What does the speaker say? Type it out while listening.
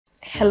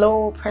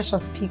Hello,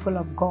 precious people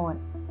of God.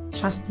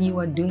 Trust you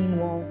are doing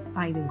well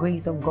by the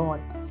grace of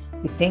God.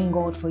 We thank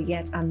God for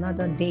yet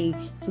another day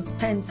to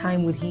spend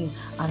time with Him,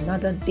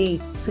 another day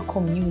to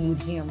commune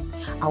with Him.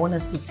 I want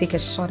us to take a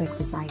short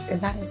exercise, and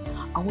that is,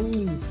 I want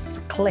you to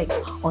click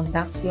on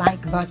that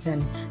like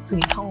button to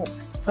help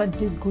spread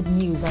this good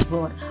news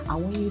abroad. I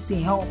want you to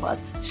help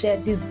us share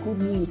this good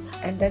news,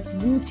 and that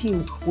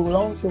YouTube will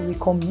also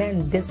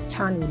recommend this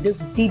channel,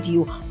 this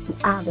video to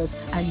others,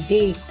 and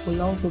they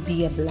will also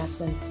be a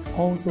blessing.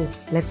 Also,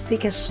 let's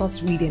take a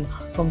short reading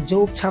from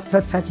Job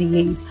chapter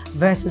 38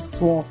 verses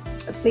 12.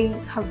 It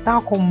says, "Hast thou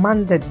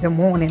commanded the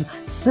morning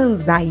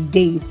since thy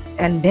days,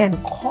 and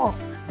then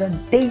caused the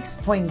day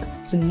spring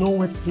to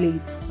know its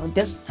place?" Now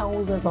this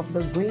tells us of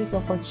the great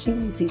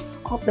opportunities,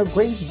 of the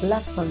great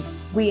blessings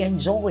we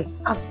enjoy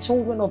as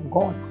children of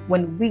God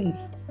when we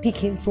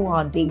speak into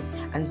our day.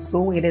 And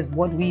so it is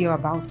what we are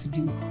about to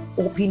do.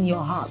 Open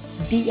your heart,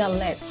 be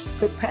alert,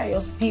 prepare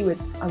your spirit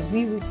as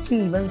we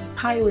receive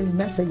inspiring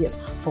messages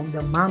from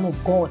the man of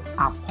God,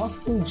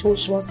 Apostle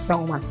Joshua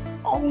Selman.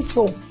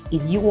 Also,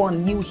 if you are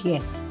new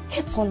here,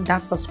 hit on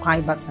that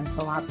subscribe button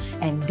for us,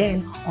 and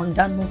then on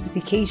that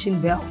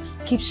notification bell.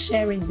 Keep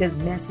sharing this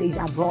message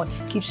abroad.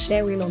 Keep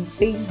sharing on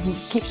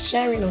Facebook. Keep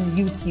sharing on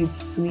YouTube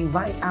to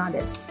invite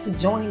others to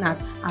join us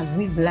as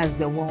we bless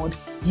the world.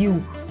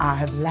 You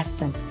are a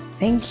blessing.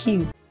 Thank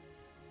you.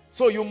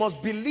 So you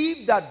must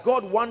believe that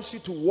God wants you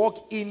to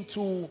walk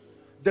into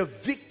the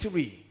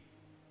victory,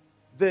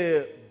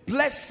 the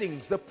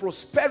blessings, the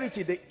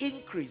prosperity, the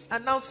increase.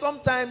 And now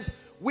sometimes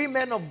we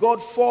men of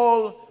God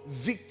fall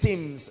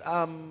victims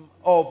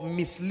of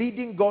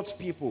misleading God's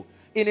people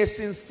in a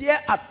sincere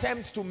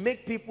attempt to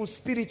make people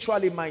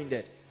spiritually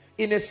minded,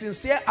 in a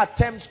sincere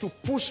attempt to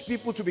push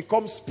people to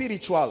become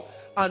spiritual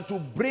and to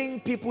bring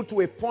people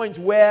to a point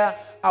where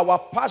our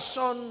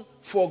passion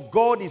for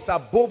God is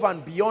above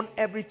and beyond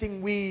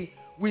everything. We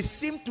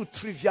seem to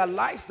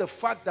trivialize the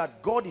fact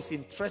that God is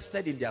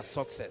interested in their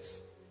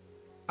success.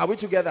 Are we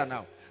together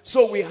now?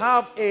 So we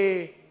have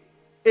a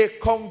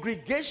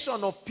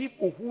congregation of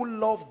people who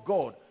love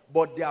God,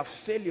 but they are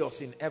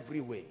failures in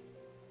every way.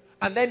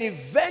 And then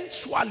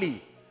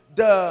eventually,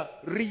 the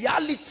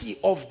reality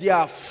of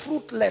their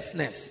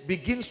fruitlessness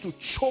begins to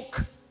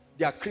choke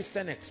their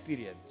Christian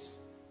experience.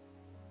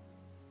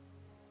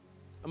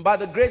 And by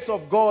the grace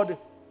of God,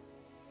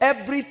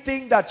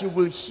 everything that you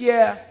will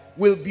hear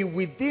will be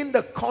within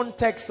the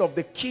context of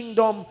the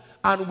kingdom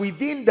and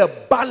within the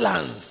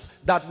balance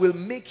that will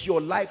make your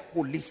life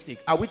holistic.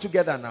 Are we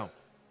together now?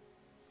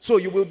 So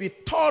you will be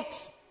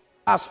taught,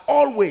 as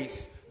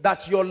always,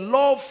 that your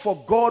love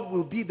for God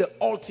will be the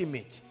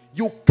ultimate.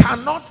 You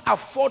cannot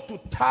afford to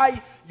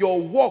tie your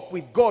walk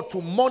with God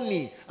to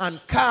money and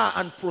car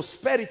and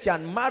prosperity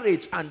and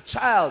marriage and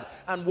child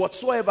and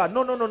whatsoever.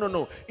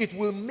 No. It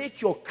will make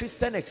your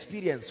Christian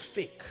experience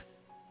fake.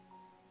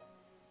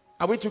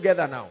 Are we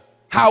together now?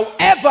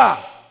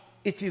 However,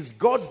 it is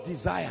God's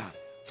desire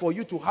for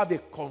you to have a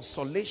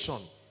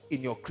consolation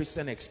in your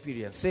Christian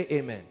experience. Say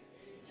amen.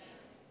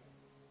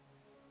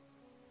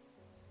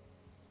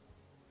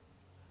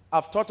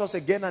 I've taught us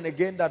again and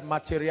again that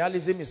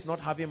materialism is not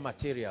having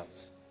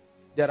materials.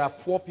 There are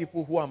poor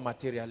people who are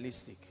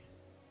materialistic.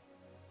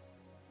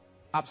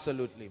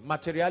 Absolutely.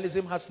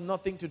 Materialism has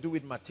nothing to do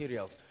with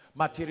materials.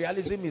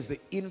 Materialism is the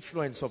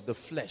influence of the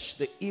flesh,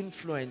 the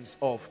influence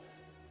of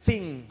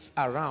things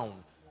around.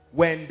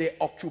 When they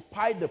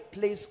occupy the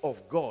place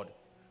of God,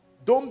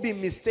 don't be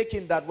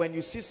mistaken that when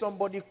you see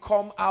somebody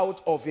come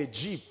out of a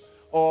jeep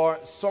or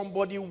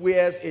somebody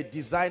wears a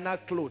designer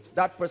clothes,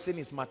 that person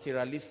is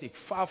materialistic.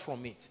 Far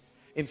from it.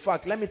 In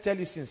fact, let me tell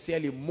you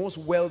sincerely, most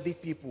wealthy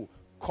people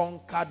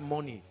conquered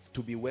money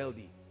to be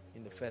wealthy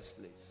in the first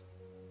place.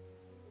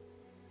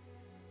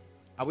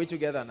 Are we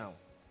together now?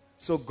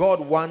 So God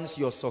wants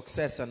your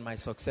success and my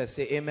success.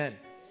 Say amen.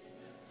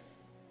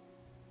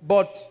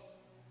 But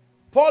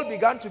Paul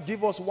began to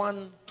give us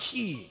one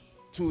key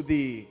to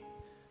the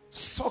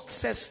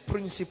success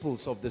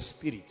principles of the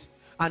Spirit.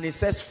 And he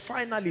says,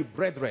 finally,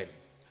 brethren,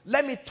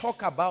 let me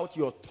talk about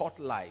your thought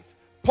life.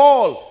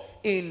 Paul,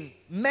 in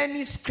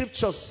many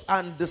scriptures,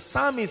 and the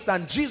psalmist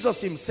and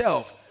Jesus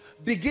himself,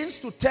 begins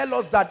to tell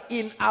us that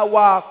in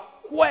our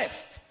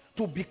quest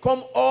to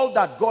become all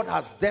that God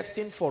has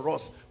destined for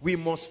us, we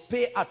must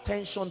pay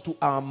attention to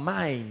our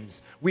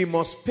minds. We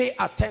must pay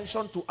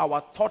attention to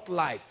our thought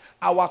life.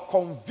 Our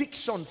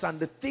convictions and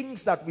the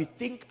things that we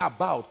think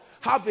about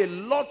have a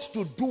lot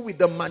to do with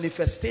the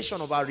manifestation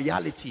of our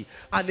reality.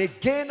 And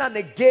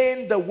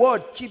again, the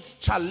word keeps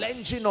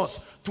challenging us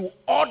to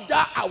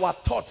order our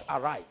thoughts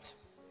aright.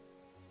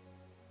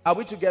 Are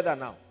we together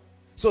now?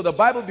 So the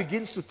Bible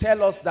begins to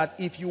tell us that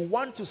if you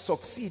want to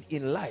succeed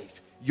in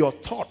life, your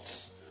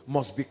thoughts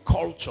must be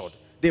cultured.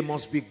 They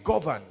must be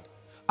governed.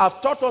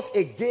 I've taught us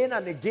again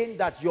and again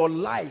that your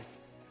life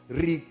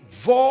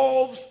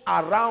revolves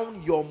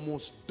around your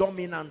most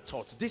dominant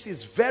thoughts. This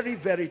is very,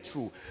 very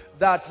true.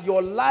 That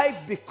your life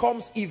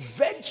becomes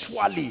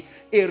eventually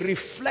a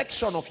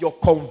reflection of your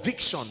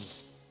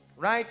convictions,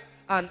 right?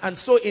 And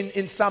so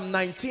in Psalm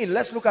 19,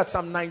 let's look at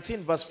Psalm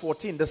 19 verse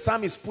 14. The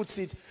psalmist puts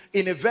it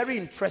in a very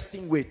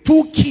interesting way.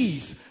 Two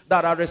keys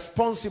that are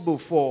responsible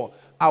for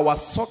our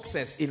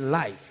success in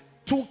life.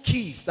 Two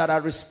keys that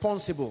are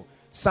responsible.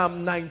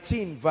 Psalm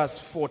 19 verse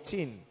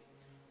 14.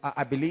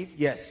 I believe,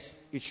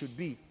 yes, it should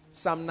be.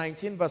 Psalm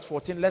 19 verse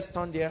 14. Let's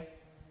turn there.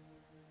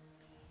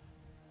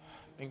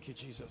 Thank you,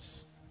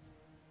 Jesus.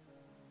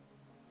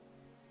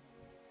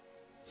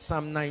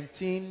 Psalm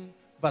 19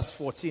 verse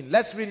 14.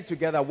 Let's read it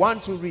together.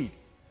 1, 2, read.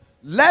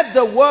 Let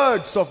the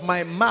words of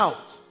my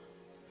mouth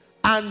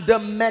and the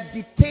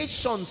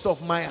meditations of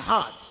my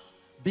heart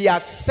be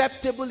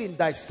acceptable in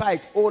thy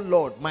sight, O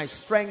Lord, my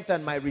strength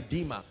and my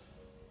redeemer.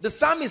 The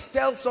psalmist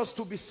tells us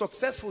to be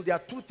successful. There are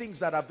two things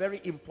that are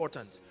very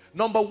important.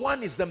 Number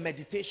one is the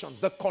meditations,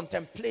 the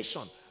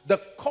contemplation,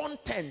 the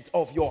content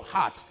of your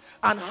heart.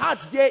 And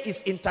heart there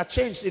is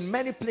interchanged in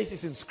many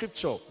places in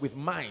scripture with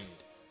mind.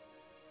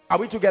 Are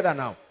we together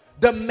now?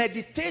 The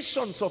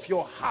meditations of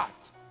your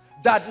heart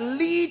that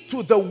lead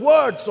to the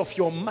words of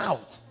your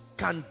mouth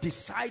can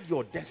decide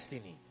your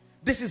destiny.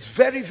 This is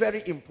very,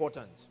 very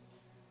important.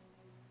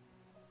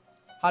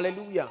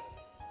 Hallelujah.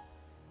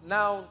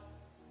 Now,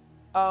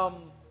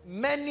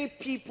 many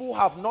people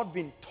have not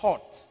been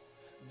taught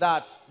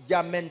that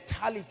their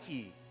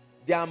mentality,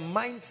 their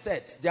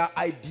mindsets, their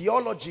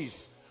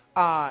ideologies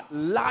are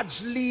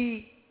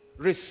largely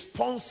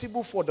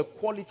responsible for the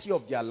quality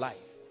of their life.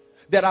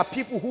 There are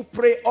people who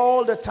pray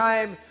all the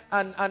time,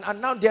 and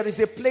now there is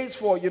a place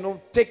for,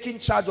 taking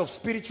charge of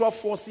spiritual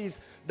forces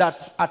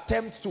that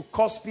attempt to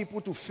cause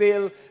people to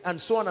fail and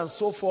so on and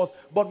so forth.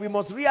 But we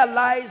must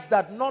realize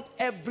that not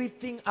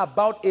everything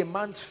about a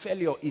man's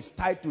failure is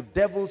tied to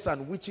devils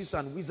and witches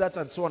and wizards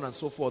and so on and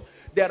so forth.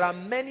 There are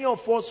many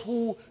of us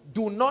who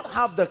do not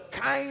have the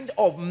kind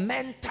of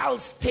mental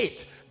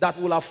state that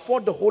will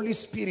afford the Holy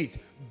Spirit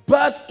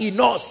birth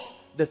in us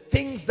the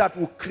things that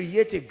will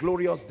create a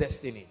glorious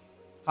destiny.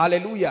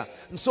 Hallelujah.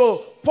 And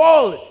so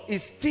Paul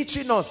is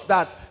teaching us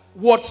that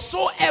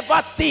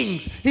whatsoever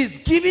things, he's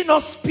giving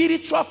us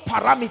spiritual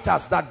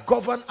parameters that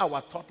govern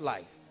our thought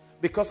life.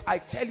 Because I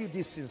tell you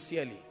this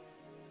sincerely,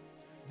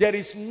 there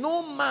is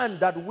no man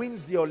that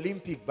wins the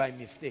Olympic by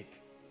mistake.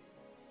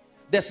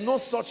 There's no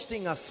such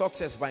thing as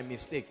success by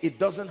mistake. It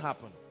doesn't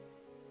happen.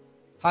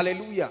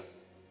 Hallelujah.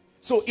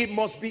 So it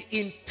must be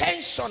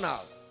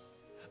intentional,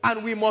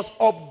 and we must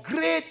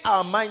upgrade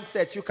our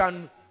mindset. You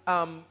can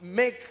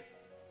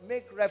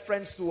make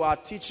reference to our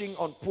teaching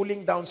on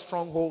pulling down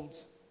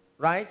strongholds,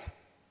 right?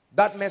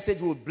 That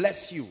message will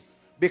bless you,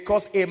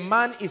 because a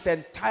man is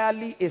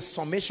entirely a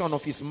summation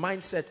of his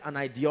mindset and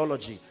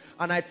ideology.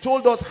 And I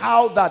told us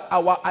how that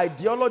our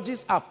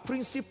ideologies are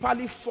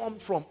principally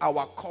formed from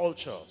our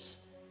cultures.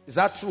 Is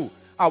that true?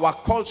 Our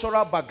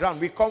cultural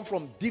background. We come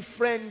from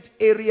different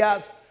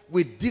areas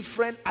with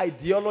different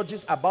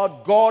ideologies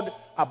about God,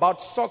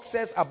 about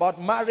success,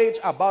 about marriage,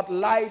 about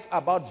life,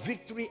 about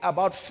victory,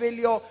 about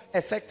failure,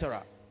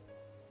 etc.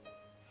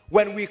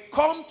 When we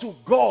come to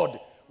God,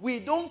 we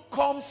don't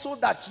come so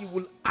that he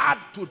will add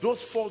to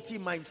those faulty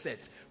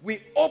mindsets. We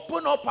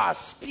open up our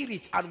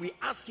spirit and we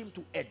ask him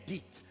to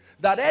edit.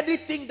 That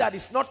anything that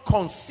is not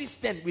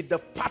consistent with the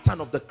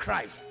pattern of the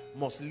Christ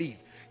must leave,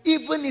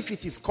 even if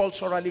it is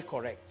culturally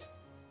correct.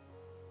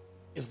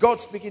 Is God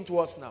speaking to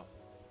us now?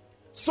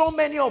 So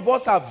many of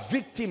us are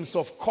victims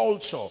of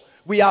culture.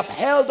 We have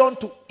held on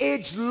to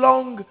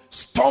age-long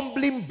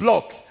stumbling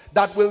blocks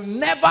that will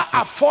never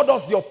afford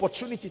us the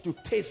opportunity to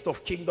taste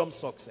of kingdom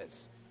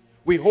success.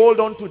 We hold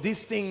on to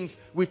these things,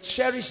 we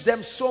cherish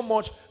them so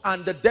much,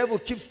 and the devil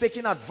keeps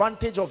taking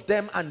advantage of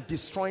them and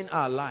destroying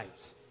our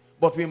lives.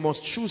 But we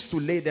must choose to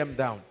lay them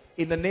down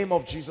in the name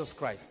of Jesus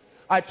Christ.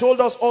 I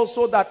told us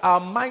also that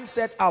our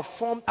mindsets are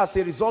formed as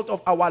a result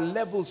of our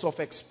levels of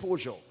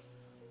exposure.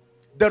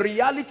 The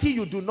reality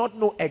you do not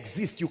know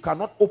exists, you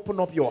cannot open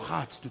up your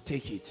heart to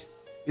take it.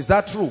 Is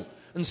that true?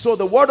 And so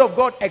the word of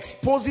God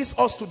exposes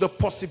us to the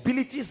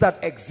possibilities that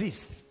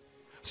exist,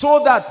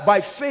 so that by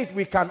faith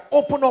we can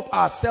open up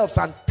ourselves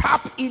and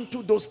tap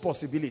into those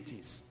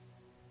possibilities.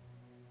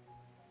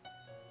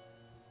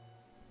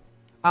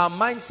 Our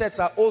mindsets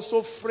are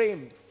also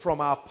framed from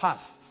our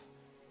pasts.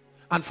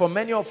 And for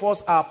many of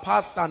us, our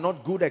pasts are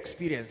not good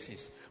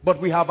experiences, but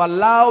we have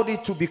allowed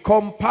it to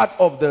become part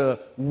of the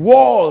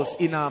walls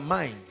in our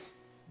minds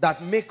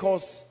that make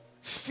us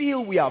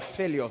feel we are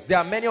failures. There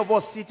are many of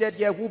us seated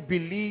here who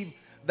believe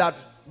that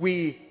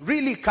we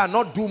really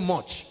cannot do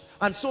much.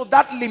 And so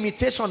that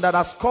limitation that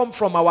has come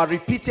from our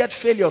repeated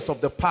failures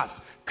of the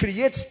past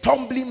creates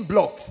stumbling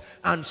blocks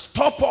and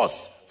stop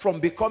us from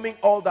becoming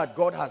all that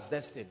God has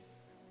destined.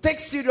 Take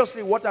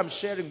seriously what I'm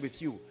sharing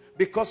with you,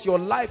 because your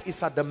life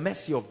is at the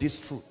mercy of these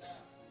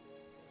truths.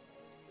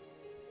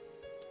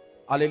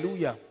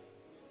 Hallelujah.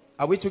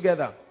 Are we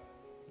together?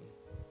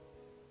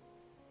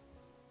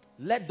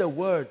 Let the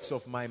words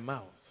of my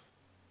mouth,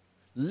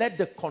 let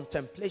the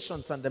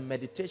contemplations and the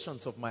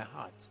meditations of my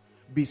heart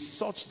be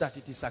such that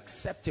it is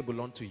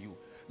acceptable unto you.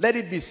 Let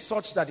it be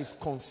such that is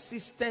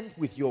consistent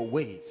with your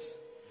ways.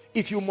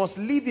 If you must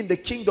live in the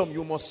kingdom,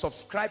 you must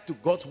subscribe to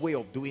God's way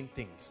of doing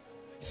things.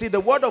 See, the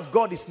word of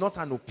God is not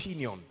an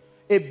opinion.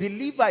 A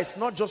believer is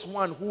not just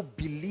one who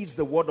believes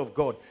the word of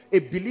God. A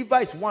believer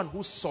is one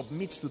who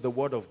submits to the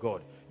word of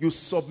God. You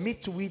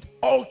submit to it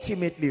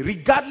ultimately,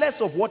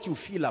 regardless of what you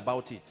feel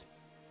about it.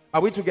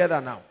 Are we together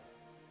now?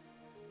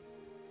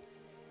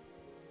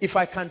 If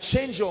I can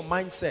change your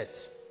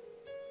mindset,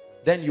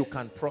 then you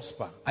can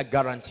prosper. I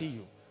guarantee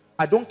you.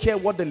 I don't care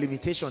what the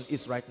limitation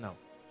is right now.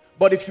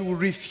 But if you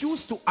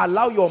refuse to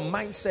allow your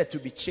mindset to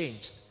be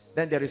changed,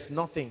 then there is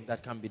nothing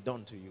that can be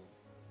done to you.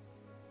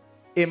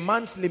 A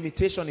man's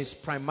limitation is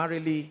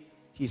primarily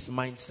his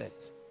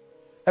mindset.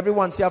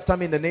 Everyone say after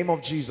me, in the name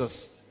of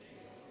Jesus,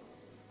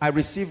 I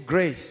receive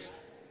grace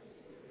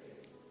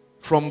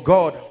from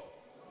God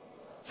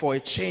for a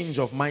change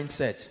of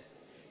mindset,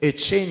 a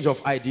change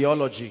of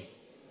ideology.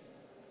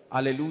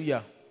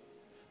 Hallelujah.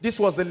 This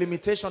was the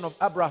limitation of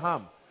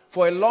Abraham.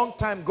 For a long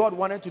time, God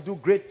wanted to do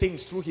great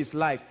things through his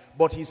life,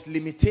 but his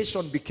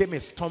limitation became a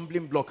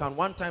stumbling block. And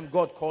one time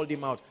God called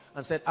him out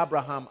and said,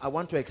 Abraham, I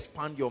want to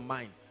expand your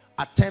mind.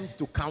 Attempt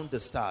to count the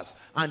stars.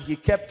 And he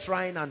kept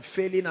trying and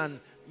failing,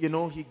 and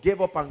he gave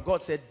up, and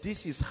God said,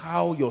 this is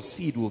how your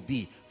seed will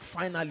be.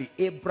 Finally,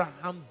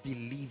 Abraham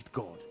believed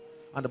God.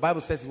 And the Bible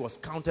says it was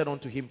counted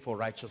unto him for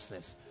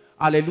righteousness.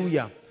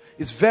 Hallelujah.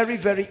 It's very,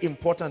 very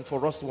important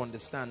for us to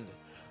understand.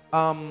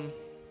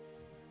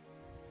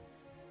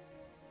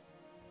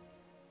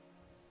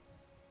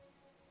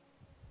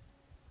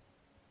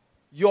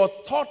 Your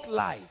thought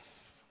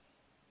life,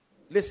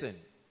 listen,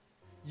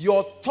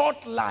 your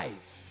thought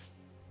life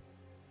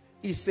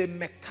is a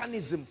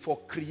mechanism for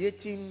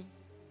creating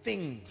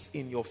things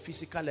in your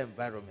physical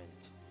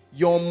environment.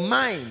 Your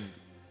mind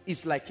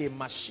is like a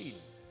machine.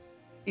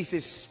 It's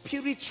a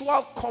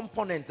spiritual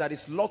component that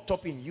is locked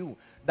up in you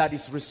that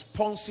is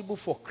responsible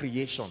for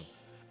creation.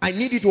 I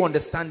need you to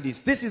understand this.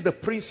 This is the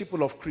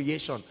principle of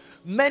creation.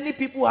 Many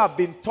people have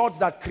been taught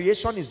that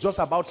creation is just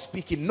about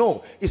speaking.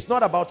 No, it's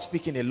not about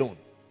speaking alone.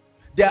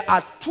 There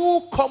are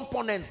two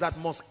components that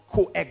must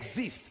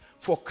coexist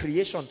for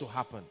creation to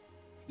happen.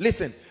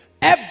 Listen,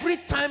 every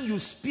time you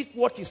speak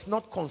what is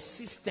not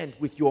consistent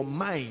with your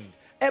mind,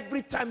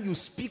 every time you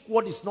speak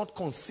what is not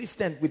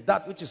consistent with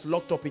that which is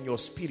locked up in your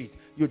spirit,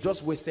 you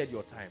just wasted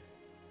your time.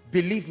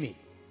 Believe me.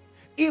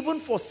 Even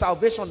for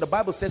salvation, the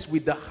Bible says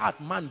with the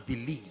heart man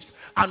believes.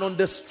 And on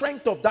the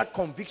strength of that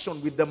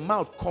conviction, with the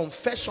mouth,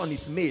 confession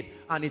is made.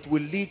 And it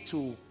will lead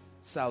to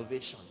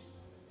salvation.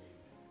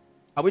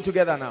 Are we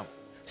together now?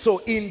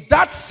 So in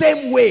that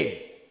same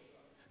way,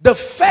 the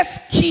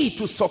first key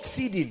to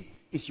succeeding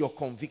is your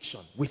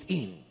conviction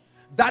within.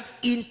 That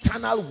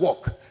internal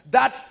work,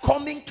 that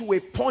coming to a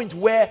point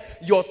where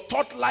your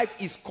thought life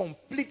is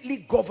completely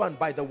governed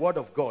by the word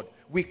of God.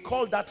 We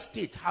call that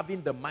state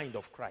having the mind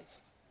of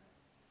Christ.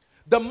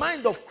 The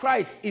mind of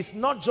Christ is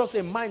not just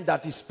a mind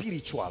that is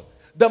spiritual.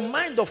 The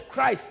mind of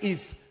Christ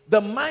is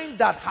the mind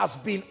that has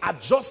been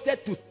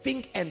adjusted to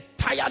think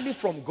entirely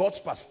from God's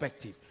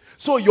perspective.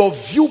 So your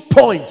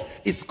viewpoint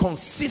is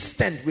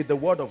consistent with the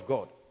word of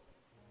God.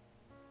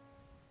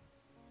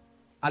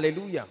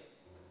 Hallelujah.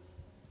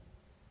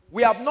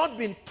 We have not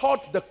been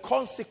taught the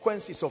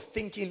consequences of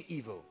thinking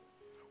evil.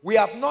 We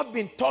have not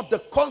been taught the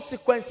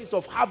consequences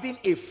of having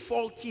a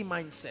faulty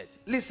mindset.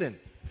 Listen,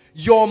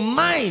 your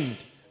mind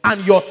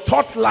and your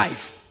thought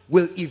life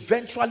will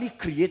eventually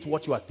create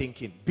what you are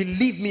thinking.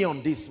 Believe me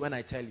on this when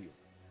I tell you.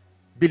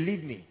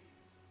 Believe me.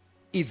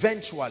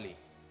 Eventually.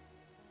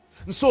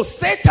 And so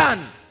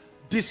Satan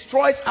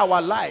destroys our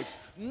lives,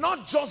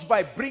 not just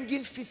by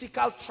bringing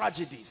physical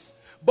tragedies,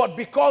 but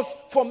because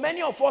for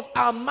many of us,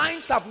 our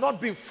minds have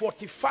not been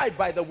fortified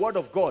by the word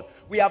of God.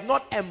 We have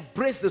not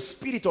embraced the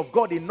Spirit of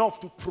God enough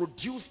to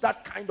produce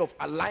that kind of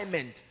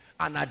alignment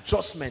and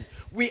adjustment.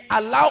 We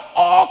allow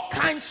all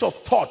kinds of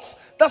thoughts.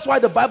 That's why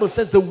the Bible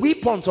says the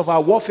weapons of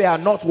our warfare are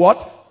not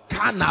what?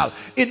 Carnal.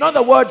 In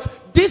other words,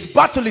 this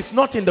battle is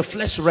not in the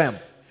flesh realm.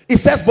 It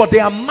says, but they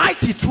are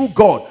mighty through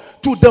God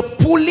to the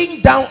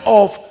pulling down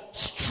of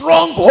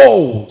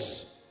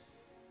strongholds.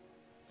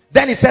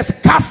 Then it says,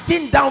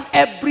 casting down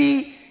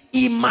every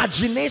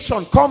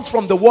imagination, comes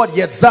from the word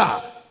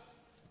yetzah.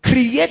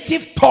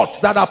 Creative thoughts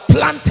that are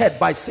planted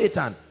by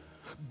Satan.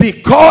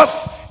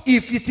 Because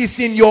if it is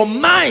in your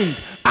mind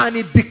and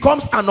it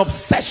becomes an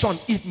obsession,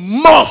 it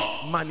must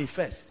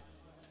manifest.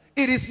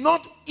 It is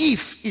not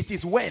if, it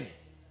is when.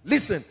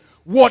 Listen,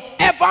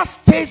 whatever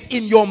stays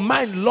in your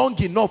mind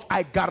long enough,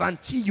 I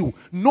guarantee you,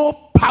 no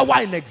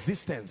power in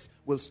existence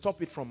will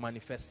stop it from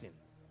manifesting.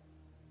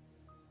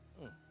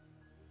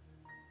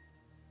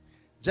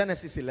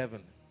 Genesis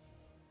 11.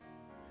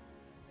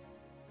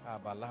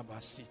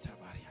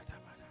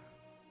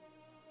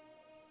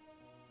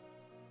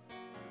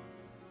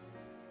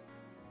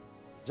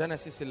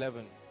 Genesis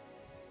 11.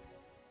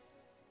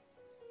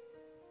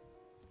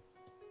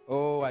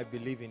 Oh, I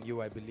believe in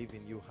you. I believe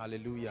in you.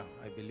 Hallelujah.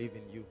 I believe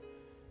in you.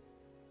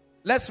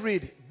 Let's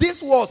read.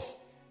 This was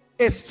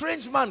a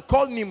strange man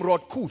called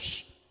Nimrod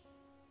Cush.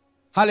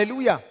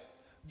 Hallelujah.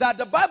 That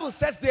the Bible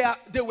says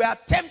they were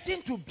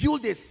attempting to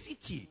build a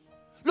city.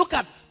 Look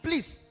at,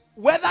 please,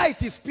 whether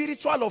it is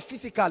spiritual or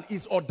physical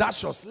is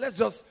audacious.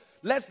 Let's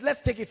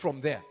Let's take it from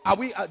there.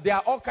 There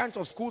are all kinds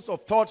of schools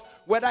of thought,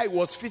 whether it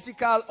was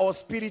physical or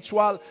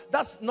spiritual.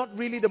 That's not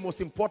really the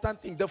most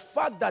important thing. The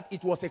fact that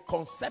it was a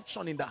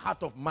conception in the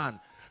heart of man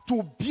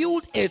to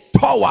build a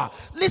tower.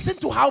 Listen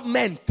to how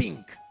men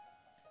think.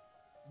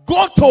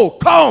 Goto,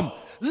 come,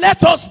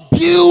 let us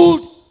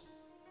build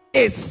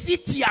a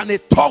city and a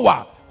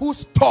tower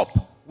whose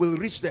top will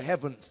reach the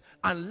heavens,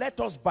 and let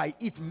us by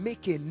it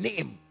make a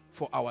name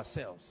for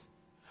ourselves.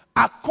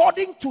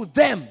 According to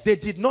them, they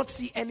did not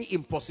see any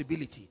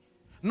impossibility.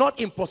 Not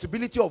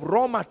impossibility of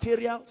raw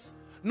materials,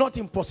 not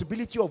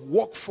impossibility of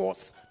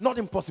workforce, not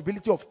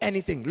impossibility of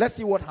anything. Let's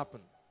see what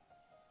happened.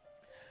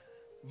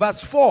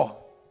 Verse 4.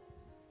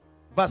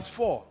 Verse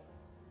 4.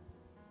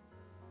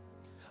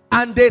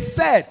 And they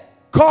said,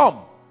 come,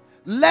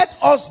 let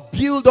us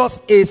build us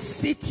a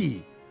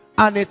city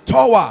and a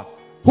tower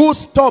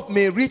whose top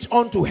may reach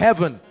unto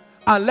heaven,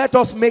 and let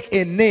us make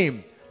a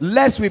name,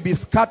 lest we be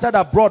scattered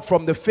abroad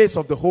from the face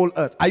of the whole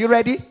earth. Are you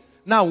ready?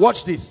 Now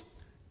watch this.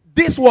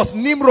 This was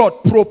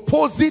Nimrod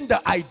proposing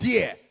the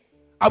idea.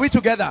 Are we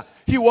together?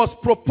 He was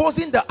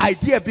proposing the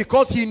idea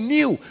because he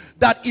knew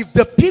that if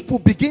the people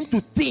begin to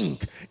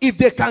think, if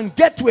they can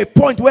get to a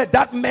point where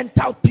that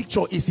mental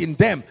picture is in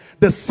them,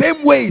 the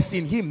same way is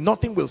in him,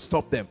 nothing will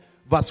stop them.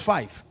 Verse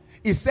 5.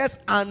 It says,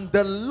 and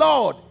the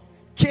Lord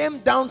came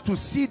down to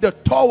see the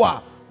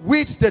tower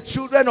which the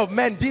children of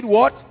men did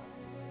what?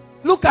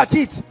 Look at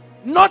it.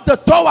 Not the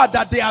tower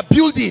that they are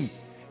building.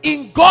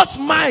 In God's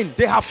mind,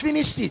 they have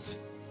finished it.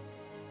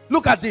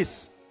 Look at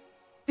this.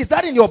 Is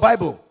that in your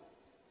Bible?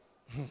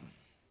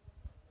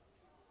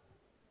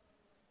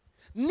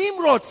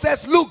 Nimrod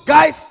says, look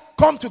guys,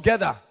 come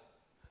together.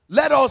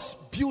 Let us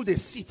build a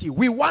city.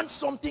 We want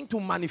something to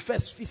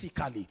manifest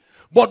physically.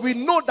 But we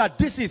know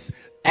that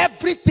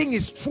everything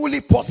is truly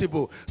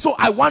possible. So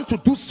I want to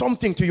do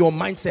something to your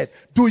mindset.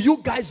 Do you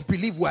guys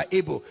believe we are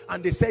able?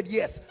 And they said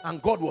yes.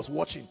 And God was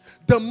watching.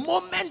 The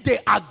moment they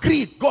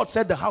agreed, God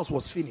said the house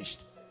was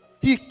finished.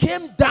 He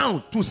came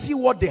down to see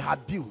what they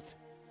had built.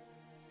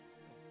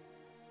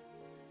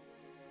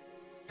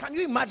 Can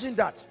you imagine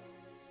that?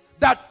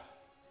 That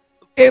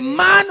a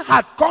man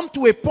had come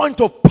to a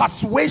point of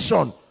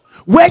persuasion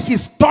where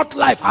his thought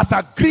life has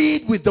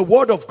agreed with the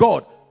word of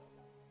God.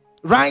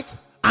 Right?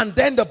 And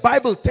then the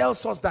Bible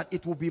tells us that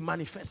it will be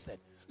manifested.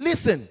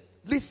 Listen,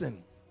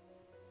 listen.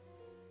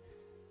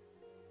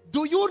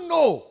 Do you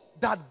know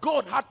that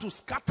God had to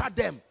scatter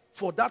them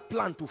for that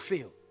plan to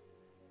fail?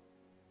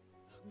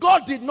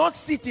 God did not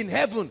sit in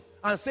heaven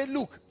and say,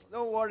 look,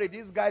 don't worry,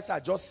 these guys are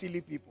just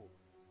silly people.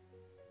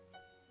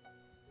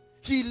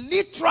 He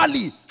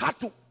literally had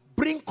to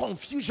bring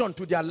confusion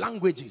to their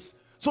languages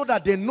so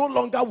that they no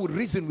longer would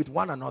reason with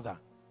one another.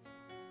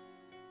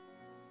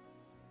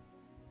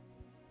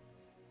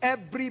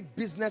 Every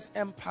business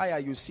empire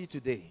you see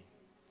today,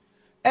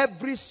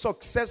 every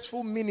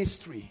successful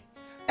ministry,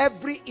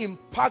 every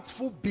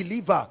impactful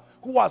believer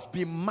who has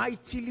been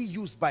mightily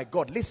used by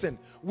God. Listen,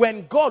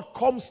 when God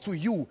comes to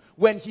you,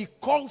 when he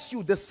calls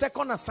you, the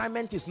second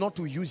assignment is not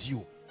to use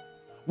you.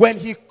 When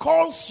he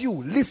calls you,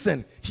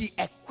 listen, he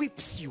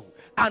equips you.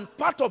 And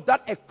part of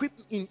that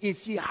equipping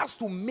is he has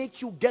to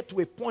make you get to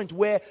a point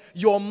where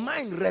your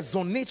mind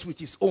resonates with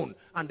his own.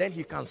 And then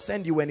he can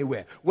send you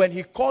anywhere. When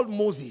he called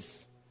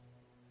Moses,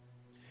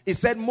 he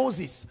said,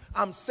 Moses,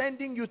 I'm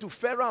sending you to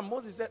Pharaoh. And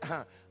Moses said,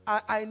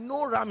 I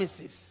know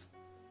Ramesses.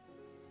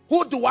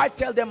 Who do I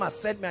tell them has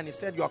sent me? And he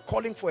said, you are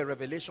calling for a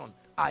revelation.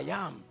 I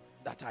am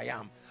that I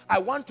am. I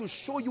want to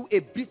show you a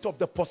bit of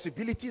the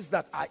possibilities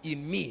that are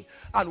in me.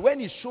 And when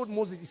he showed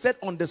Moses, he said,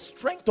 on the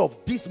strength of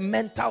this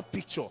mental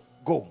picture,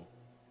 go.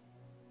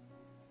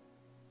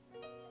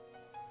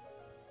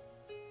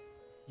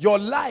 Your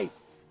life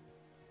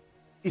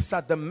is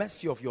at the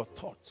mercy of your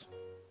thought.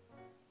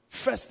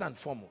 First and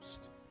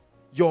foremost,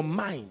 your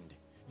mind,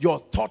 your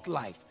thought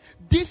life.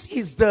 This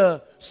is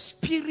the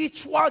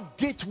spiritual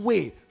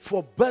gateway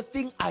for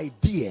birthing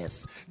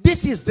ideas.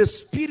 This is the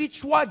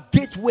spiritual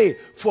gateway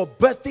for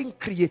birthing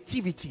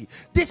creativity.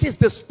 This is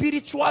the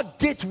spiritual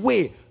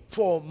gateway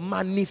for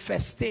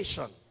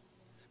manifestation.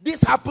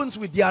 This happens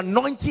with the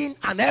anointing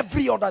and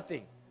every other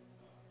thing.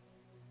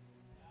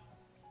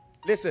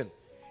 Listen,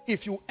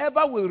 if you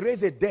ever will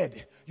raise a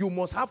dead, you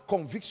must have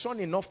conviction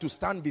enough to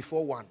stand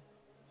before one.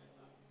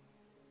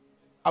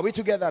 Are we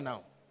together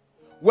now?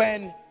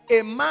 When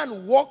a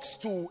man walks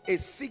to a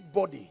sick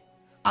body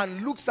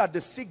and looks at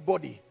the sick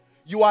body,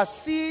 you are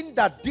seeing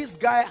that this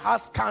guy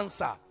has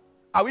cancer.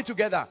 Are we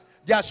together?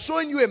 They are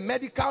showing you a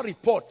medical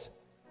report,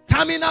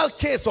 terminal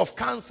case of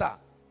cancer.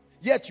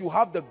 Yet you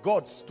have the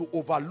guts to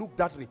overlook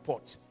that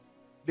report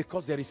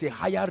because there is a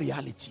higher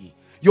reality.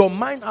 Your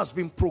mind has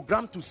been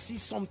programmed to see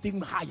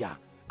something higher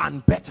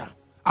and better.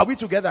 Are we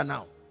together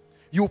now?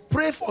 You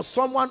pray for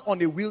someone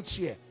on a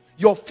wheelchair.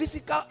 Your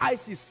physical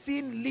eyes is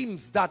seeing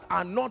limbs that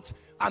are not,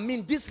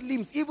 these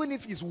limbs, even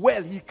if he's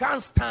well, he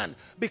can't stand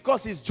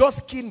because it's just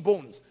skin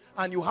bones.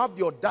 And you have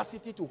the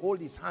audacity to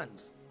hold his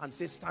hands and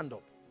say, stand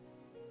up.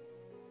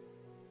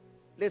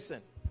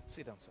 Listen,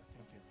 sit down, sir.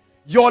 Thank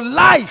you. Your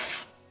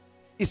life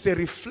is a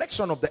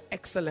reflection of the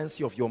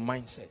excellency of your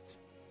mindset.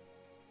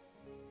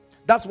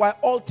 That's why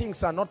all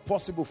things are not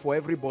possible for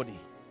everybody.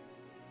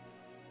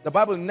 The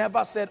Bible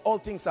never said all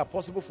things are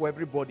possible for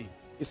everybody.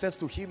 It says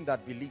to him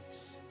that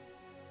believes.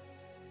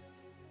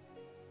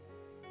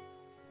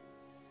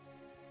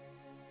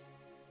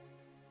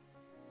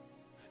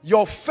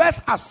 Your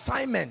first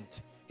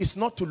assignment is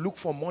not to look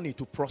for money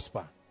to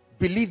prosper.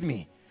 Believe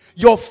me.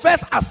 Your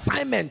first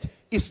assignment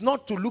is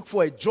not to look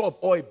for a job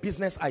or a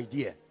business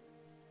idea.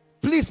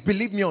 Please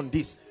believe me on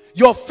this.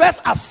 Your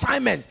first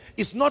assignment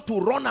is not to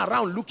run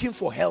around looking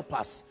for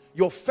helpers.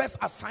 Your first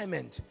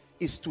assignment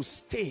is to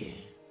stay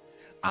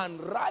and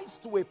rise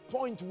to a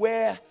point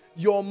where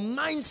your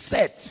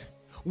mindset,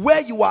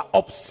 where you are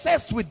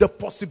obsessed with the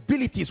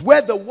possibilities,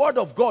 where the word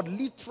of God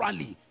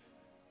literally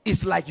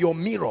is like your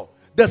mirror.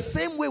 The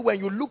same way when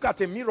you look at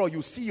a mirror,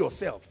 you see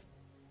yourself.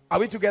 Are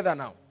we together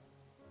now?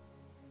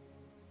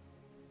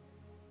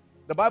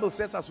 The Bible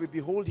says as we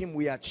behold him,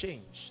 we are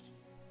changed.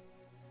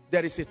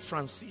 There is a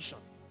transition.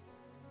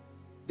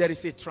 There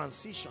is a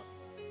transition.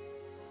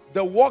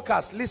 The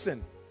workers,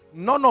 listen,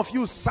 none of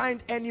you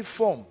signed any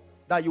form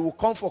that you will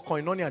come for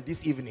koinonia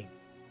this evening.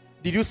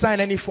 Did you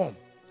sign any form?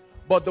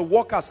 But the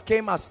workers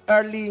came as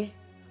early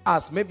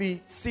as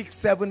maybe 6,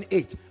 7,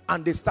 8,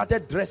 and they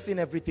started dressing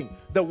everything.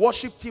 The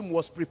worship team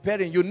was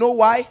preparing. You know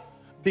why?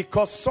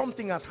 Because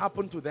something has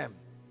happened to them.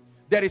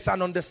 There is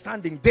an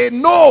understanding. They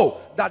know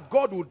that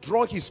God will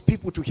draw his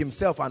people to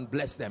himself and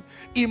bless them.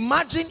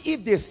 Imagine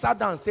if they sat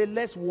down and said,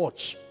 let's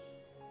watch.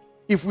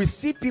 If we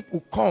see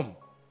people come,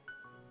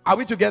 are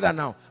we together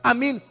now? I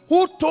mean,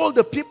 who told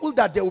the people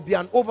that there will be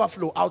an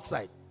overflow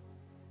outside?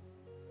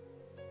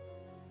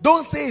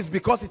 Don't say it's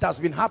because it has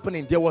been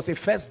happening. There was a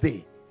first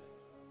day.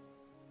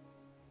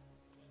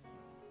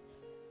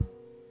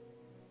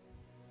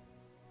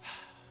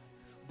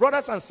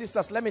 Brothers and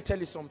sisters, let me tell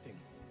you something.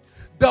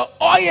 The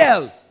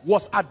oil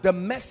was at the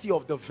mercy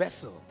of the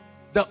vessel.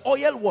 The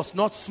oil was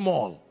not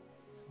small.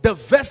 The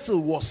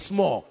vessel was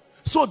small.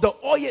 So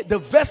the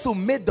vessel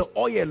made the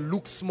oil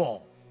look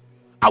small.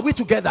 Are we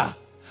together?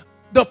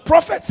 The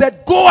prophet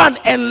said, go and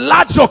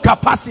enlarge your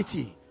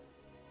capacity.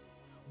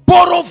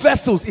 Borrow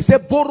vessels. He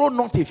said, borrow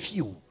not a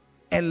few.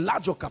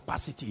 Enlarge your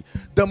capacity.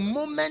 The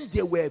moment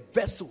there were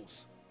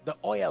vessels, the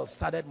oil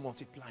started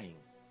multiplying.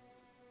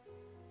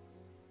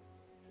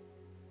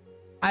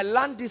 I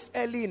learned this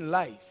early in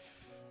life.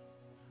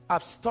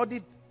 I've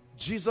studied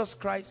Jesus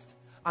Christ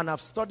and I've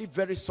studied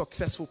very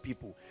successful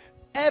people.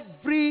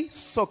 Every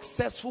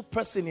successful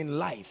person in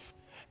life,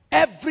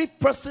 every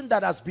person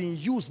that has been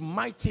used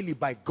mightily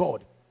by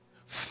God,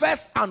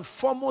 first and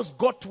foremost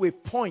got to a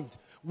point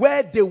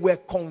where they were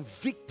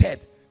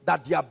convicted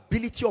that the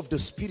ability of the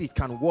Spirit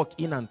can work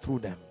in and through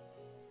them.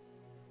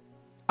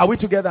 Are we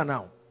together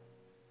now?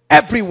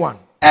 Everyone,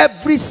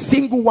 every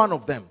single one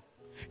of them.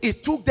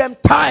 It took them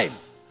time,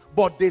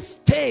 but they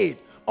stayed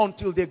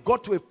until they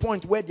got to a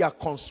point where their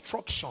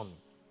construction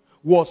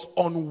was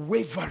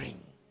unwavering.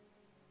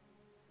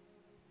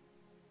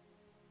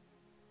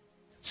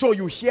 So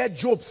you hear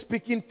Job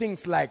speaking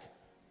things like,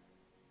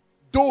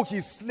 though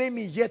he slay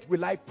me, yet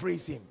will I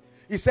praise him.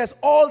 He says,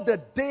 all the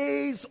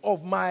days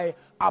of my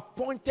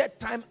appointed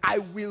time, I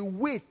will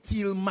wait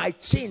till my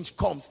change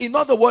comes. In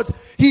other words,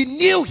 he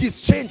knew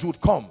his change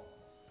would come.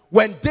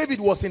 When David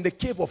was in the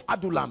cave of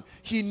Adullam,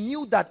 he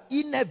knew that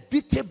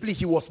inevitably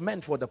he was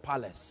meant for the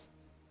palace.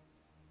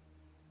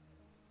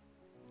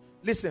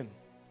 Listen,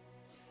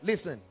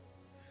 listen.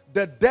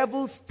 The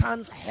devil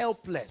stands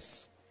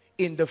helpless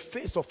in the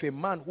face of a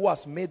man who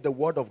has made the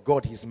word of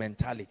God his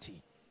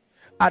mentality.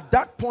 At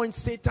that point,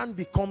 Satan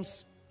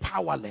becomes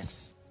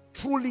powerless,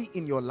 truly,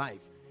 in your life.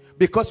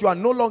 Because you are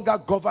no longer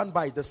governed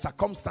by the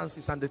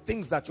circumstances and the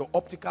things that your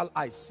optical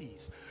eye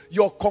sees.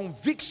 Your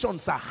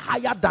convictions are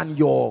higher than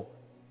your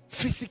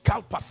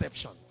physical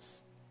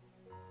perceptions.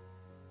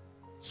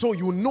 So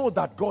you know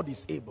that God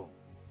is able.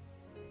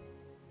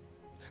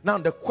 Now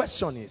the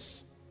question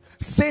is,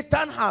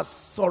 Satan has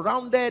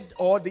surrounded,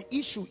 or the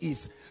issue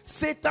is,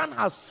 Satan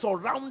has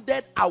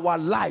surrounded our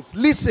lives.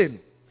 Listen,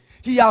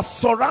 he has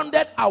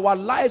surrounded our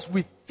lives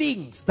with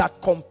things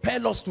that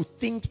compel us to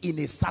think in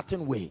a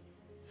certain way.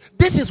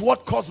 This is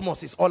what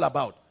cosmos is all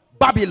about.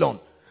 Babylon,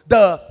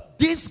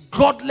 this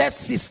godless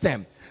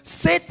system.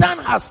 Satan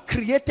has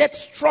created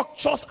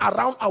structures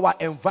around our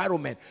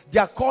environment. They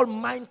are called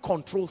mind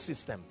control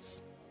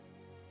systems.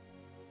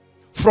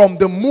 From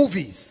the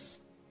movies,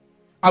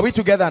 are we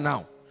together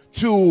now?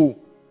 To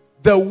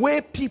the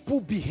way people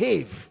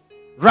behave,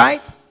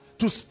 right?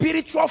 To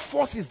spiritual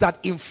forces that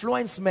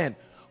influence men.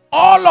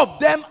 All of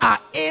them are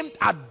aimed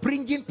at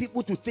bringing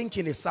people to think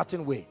in a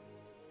certain way.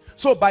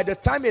 So by the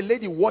time a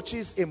lady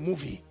watches a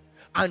movie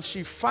and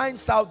she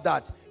finds out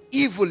that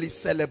evil is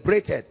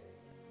celebrated,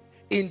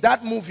 in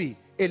that movie,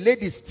 a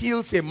lady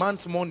steals a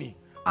man's money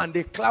and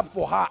they clap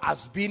for her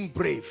as being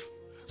brave.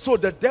 So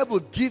the devil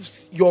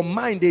gives your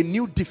mind a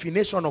new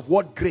definition of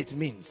what great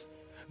means.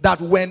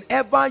 That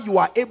whenever you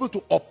are able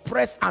to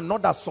oppress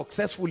another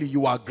successfully,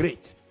 you are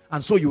great.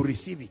 And so you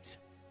receive it.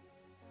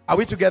 Are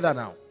we together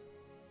now?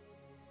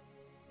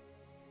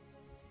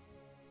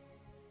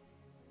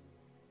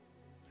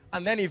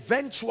 And then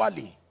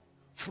eventually,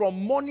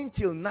 from morning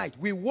till night,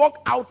 we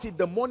walk out in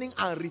the morning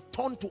and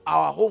return to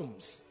our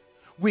homes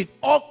with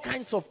all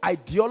kinds of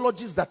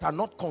ideologies that are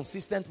not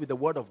consistent with the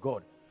word of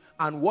God.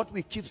 And what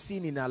we keep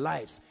seeing in our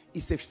lives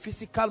is a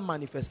physical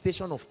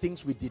manifestation of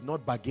things we did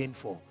not bargain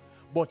for.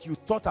 But you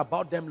thought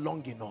about them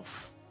long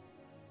enough.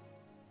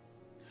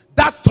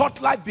 That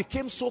thought life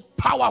became so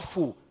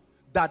powerful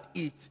that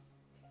it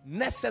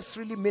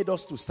necessarily made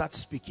us to start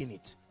speaking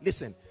it.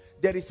 Listen,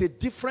 there is a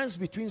difference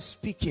between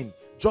speaking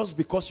just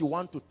because you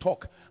want to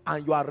talk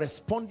and you are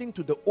responding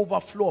to the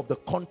overflow of the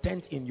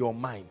content in your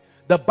mind.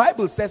 The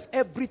Bible says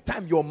every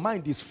time your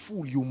mind is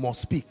full, you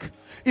must speak.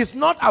 It's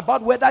not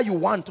about whether you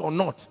want or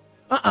not.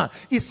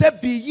 It said,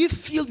 be ye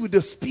filled with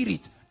the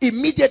Spirit.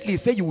 Immediately,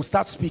 say you will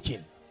start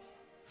speaking.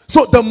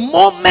 So the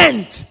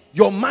moment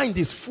your mind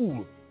is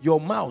full,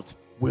 your mouth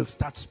will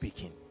start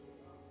speaking.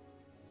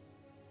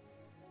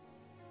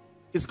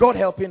 Is God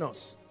helping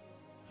us?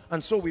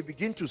 And so we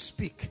begin to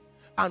speak.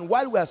 And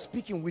while we are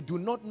speaking, we do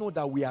not know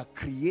that we are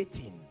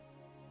creating.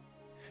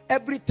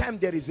 Every time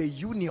there is a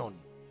union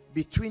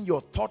between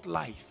your thought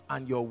life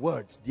and your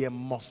words, there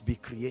must be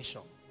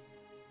creation.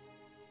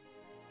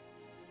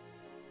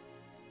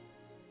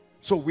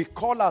 So we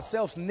call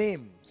ourselves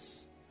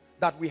names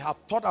that we have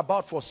thought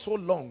about for so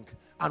long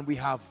and we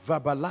have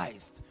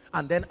verbalized,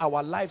 and then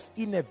our lives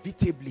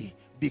inevitably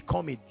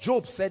become it.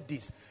 Job said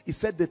this. He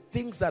said, the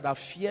things that I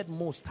feared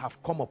most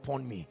have come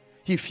upon me.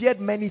 He feared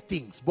many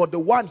things, but the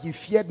one he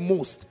feared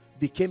most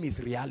became his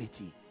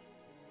reality.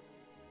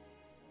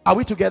 Are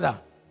we together?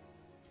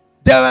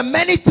 There were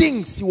many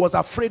things he was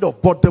afraid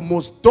of, but the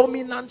most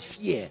dominant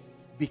fear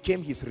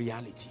became his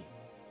reality.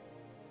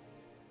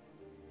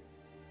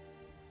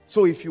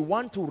 So if you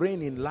want to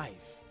reign in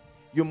life,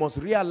 you must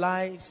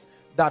realize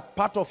that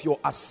part of your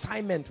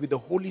assignment with the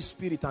Holy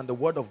Spirit and the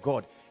Word of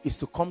God is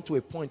to come to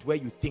a point where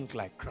you think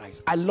like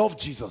Christ. I love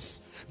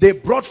Jesus. They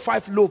brought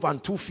 5 loaves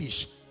and 2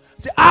 fish.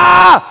 Say,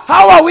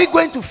 how are we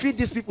going to feed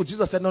these people?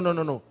 Jesus said,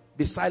 no.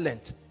 Be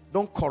silent.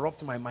 Don't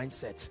corrupt my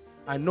mindset.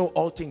 I know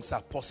all things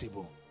are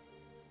possible.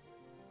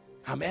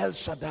 I'm El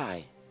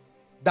Shaddai.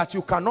 That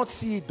you cannot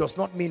see it does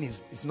not mean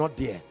it's not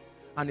there.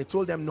 And he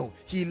told them no.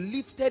 He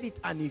lifted it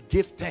and he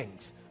gave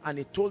thanks. And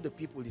he told the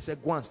people, he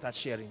said, go and start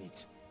sharing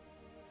it.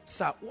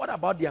 Sir, what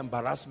about the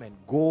embarrassment?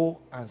 Go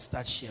and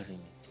start sharing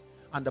it.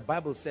 And the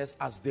Bible says,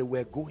 as they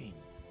were going.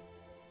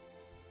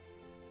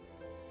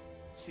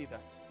 See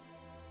that?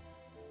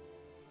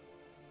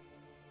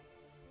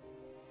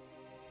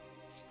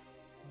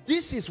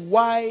 This is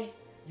why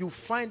you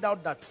find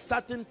out that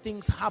certain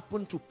things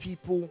happen to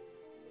people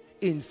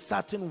in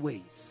certain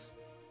ways.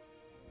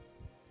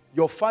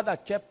 Your father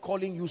kept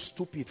calling you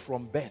stupid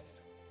from birth.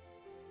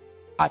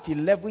 At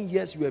 11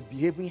 years, you were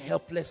behaving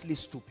helplessly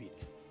stupid.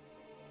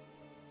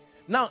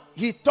 Now,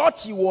 he thought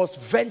he was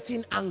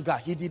venting anger.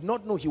 He did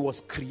not know he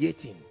was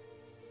creating.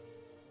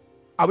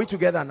 Are we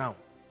together now?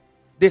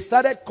 They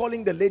started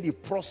calling the lady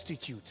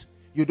prostitute.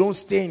 You don't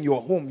stay in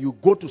your home. You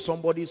go to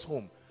somebody's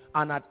home.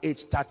 And at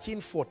age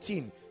 13,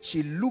 14,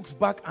 she looks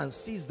back and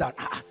sees that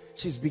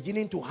she's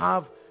beginning to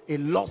have a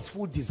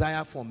lustful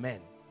desire for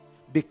men.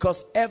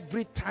 Because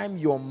every time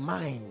your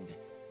mind,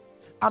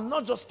 I'm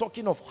not just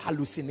talking of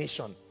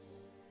hallucination.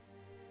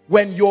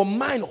 When your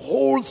mind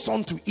holds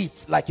on to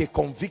it like a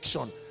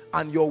conviction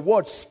and your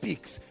word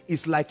speaks,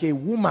 it's like a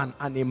woman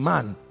and a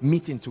man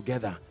meeting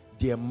together.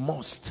 There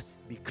must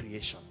be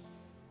creation.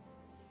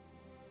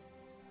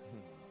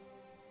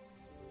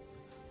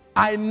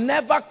 I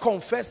never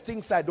confess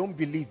things I don't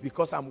believe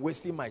because I'm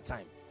wasting my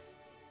time.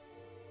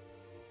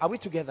 Are we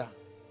together?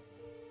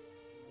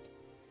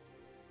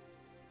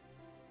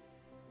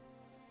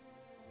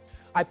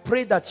 I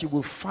pray that you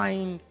will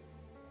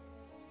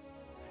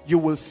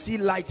see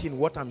light in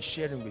what I'm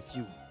sharing with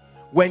you.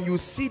 When you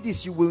see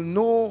this, you will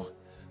know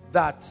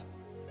that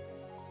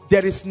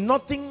there is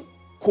nothing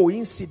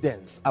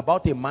coincidence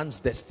about a man's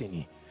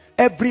destiny.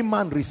 Every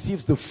man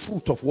receives the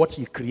fruit of what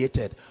he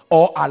created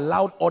or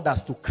allowed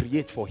others to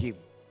create for him.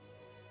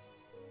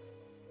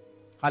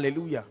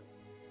 Hallelujah.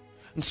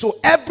 And so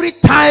every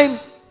time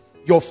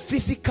your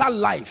physical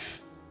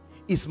life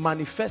is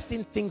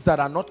manifesting things that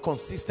are not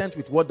consistent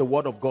with what the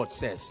Word of God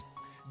says,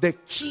 the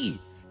key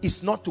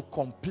is not to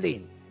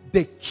complain.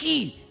 The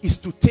key is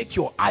to take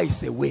your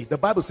eyes away. The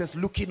Bible says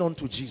looking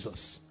unto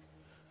Jesus.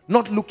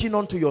 Not looking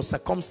onto your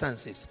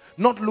circumstances,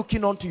 not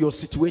looking onto your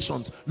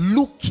situations,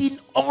 looking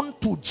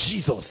onto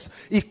Jesus.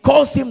 He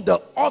calls him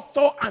the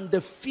author and the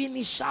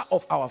finisher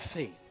of our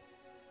faith.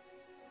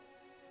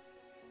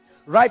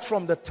 Right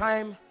from the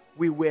time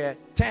we were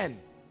 10,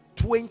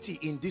 20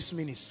 in this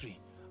ministry,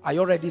 I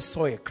already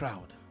saw a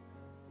crowd.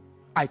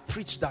 I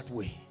preached that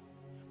way.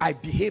 I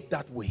behaved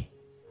that way.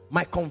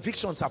 My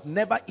convictions have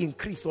never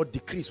increased or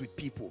decreased with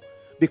people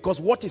because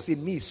what is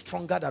in me is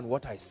stronger than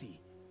what I see.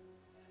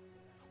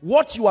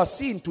 What you are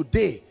seeing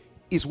today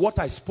is what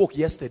I spoke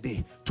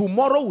yesterday.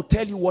 Tomorrow will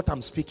tell you what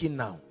I'm speaking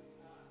now.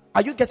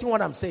 Are you getting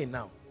what I'm saying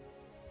now?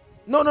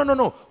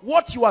 No.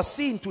 What you are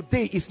seeing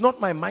today is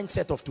not my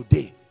mindset of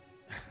today.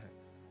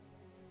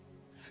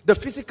 The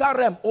physical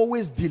realm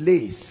always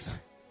delays.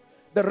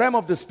 The realm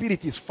of the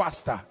spirit is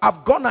faster.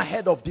 I've gone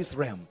ahead of this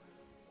realm.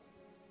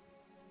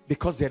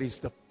 Because there is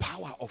the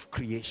power of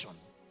creation.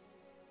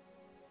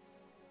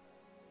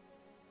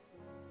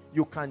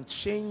 You can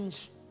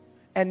change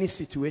any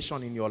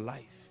situation in your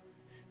life.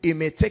 It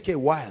may take a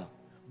while,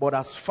 but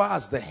as far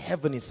as the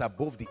heaven is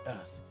above the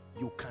earth,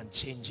 you can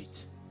change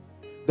it.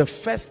 The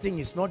first thing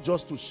is not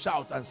just to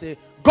shout and say,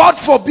 God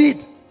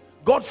forbid.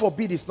 God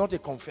forbid is not a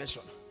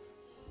confession.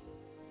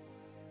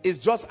 It's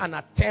just an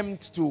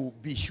attempt to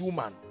be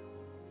human.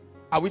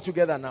 Are we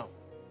together now?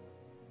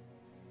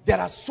 There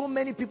are so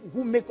many people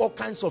who make all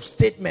kinds of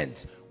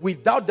statements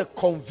without the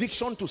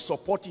conviction to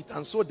support it.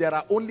 And so there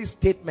are only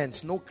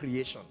statements, no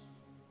creation.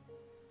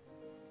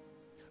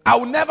 I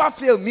will never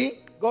fail. Me,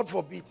 God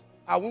forbid,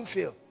 I won't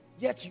fail.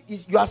 Yet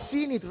you are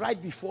seeing it right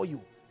before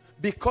you.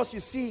 Because you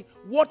see,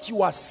 what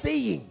you are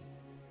saying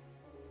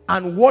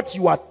and what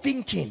you are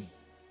thinking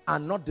are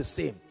not the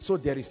same. So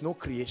there is no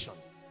creation.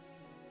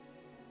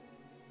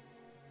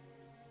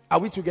 Are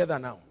we together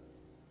now?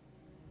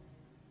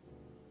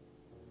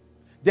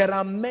 There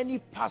are many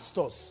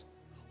pastors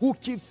who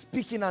keep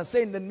speaking and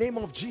saying, in the name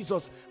of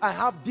Jesus, I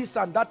have this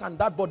and that and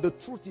that. But the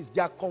truth is,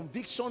 their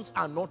convictions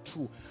are not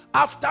true.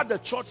 After the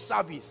church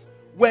service,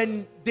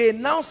 when they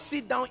now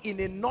sit down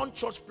in a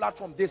non-church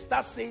platform, they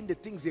start saying the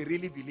things they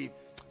really believe.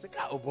 It's like,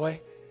 oh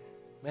boy,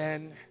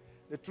 man,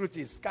 the truth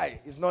is,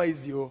 it's not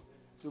easy. Oh.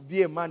 To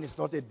be a man is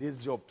not a day's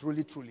job,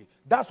 truly, truly.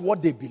 That's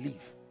what they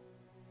believe.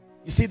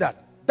 You see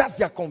that? That's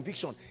their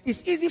conviction.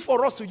 It's easy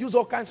for us to use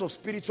all kinds of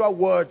spiritual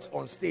words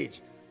on stage.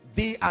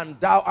 Thee and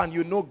thou, and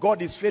you know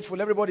God is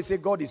faithful. Everybody say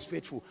God is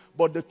faithful.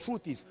 But the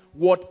truth is,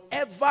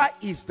 whatever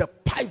is the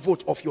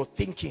pivot of your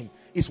thinking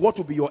is what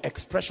will be your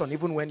expression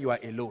even when you are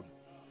alone.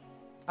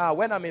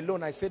 When I'm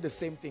alone, I say the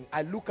same thing.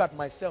 I look at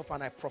myself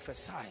and I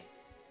prophesy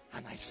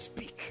and I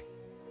speak.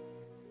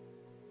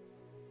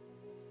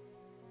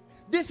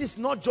 This is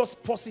not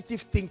just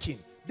positive thinking.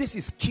 This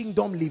is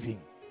kingdom living.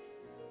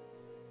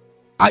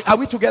 Are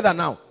we together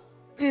now?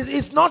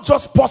 It's not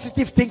just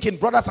positive thinking,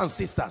 brothers and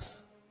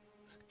sisters.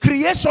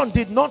 Creation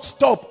did not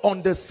stop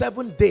on the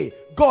seventh day.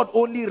 God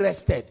only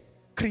rested.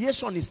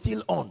 Creation is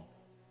still on.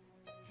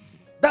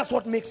 That's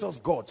what makes us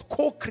gods,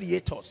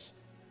 co-creators.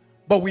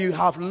 But we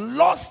have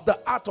lost the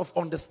art of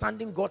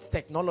understanding God's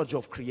technology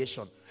of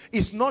creation.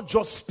 It's not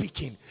just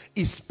speaking.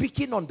 It's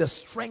speaking on the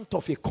strength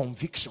of a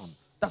conviction.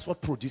 That's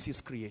what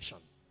produces creation.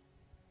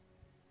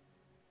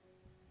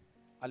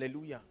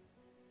 Hallelujah.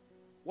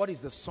 What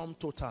is the sum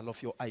total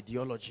of your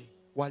ideology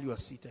while you are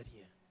seated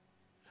here?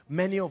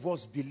 Many of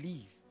us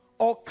believe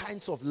all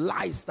kinds of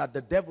lies that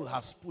the devil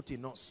has put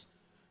in us.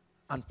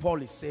 And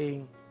Paul is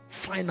saying,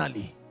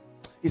 finally,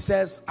 he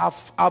says,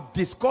 I've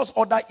discussed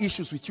other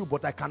issues with you,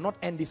 but I cannot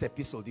end this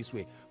epistle this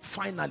way.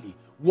 Finally,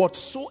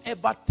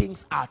 whatsoever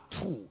things are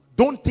true,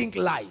 don't think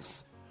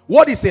lies.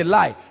 What is a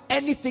lie?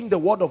 Anything the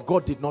word of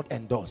God did not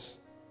endorse.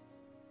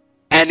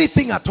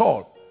 Anything at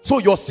all. So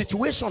your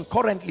situation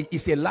currently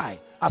is a lie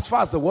as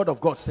far as the word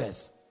of God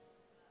says.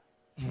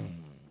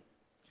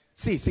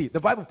 See, the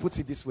Bible puts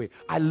it this way.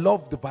 I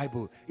love the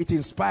Bible. It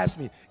inspires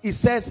me. It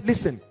says,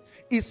 listen,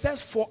 it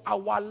says, for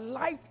our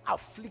light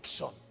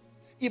affliction.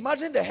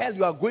 Imagine the hell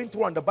you are going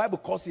through and the Bible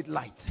calls it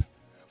light.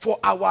 For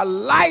our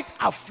light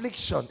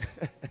affliction.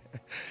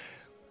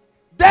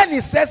 Then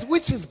it says,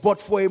 which is but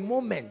for a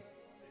moment.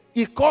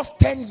 It costs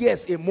 10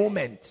 years a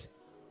moment.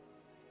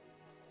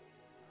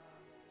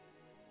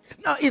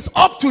 Now it's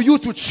up to you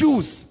to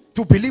choose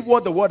to believe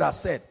what the word has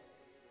said.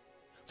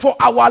 For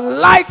our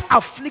light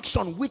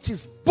affliction, which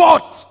is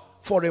but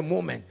for a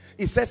moment,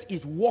 it says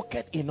it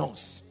worketh in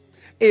us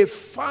a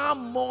far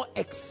more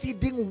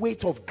exceeding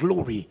weight of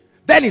glory.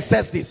 Then it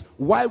says this,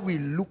 why we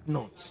look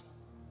not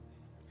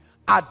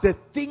at the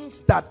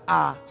things that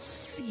are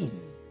seen,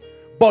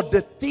 but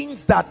the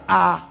things that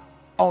are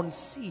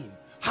unseen.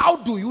 How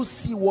do you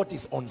see what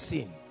is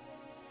unseen?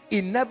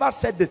 It never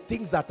said the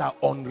things that are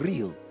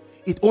unreal.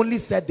 It only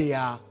said they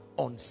are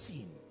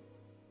unseen.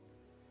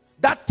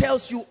 That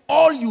tells you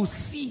all you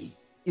see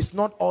is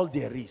not all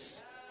there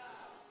is.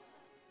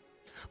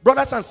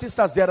 Brothers and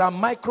sisters, there are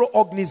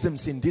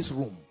microorganisms in this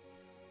room.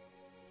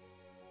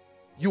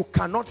 You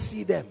cannot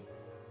see them.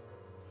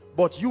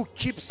 But you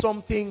keep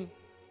something,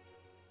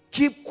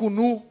 keep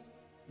kunu,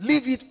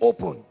 leave it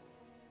open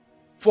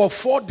for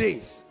 4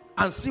 days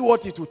and see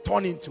what it will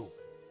turn into.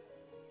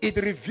 It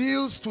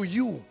reveals to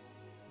you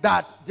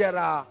that there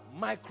are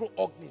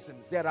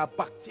microorganisms, there are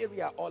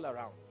bacteria all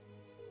around.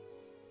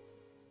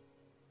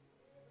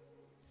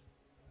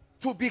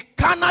 To be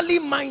carnally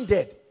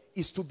minded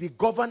is to be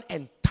governed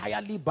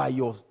entirely by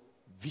your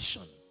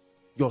vision,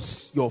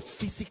 your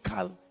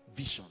physical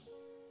vision.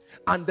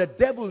 And the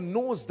devil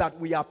knows that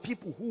we are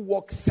people who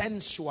walk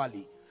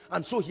sensually.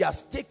 And so he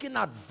has taken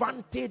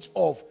advantage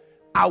of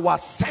our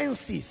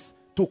senses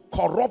to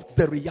corrupt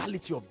the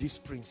reality of this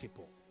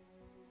principle.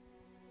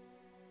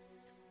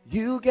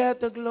 You get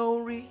the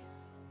glory.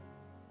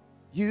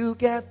 You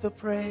get the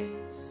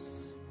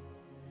praise.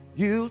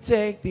 You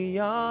take the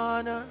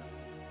honor.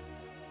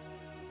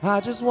 I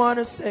just want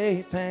to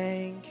say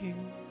thank you.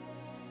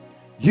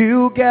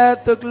 You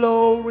get the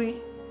glory.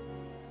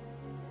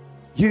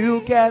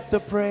 You get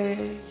the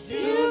praise.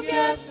 You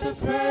get the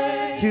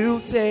praise. You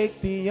take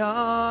the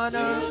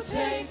honor. You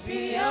take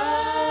the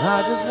honor.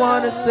 I just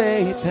want to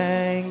say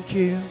thank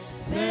you.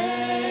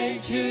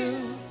 Thank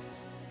you.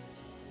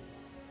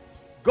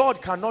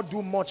 God cannot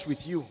do much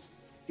with you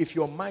if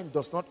your mind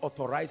does not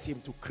authorize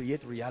him to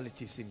create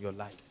realities in your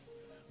life.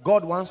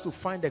 God wants to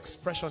find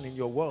expression in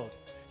your world.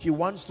 He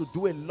wants to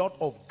do a lot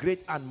of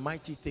great and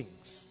mighty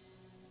things.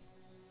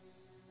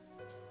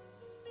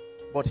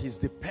 But he's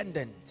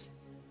dependent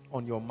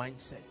on your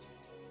mindset.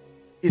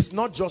 It's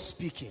not just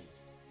speaking.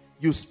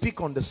 You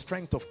speak on the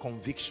strength of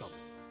conviction.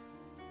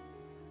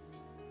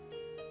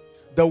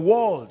 The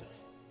world,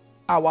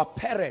 our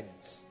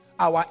parents,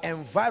 our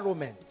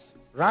environment,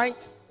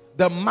 right?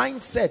 The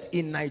mindset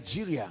in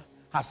Nigeria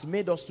has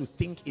made us to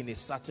think in a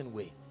certain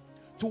way.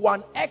 To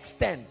an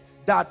extent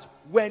that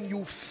when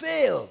you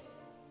fail,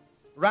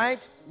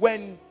 right?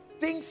 When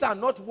things are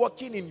not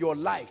working in your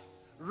life,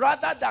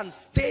 rather than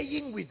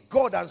staying with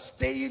God and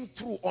staying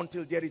true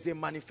until there is a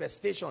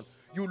manifestation,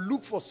 you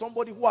look for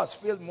somebody who has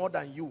failed more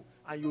than you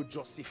and you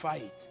justify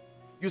it.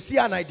 You see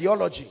an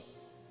ideology.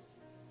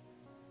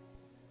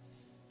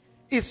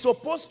 It's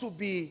supposed to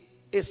be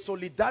a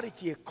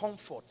solidarity, a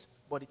comfort,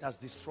 but it has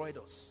destroyed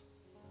us.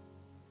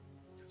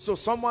 So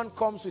someone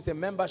comes with a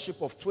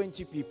membership of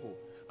 20 people,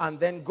 and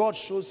then God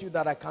shows you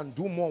that I can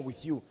do more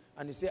with you.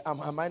 And you say,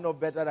 am I not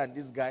better than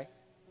this guy?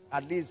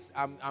 At least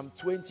I'm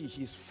 20,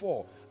 he's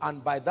 4.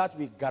 And by that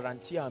we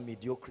guarantee our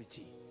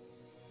mediocrity.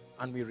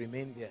 And we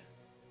remain there.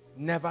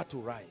 Never to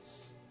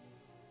rise.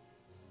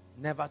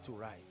 Never to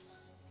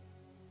rise.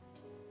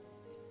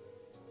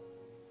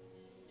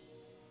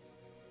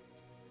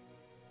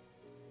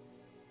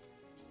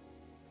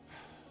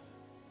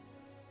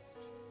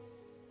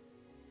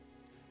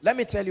 Let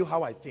me tell you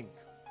how I think.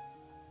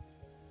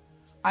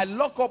 I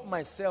lock up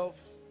myself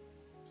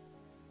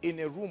in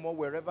a room or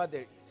wherever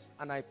there is,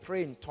 and I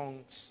pray in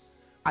tongues.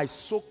 I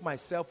soak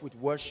myself with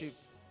worship,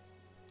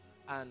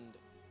 and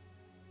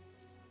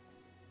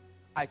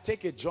I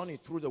take a journey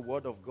through the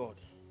Word of God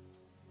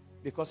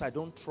because I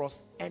don't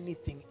trust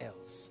anything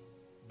else.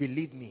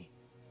 Believe me.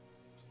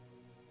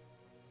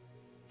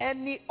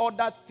 Any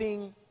other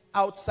thing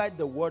outside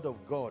the Word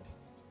of God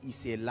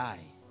is a lie.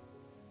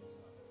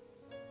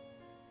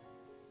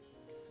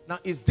 Now,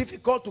 it's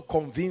difficult to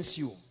convince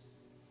you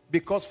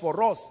because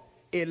for us,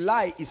 a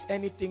lie is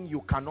anything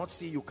you cannot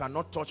see, you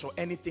cannot touch, or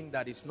anything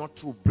that is not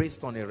true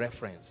based on a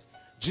reference.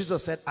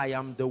 Jesus said, I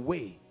am the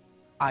way,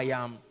 I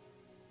am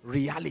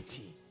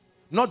reality.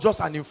 Not just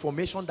an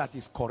information that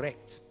is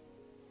correct.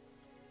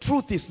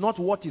 Truth is not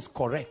what is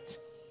correct.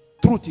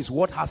 Truth is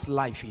what has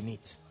life in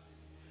it.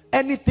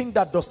 Anything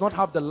that does not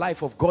have the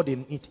life of God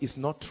in it is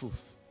not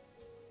truth.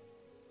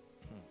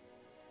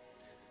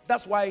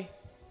 That's why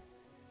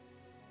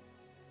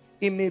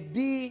it may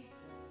be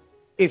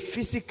a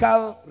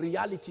physical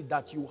reality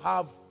that you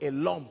have a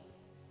lump,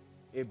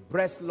 a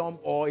breast lump,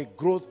 or a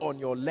growth on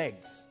your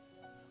legs.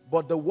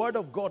 But the Word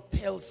of God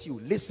tells you,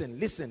 listen,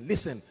 listen,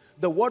 listen.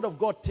 The Word of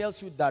God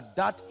tells you that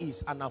that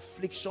is an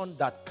affliction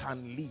that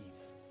can leave.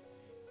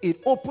 It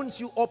opens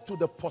you up to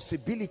the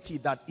possibility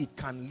that it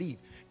can leave.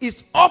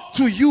 It's up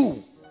to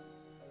you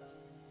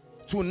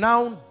to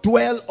now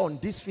dwell on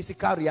this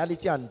physical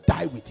reality and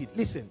die with it.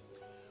 Listen,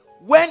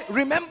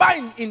 remember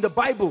in the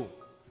Bible,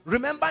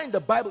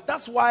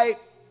 that's why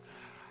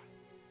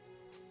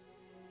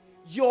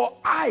your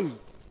eye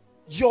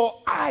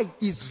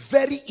is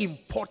very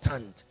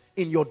important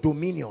in your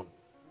dominion.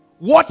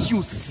 What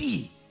you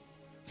see,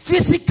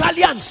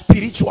 physically and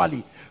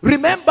spiritually.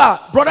 Remember,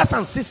 brothers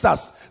and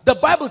sisters, the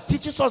Bible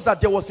teaches us that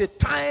there was a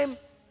time,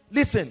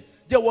 listen,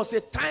 there was a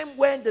time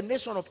when the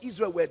nation of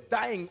Israel were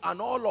dying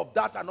and all of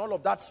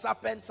that,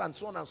 serpents and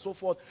so on and so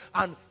forth.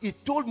 And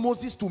it told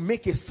Moses to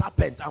make a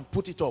serpent and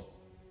put it up.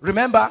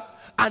 Remember?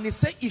 And he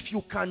said, if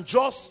you can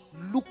just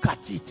look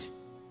at it,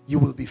 you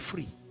will be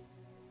free.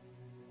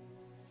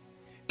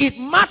 It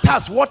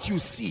matters what you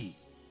see.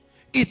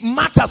 It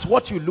matters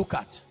what you look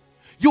at.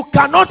 You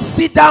cannot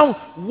sit down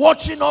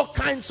watching all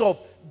kinds of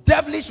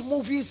devilish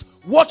movies,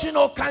 watching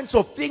all kinds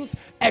of things,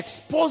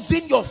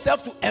 exposing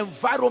yourself to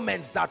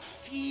environments that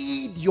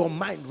feed your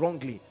mind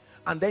wrongly,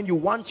 and then you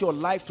want your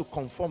life to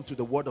conform to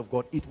the Word of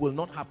God. It will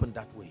not happen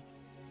that way.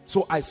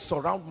 So I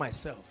surround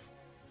myself.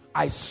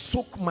 I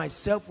soak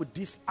myself with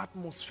this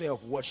atmosphere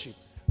of worship,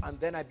 and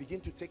then I begin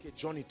to take a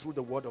journey through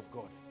the Word of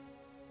God.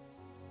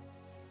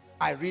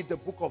 I read the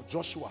book of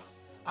Joshua,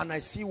 and I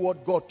see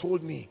what God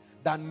told me,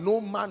 that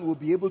no man will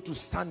be able to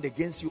stand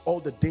against you all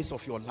the days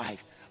of your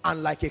life.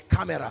 And like a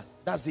camera,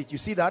 that's it. You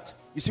see that?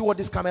 You see what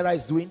this camera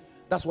is doing?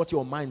 That's what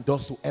your mind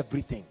does to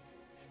everything.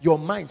 Your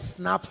mind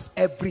snaps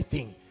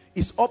everything.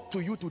 It's up to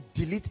you to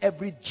delete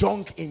every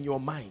junk in your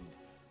mind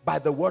by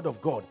the Word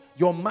of God.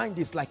 Your mind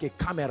is like a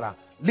camera.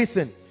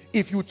 Listen,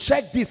 if you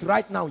check this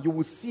right now, you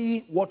will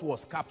see what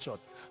was captured.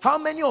 How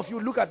many of you,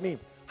 look at me,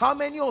 how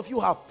many of you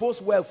have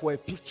posed well for a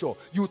picture?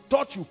 You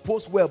thought you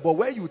posed well, but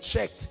when you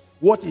checked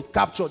what it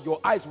captured, your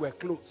eyes were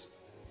closed.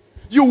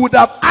 You would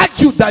have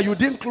argued that you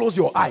didn't close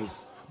your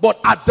eyes. But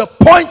at the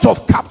point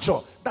of capture,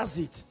 that's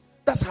it.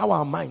 That's how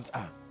our minds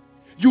are.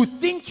 You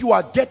think you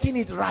are getting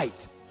it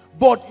right,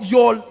 but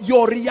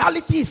your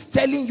reality is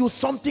telling you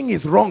something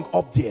is wrong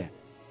up there.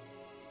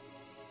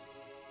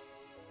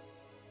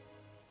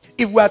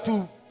 If we are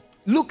to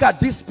look at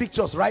these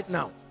pictures right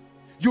now,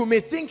 you may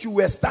think you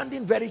were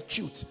standing very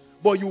cute,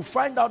 but you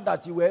find out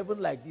that you were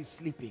even like this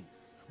sleeping.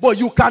 But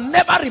you can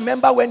never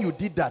remember when you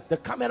did that. The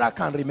camera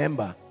can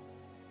remember.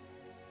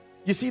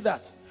 You see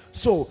that?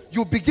 So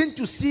you begin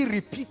to see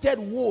repeated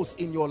woes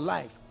in your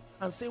life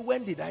and say,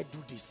 when did I do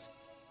this?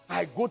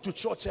 I go to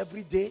church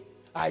every day,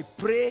 I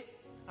pray,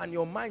 and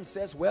your mind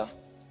says, well,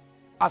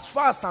 as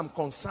far as I'm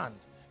concerned,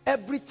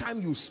 every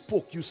time you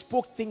spoke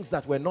things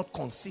that were not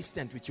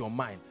consistent with your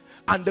mind.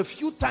 And the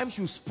few times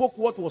you spoke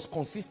what was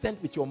consistent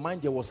with your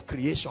mind, there was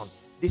creation.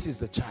 This is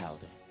the child.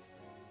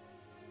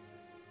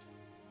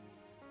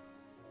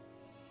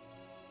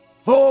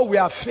 Oh, we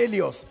are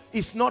failures.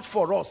 It's not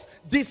for us.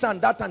 This and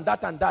that and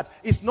that and that.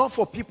 It's not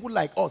for people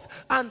like us.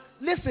 And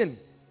listen,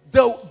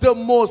 the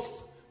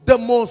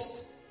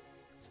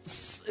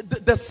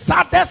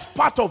saddest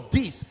part of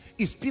this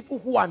is people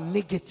who are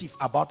negative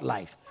about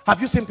life. Have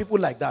you seen people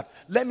like that?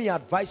 Let me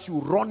advise you,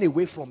 run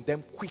away from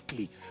them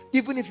quickly.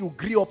 Even if you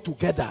grew up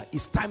together,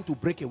 it's time to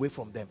break away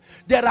from them.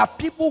 There are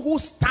people who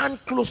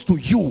stand close to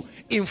you.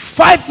 In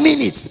 5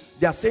 minutes,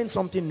 they are saying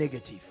something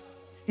negative.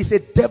 It's a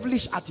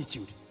devilish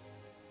attitude.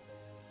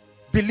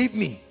 Believe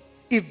me,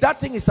 if that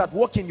thing is at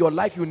work in your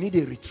life, you need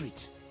a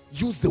retreat.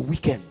 Use the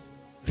weekend.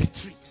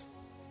 Retreat.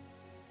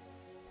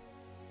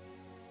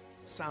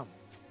 Sam,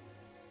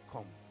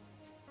 come.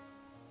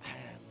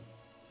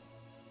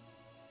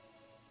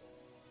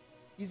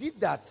 Is it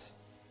that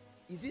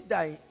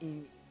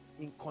in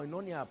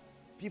Koinonia,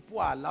 people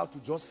are allowed to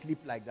just sleep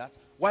like that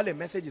while a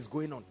message is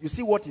going on? You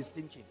see what he's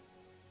thinking.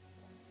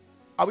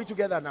 Are we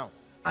together now?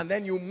 And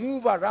then you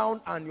move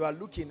around and you are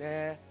looking,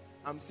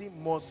 I'm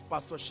seeing most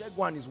Pastor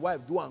Shegu and his wife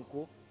do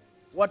uncle.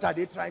 What are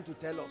they trying to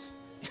tell us?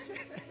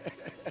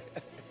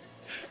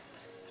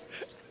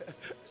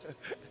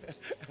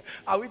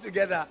 Are we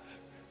together?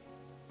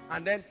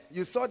 And then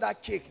you saw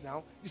that cake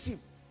now. You see,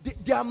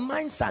 their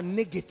minds are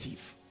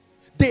negative.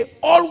 They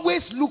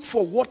always look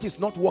for what is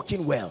not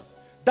working well.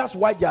 That's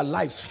why their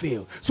lives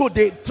fail. So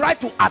they try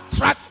to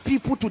attract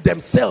people to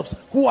themselves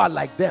who are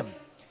like them.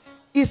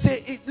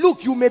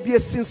 Look, you may be a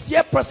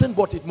sincere person,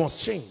 but it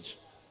must change.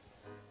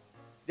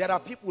 There are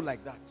people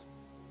like that.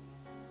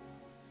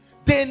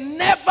 They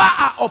never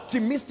are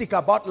optimistic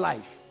about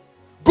life.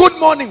 Good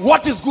morning.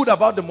 What is good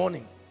about the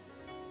morning?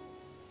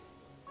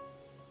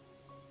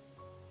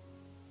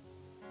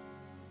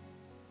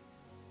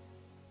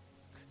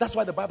 That's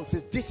why the Bible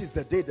says, this is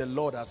the day the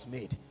Lord has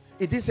made.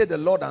 It didn't say the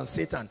Lord and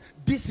Satan.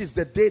 This is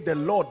the day the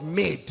Lord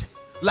made.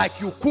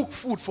 Like you cook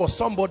food for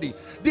somebody.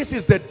 This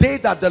is the day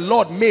that the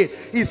Lord made.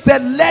 He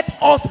said,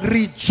 let us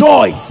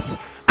rejoice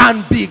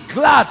and be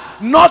glad,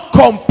 not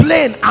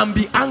complain and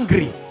be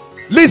angry.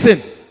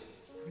 Listen,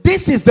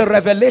 this is the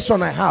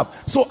revelation I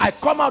have. So I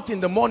come out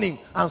in the morning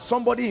and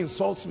somebody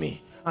insults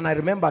me. And I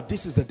remember,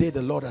 this is the day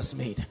the Lord has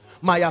made.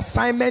 My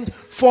assignment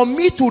for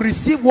me to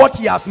receive what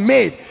he has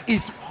made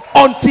is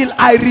until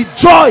I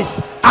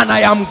rejoice and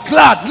I am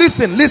glad.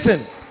 Listen,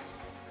 listen.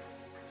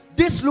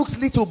 This looks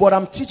little, but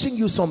I'm teaching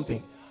you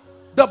something.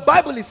 The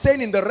Bible is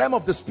saying in the realm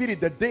of the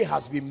spirit, the day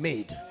has been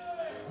made.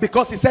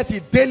 Because it says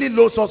he daily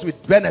loads us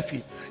with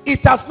benefit.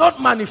 It has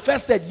not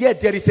manifested yet.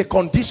 There is a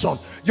condition.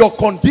 Your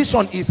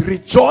condition is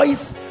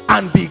rejoice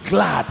and be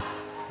glad.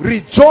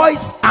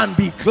 Rejoice and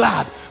be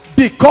glad.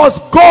 Because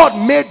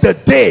God made the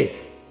day.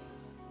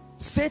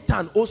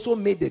 Satan also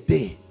made the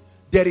day.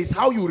 There is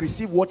how you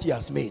receive what he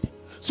has made.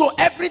 So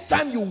every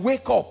time you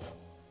wake up,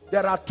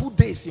 there are 2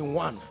 days in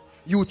one.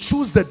 You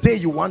choose the day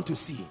you want to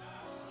see.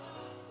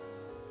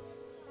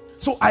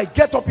 So I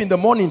get up in the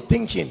morning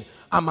thinking,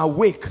 I'm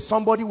awake.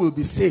 Somebody will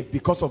be saved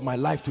because of my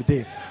life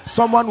today.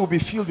 Someone will be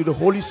filled with the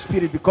Holy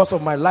Spirit because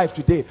of my life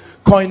today.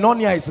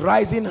 Koinonia is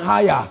rising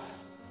higher.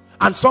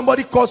 And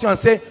somebody calls you and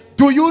say,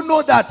 do you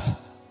know that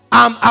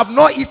I've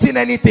not eaten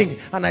anything?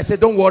 And I say,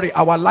 don't worry,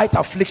 our light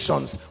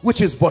afflictions,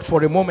 which is but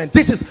for a moment.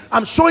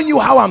 I'm showing you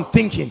how I'm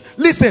thinking.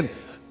 Listen,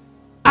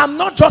 I'm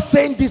not just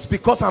saying this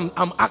because I'm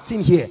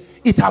acting here.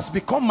 It has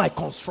become my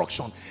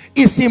construction.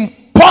 It's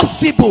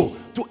impossible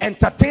to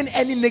entertain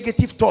any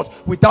negative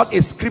thought without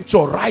a scripture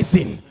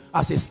rising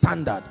as a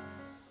standard.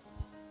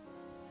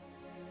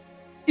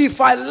 If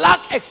I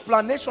lack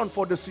explanation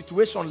for the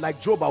situation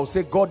like Job, I will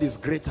say God is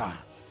greater.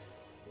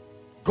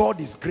 God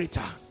is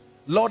greater.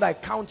 Lord, I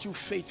count you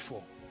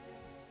faithful.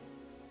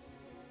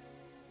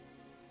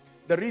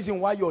 The reason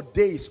why your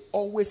day is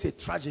always a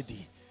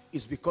tragedy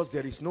is because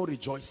there is no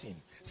rejoicing.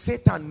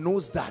 Satan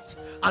knows that.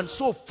 And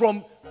so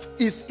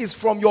it's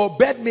from your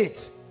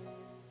bedmate,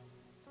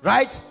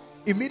 right?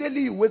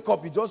 Immediately you wake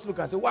up, you just look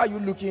and say, why are you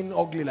looking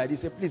ugly like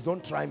this? Say, please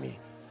don't try me.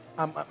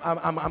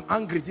 I'm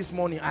angry this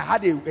morning. I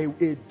had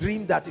a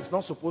dream that is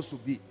not supposed to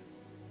be.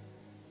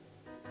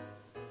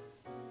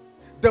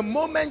 The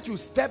moment you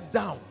step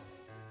down,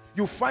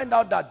 you find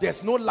out that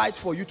there's no light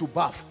for you to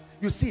bath.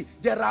 You see,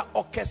 there are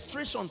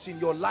orchestrations in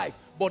your life,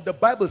 but the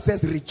Bible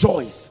says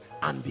rejoice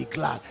and be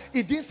glad.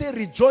 It didn't say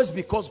rejoice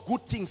because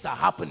good things are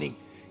happening.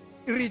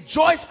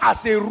 Rejoice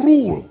as a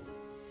rule.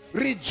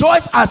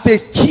 Rejoice as a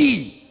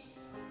key.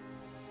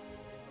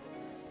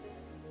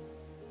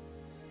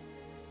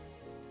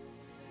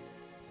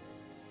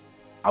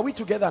 Are we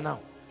together now?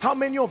 How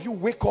many of you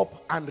wake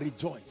up and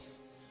rejoice?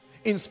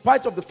 In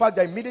spite of the fact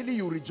that immediately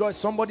you rejoice,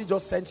 somebody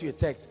just sent you a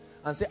text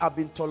and say, I've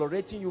been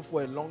tolerating you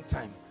for a long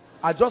time.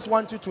 I just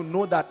want you to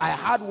know that I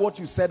heard what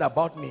you said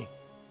about me.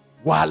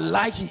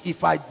 Wallahi,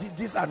 if I did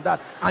this and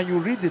that, and you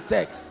read the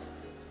text.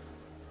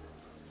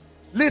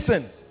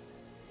 Listen.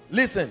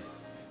 Listen.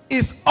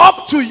 It's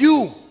up to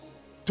you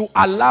to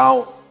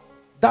allow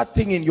that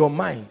thing in your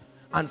mind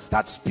and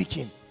start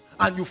speaking.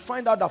 And you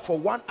find out that for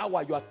 1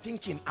 hour you are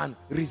thinking and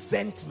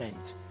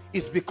resentment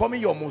is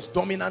becoming your most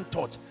dominant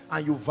thought,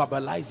 and you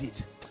verbalize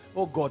it.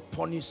 Oh God,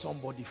 punish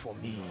somebody for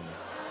me.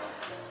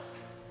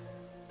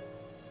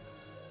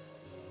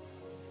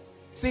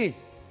 See,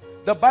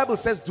 the Bible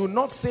says, do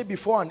not say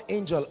before an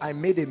angel, I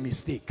made a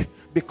mistake,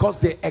 because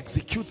they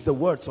execute the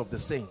words of the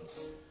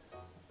saints.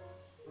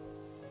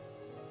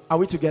 Are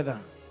we together?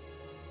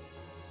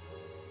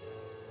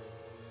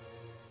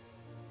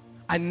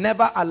 I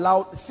never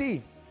allowed,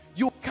 see,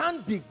 you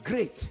can't be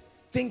great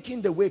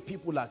thinking the way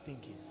people are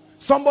thinking.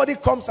 Somebody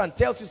comes and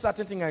tells you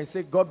certain thing and you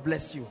say, God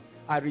bless you.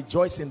 I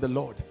rejoice in the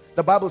Lord.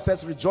 The Bible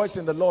says, rejoice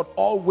in the Lord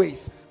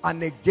always.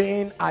 And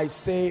again, I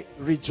say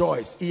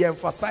rejoice. He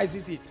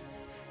emphasizes it.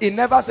 He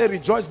never said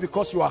rejoice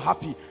because you are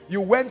happy.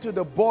 You went to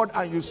the board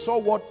and you saw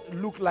what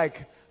looked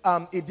like,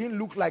 it didn't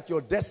look like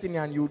your destiny,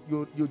 and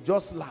you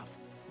just laugh.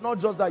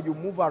 Not just that you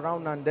move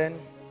around and then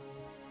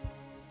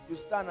you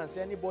stand and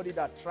say, anybody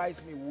that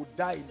tries me will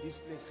die in this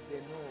place. They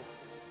know.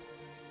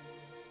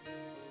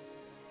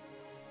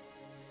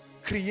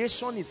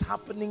 Creation is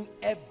happening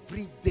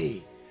every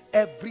day,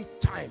 every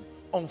time.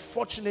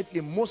 Unfortunately,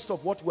 most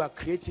of what we are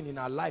creating in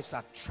our lives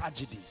are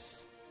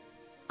tragedies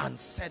and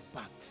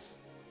setbacks.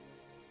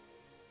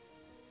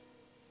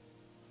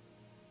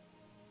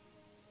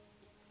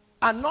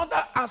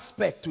 Another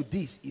aspect to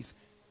this is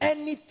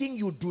anything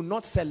you do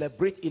not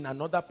celebrate in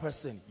another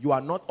person, you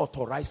are not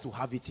authorized to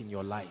have it in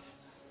your life.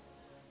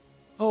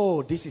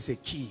 Oh, this is a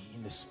key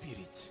in the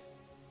spirit.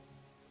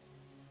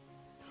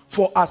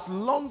 For as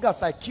long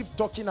as I keep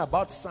talking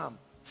about Sam,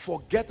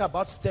 forget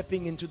about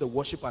stepping into the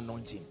worship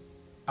anointing.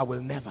 I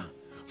will never.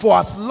 For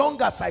as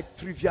long as I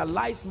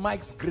trivialize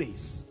Mike's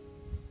grace.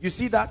 You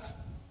see that?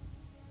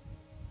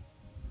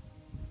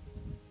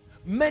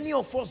 Many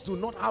of us do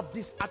not have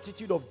this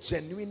attitude of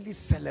genuinely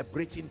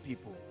celebrating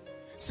people.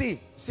 See,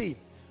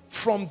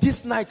 from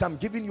this night I'm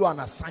giving you an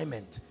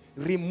assignment.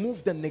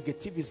 Remove the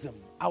negativism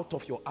out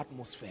of your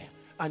atmosphere,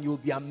 and you'll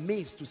be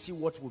amazed to see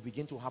what will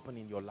begin to happen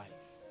in your life.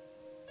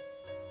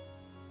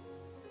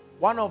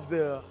 One of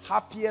the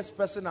happiest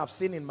person I've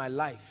seen in my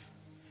life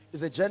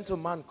is a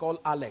gentleman called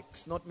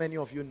Alex. Not many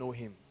of you know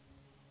him.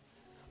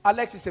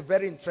 Alex is a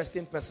very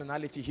interesting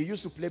personality. He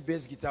used to play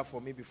bass guitar for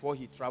me before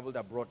he traveled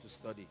abroad to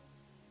study.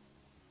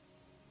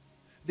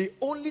 The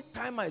only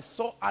time I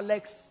saw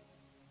Alex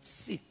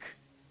sick,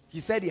 he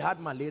said he had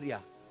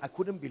malaria. I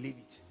couldn't believe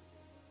it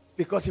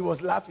because he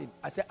was laughing.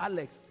 I said,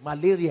 Alex,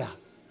 malaria?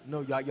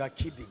 No, you are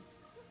kidding.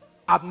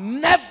 I've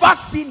never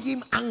seen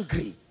him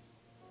angry.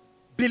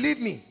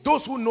 Believe me,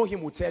 those who know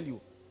him will tell you.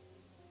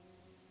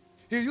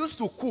 He used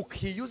to cook.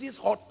 He uses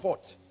hot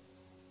pot.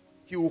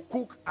 He will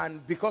cook,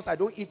 and because I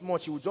don't eat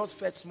much, he will just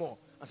fetch small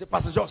and say,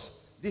 Pastor Josh,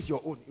 this is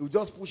your own. He will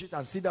just push it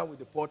and sit down with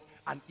the pot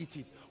and eat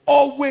it.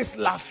 Always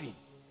laughing.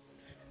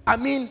 I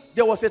mean,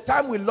 there was a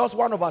time we lost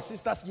one of our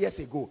sisters years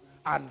ago,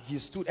 and he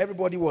stood,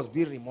 everybody was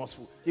being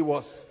remorseful. He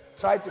was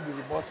trying to be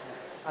remorseful,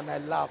 and I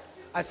laughed.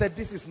 I said,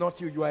 this is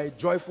not you. You are a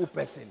joyful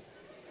person.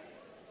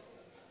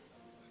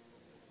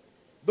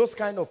 Those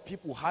kind of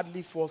people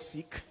hardly fall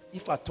sick,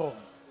 if at all.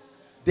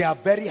 They are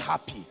very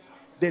happy.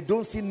 They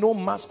don't see no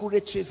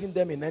masquerade chasing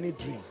them in any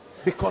dream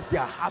because they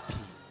are happy.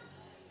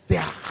 They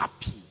are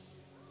happy.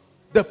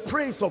 The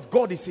praise of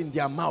God is in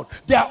their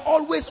mouth. They are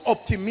always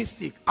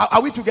optimistic.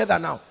 Are we together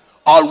now?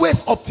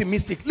 Always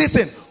optimistic.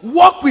 Listen,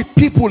 walk with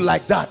people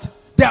like that.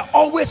 They are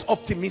always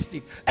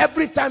optimistic.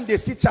 Every time they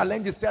see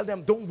challenges, tell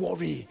them, don't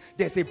worry,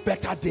 there's a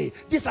better day.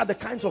 These are the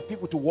kinds of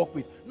people to walk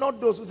with. Not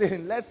those who say,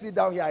 let's sit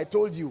down here, I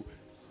told you.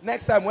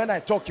 Next time when I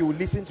talk, you will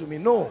listen to me.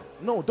 No,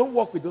 don't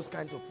walk with those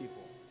kinds of people.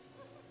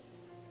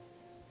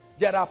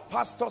 There are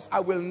pastors I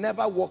will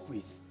never walk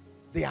with.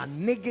 They are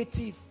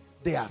negative.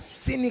 They are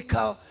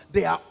cynical.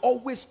 They are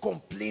always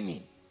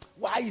complaining.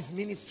 Why is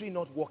ministry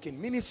not working?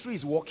 Ministry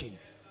is working.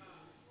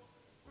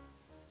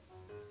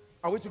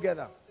 Are we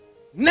together?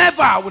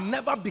 Never. I will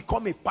never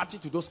become a party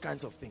to those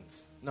kinds of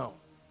things. No.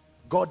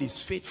 God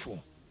is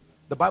faithful.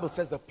 The Bible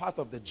says the path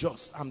of the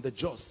just, I'm the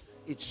just.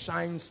 It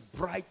shines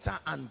brighter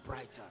and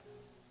brighter.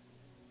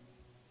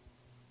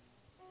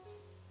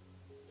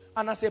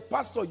 And as a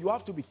pastor, you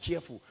have to be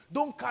careful.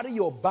 Don't carry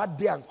your bad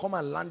day and come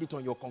and land it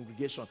on your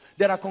congregation.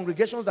 There are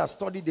congregations that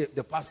study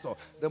the pastor.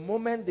 The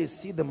moment they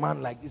see the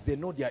man like this, they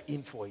know they are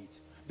in for it.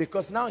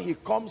 Because now he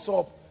comes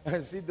up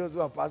And see those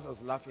who are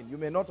pastors laughing. You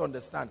may not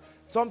understand.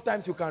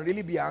 Sometimes you can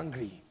really be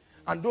angry.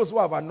 And those who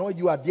have annoyed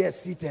you are there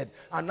seated.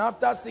 And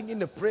after singing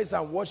the praise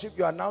and worship,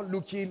 you are now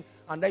looking.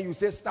 And then you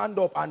say, stand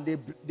up. And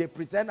they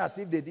pretend as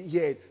if they didn't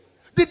hear it.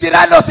 Did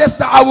I not say,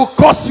 I will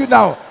curse you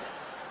now.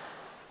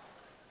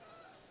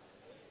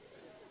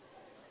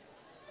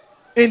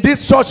 In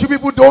this church, you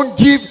people don't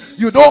give.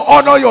 You don't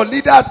honor your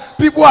leaders.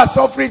 People are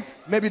suffering.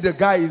 Maybe the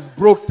guy is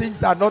broke.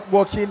 Things are not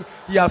working.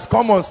 He has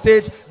come on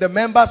stage. The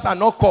members are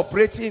not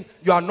cooperating.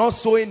 You are not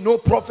sowing. No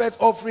prophet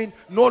offering.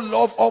 No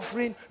love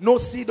offering. No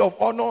seed of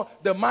honor.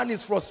 The man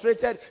is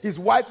frustrated. His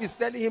wife is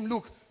telling him,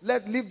 look,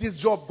 let's leave this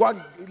job. Go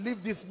and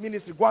leave this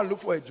ministry. Go and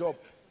look for a job.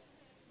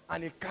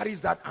 And he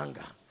carries that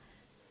anger.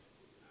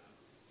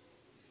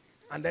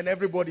 And then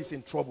everybody's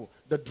in trouble.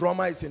 The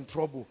drummer is in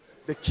trouble.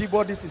 The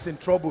keyboardist is in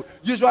trouble.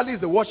 Usually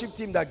it's the worship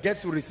team that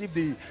gets to receive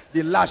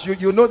the lash.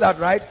 You know that,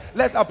 right?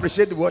 Let's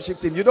appreciate the worship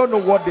team. You don't know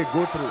what they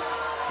go through.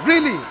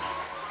 Really.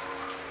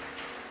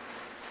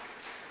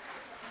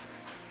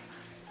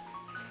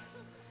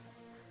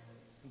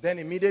 Then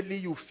immediately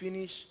you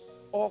finish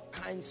all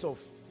kinds of.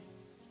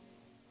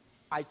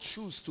 I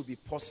choose to be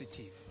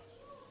positive.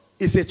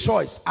 It's a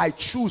choice. I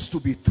choose to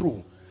be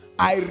true.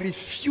 I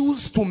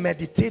refuse to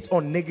meditate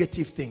on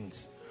negative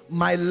things.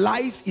 My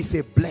life is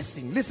a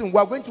blessing. Listen,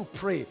 we're going to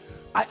pray.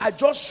 I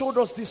just showed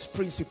us this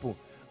principle.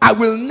 I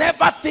will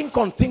never think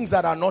on things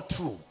that are not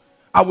true.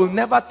 I will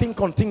never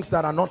think on things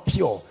that are not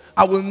pure.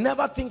 I will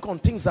never think on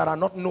things that are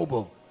not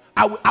noble.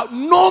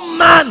 No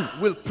man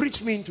will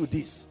preach me into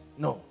this.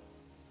 No.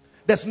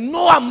 There's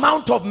no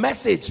amount of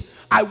message.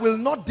 I will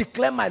not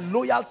declare my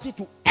loyalty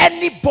to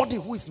anybody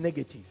who is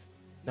negative.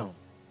 No.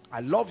 I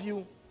love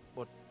you,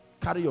 but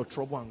carry your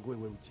trouble and go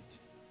away with it.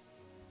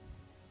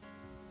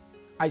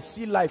 I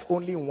see life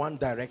only in one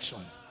direction.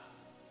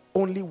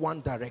 Only one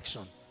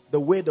direction.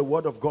 The way the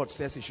word of God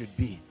says it should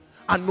be.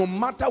 And no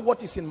matter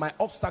what is in my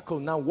obstacle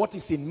now, what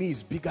is in me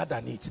is bigger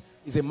than it.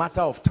 It's a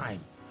matter of time.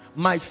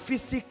 My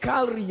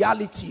physical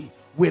reality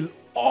will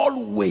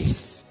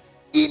always,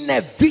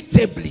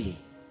 inevitably,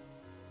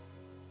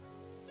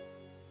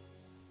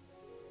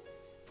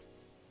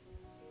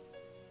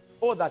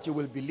 oh, that you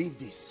will believe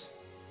this.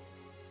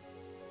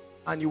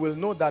 And you will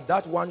know that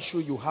that one shoe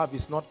you have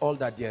is not all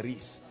that there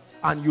is.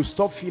 And you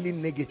stop feeling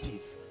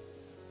negative.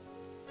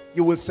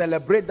 You will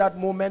celebrate that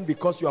moment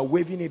because you are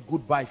waving it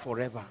goodbye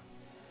forever.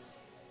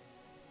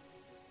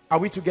 Are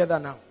we together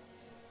now?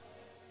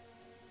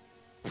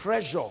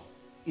 Pressure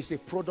is a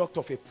product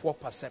of a poor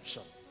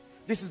perception.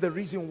 This is the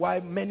reason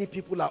why many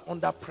people are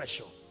under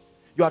pressure.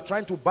 You are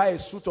trying to buy a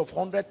suit of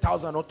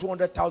 100,000 or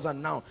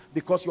 200,000 now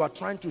because you are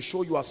trying to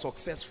show you are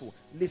successful.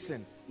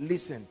 Listen,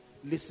 listen,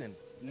 listen,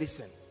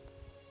 listen.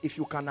 If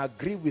you can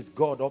agree with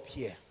God up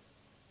here,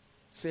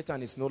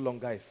 Satan is no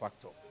longer a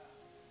factor.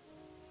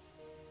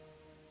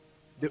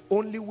 The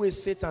only way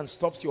Satan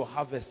stops your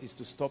harvest is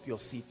to stop your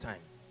seed time.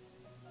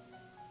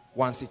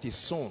 Once it is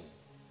sown,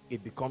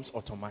 it becomes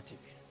automatic.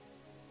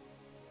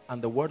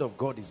 And the word of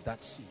God is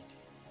that seed.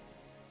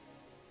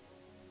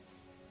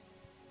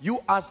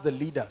 You ask the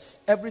leaders,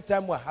 every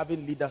time we're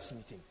having leaders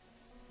meeting,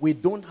 we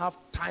don't have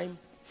time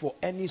for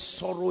any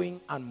sorrowing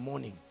and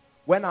mourning.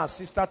 When our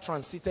sister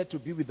transited to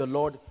be with the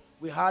Lord,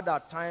 we had our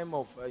time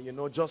of,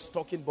 just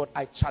talking, but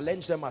I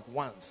challenged them at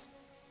once.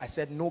 I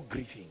said, no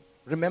grieving.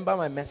 Remember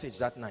my message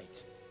that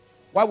night.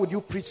 Why would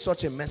you preach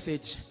such a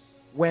message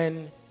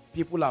when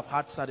people have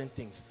had certain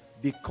things?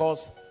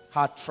 Because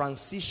her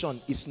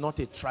transition is not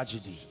a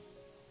tragedy.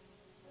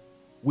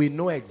 We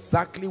know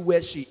exactly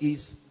where she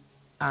is,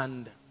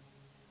 and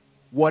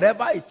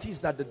whatever it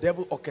is that the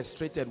devil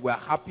orchestrated, we're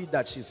happy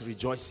that she's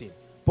rejoicing.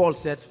 Paul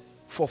said,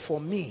 for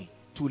me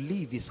to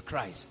live is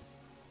Christ.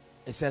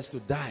 It says to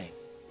die.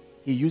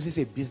 He uses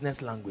a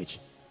business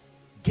language.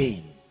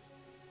 Gain.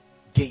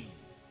 Gain.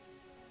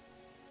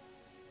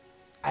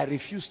 I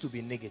refuse to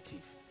be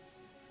negative.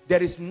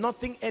 There is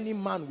nothing any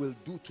man will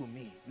do to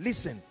me,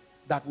 listen,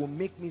 that will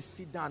make me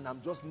sit down and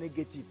I'm just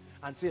negative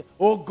and say,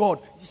 oh God.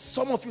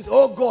 Some of you say,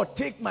 oh God,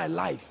 take my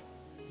life.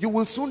 You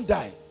will soon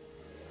die.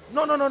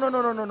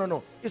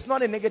 No. It's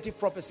not a negative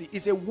prophecy.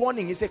 It's a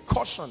warning. It's a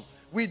caution.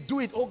 We do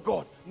it, oh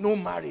God, no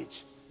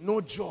marriage,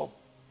 no job,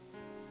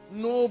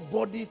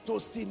 nobody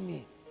toasting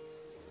me.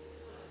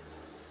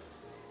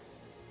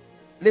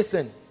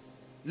 Listen,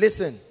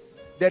 listen.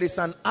 There is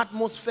an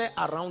atmosphere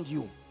around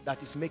you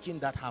that is making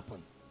that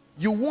happen.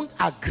 You won't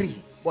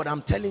agree, but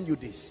I'm telling you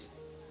this.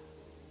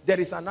 There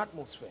is an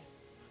atmosphere.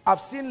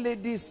 I've seen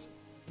ladies,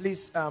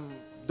 please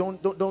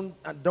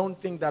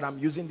don't think that I'm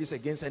using this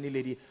against any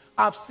lady.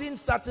 I've seen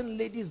certain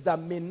ladies that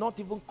may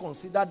not even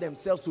consider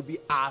themselves to be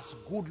as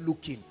good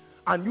looking.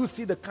 And you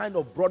see the kind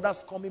of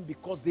brothers coming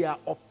because they are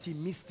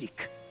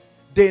optimistic.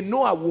 They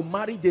know I will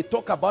marry. They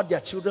talk about their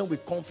children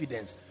with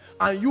confidence.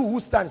 And you who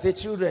stand say,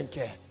 children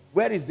care.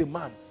 Where is the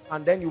man?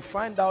 And then you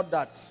find out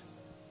that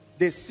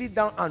they sit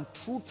down and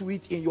true to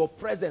it in your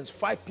presence.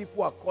 5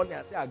 people are calling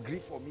and say, agree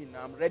for me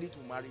now. I'm ready to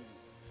marry you.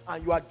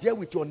 And you are there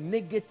with your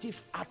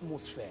negative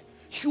atmosphere.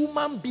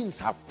 Human beings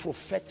have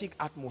prophetic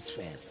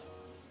atmospheres.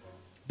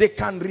 They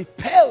can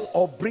repel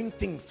or bring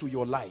things to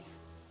your life.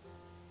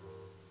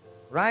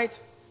 Right?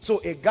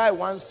 So a guy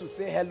wants to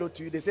say hello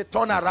to you. They say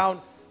turn around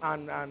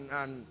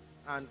and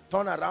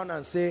turn around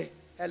and say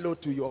hello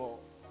to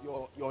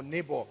your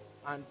neighbor.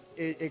 And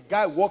a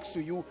guy walks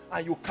to you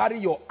and you carry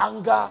your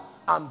anger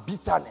and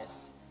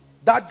bitterness.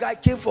 That guy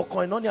came for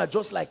koinonia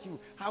just like you.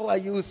 How are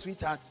you,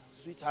 sweetheart?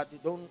 Sweetheart, you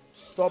don't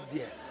stop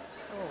there.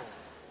 Oh.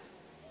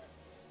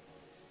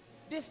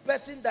 This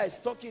person that is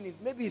talking is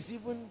maybe he's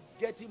even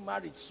getting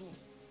married soon.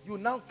 You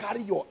now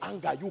carry your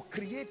anger. You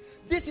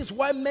create. This is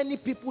why many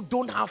people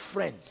don't have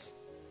friends.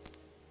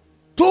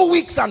 2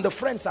 weeks and the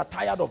friends are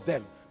tired of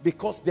them,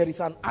 because there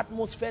is an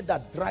atmosphere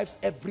that drives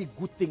every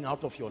good thing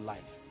out of your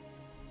life.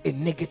 A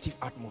negative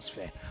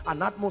atmosphere.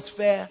 An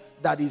atmosphere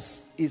that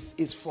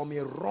is from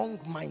a wrong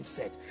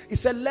mindset. He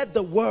said, let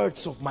the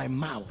words of my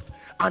mouth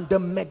and the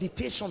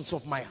meditations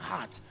of my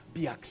heart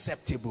be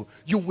acceptable.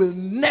 You will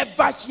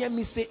never hear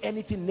me say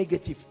anything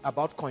negative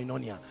about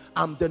koinonia.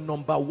 I'm the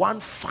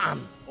 #1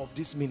 fan of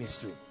this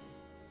ministry.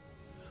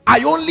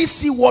 I only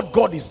see what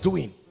God is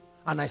doing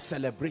and I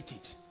celebrate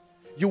it.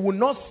 You will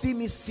not see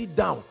me sit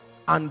down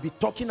and be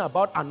talking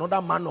about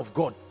another man of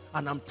God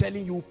and I'm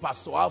telling you,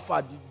 Pastor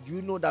Alpha, did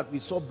you know that we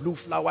saw blue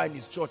flower in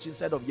his church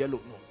instead of yellow?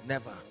 No,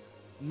 never.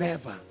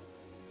 Never.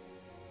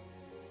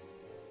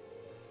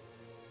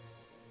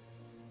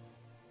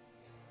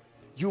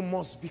 You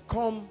must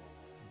become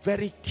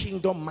very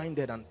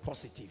kingdom-minded and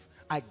positive.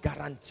 I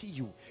guarantee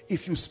you,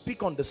 if you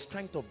speak on the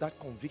strength of that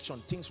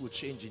conviction, things will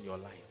change in your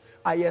life.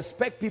 I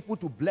expect people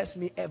to bless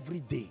me every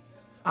day.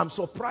 I'm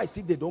surprised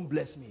if they don't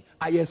bless me.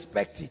 I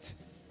expect it.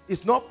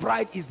 It's not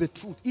pride, it's the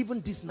truth.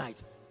 Even this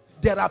night,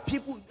 there are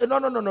people,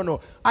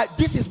 no.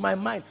 This is my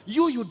mind.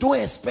 You don't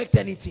expect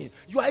anything.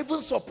 You are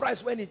even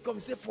surprised when it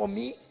comes. Say, for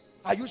me,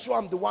 are you sure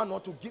I'm the one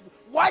not to give?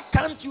 Why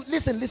can't you?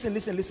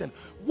 Listen.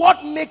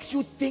 What makes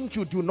you think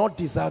you do not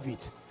deserve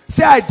it?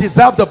 Say, I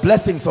deserve the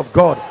blessings of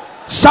God.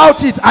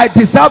 Shout it, I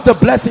deserve the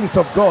blessings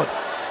of God.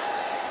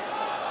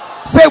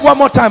 Say one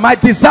more time, I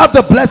deserve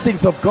the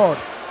blessings of God.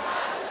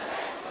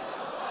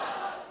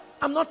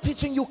 I'm not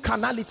teaching you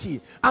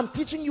carnality. I'm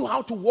teaching you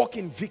how to walk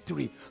in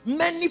victory.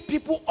 Many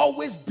people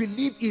always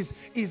believe is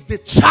the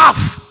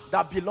chaff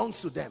that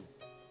belongs to them.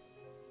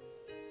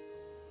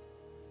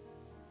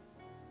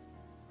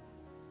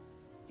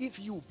 If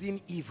you,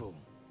 being evil,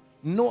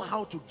 know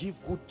how to give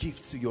good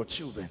gifts to your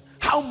children,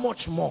 how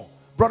much more,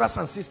 brothers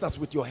and sisters,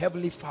 with your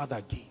heavenly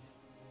Father gave?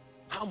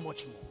 How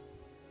much more?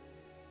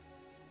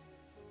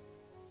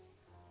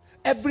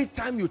 Every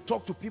time you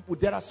talk to people,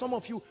 there are some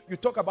of you, you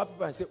talk about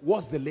people and say,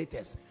 what's the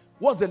latest?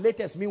 What's the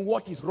latest mean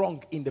what is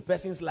wrong in the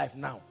person's life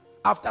now?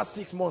 After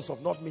 6 months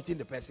of not meeting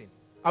the person.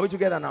 Are we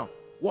together now?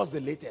 What's the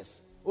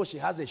latest? Oh, she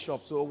has a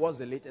shop, so what's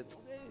the latest?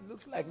 Hey, it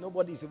looks like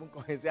nobody is even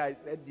coming. Say, I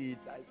said it.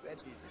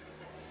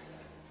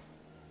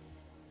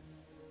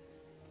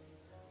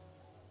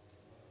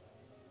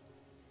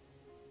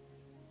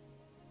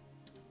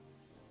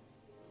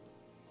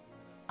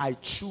 I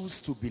choose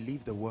to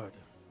believe the word.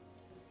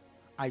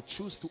 I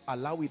choose to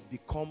allow it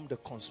become the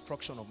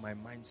construction of my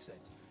mindset.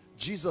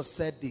 Jesus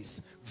said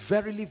this,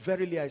 verily,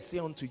 verily, I say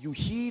unto you,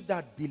 he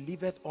that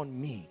believeth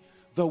on me,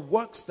 the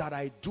works that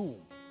I do,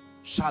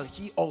 shall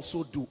he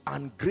also do,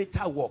 and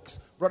greater works.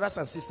 Brothers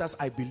and sisters,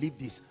 I believe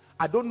this.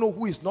 I don't know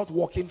who is not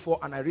working for,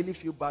 and I really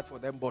feel bad for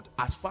them, but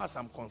as far as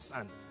I'm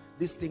concerned,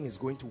 this thing is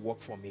going to work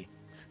for me.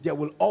 There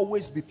will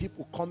always be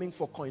people coming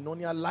for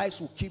koinonia.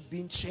 Lives will keep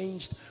being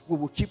changed. We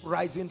will keep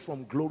rising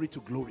from glory to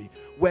glory.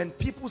 When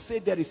people say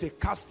there is a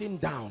casting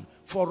down,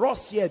 for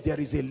us here there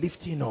is a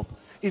lifting up.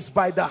 It's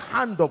by the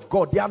hand of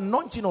God. The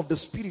anointing of the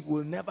Spirit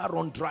will never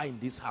run dry in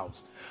this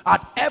house.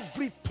 At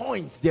every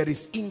point there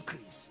is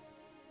increase.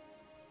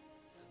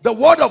 The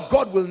word of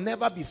God will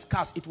never be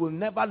scarce. It will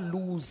never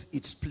lose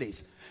its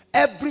place.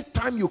 Every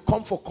time you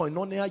come for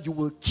koinonia, you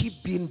will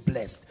keep being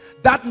blessed.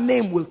 That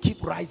name will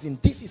keep rising.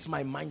 This is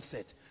my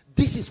mindset.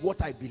 This is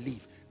what I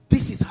believe.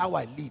 This is how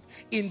I live.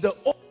 In the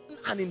open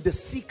and in the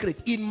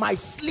secret, in my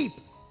sleep,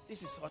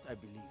 this is what I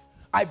believe.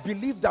 I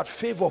believe that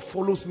favor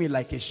follows me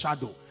like a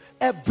shadow.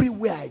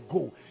 Everywhere I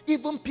go,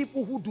 even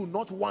people who do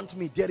not want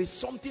me, there is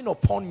something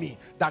upon me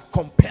that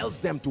compels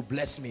them to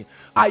bless me.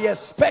 I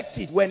expect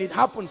it. When it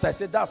happens, I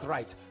say, that's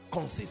right.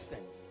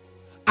 Consistent.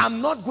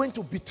 I'm not going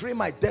to betray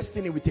my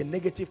destiny with a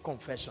negative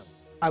confession.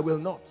 I will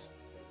not.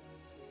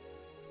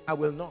 I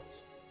will not.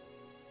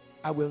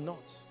 I will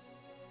not.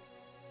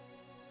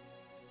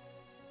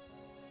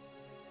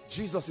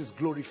 Jesus is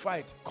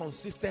glorified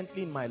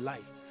consistently in my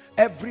life.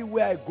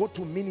 Everywhere I go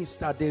to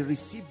minister, they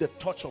receive the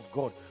touch of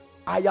God.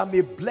 I am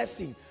a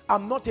blessing.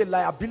 I'm not a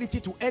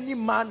liability to any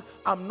man.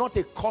 I'm not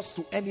a cost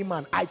to any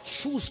man. I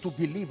choose to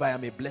believe I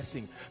am a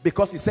blessing,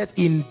 because he said,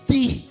 in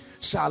thee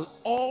shall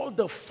all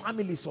the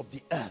families of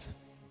the earth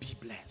be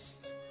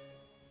blessed.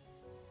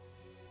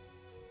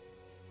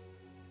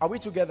 Are we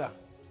together?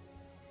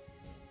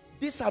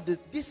 This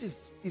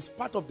is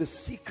part of the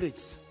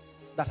secrets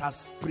that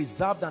has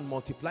preserved and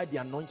multiplied the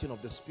anointing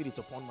of the Spirit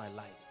upon my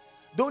life.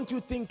 Don't you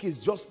think it's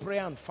just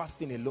prayer and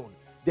fasting alone?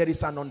 There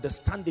is an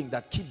understanding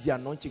that keeps the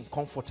anointing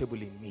comfortable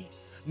in me.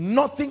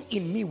 Nothing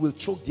in me will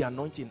choke the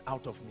anointing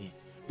out of me,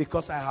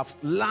 because I have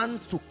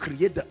learned to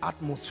create the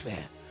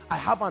atmosphere. I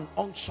have an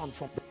unction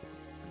from the,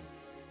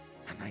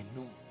 and I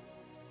know.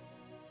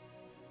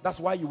 That's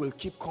why you will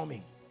keep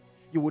coming.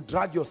 You will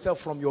drag yourself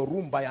from your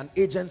room by an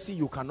agency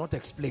you cannot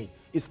explain.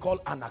 It's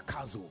called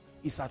anakazo.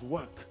 It's at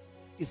work.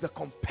 It's the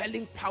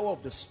compelling power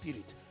of the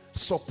Spirit,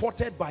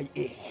 supported by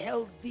a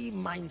healthy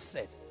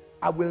mindset.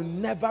 I will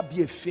never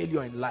be a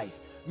failure in life.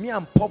 Me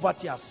and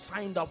poverty are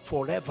signed up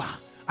forever.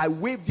 I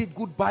waved it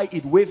goodbye,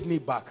 it waved me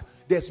back.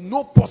 There's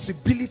no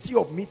possibility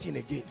of meeting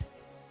again.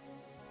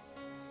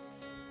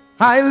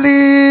 I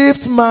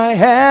lift my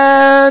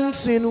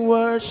hands in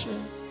worship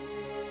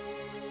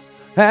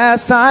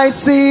as I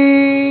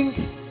sing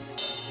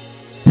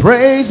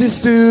praises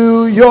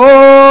to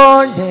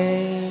your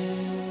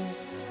name.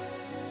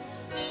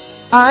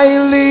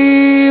 I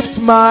lift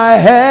my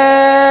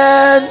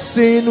hands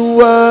in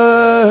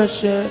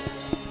worship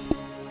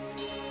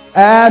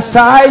as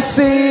I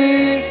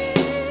sing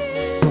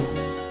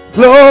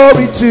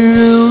glory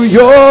to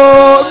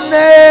your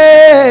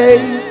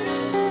name.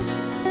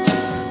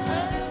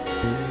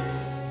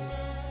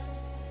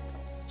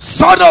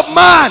 Son of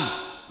man,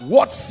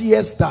 what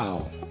seest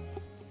thou?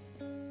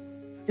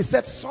 He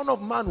said, Son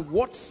of man,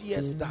 what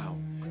seest thou?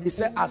 He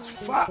said, as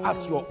far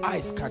as your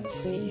eyes can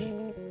see,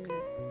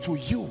 to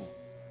you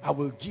I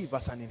will give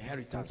as an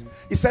inheritance.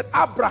 He said,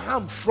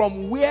 Abraham,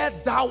 from where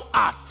thou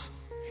art,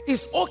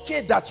 it's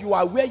okay that you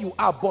are where you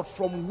are, but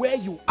from where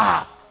you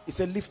are, he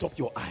said, lift up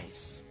your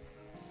eyes.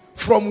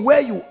 From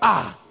where you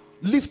are,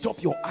 lift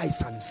up your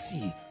eyes and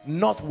see.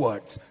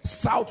 Northwards,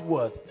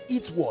 southward,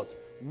 eastward,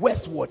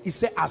 westward. He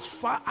said, as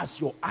far as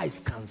your eyes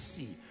can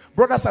see.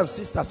 Brothers and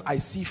sisters, I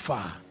see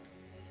far.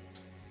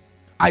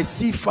 I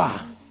see far.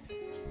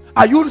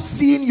 Are you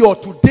seeing your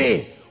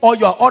today, or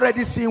you are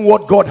already seeing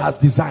what God has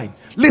designed?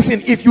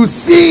 Listen, if you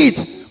see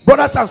it,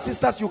 brothers and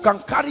sisters, you can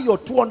carry your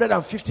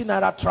 250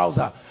 naira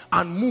trouser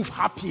and move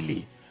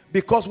happily,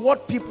 because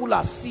what people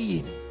are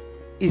seeing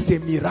is a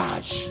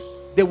mirage.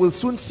 They will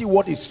soon see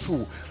what is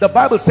true. The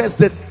Bible says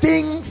the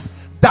things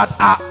that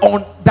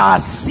are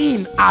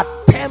seen are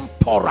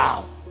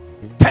temporal.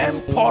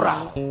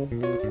 Temporal.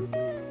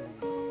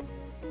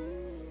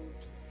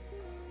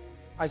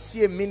 I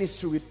see a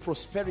ministry with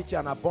prosperity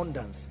and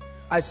abundance.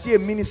 I see a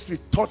ministry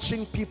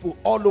touching people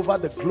all over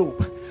the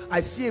globe. I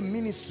see a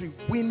ministry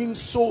winning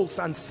souls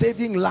and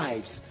saving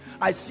lives.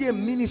 I see a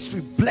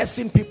ministry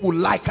blessing people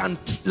like a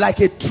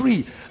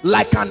tree,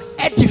 like an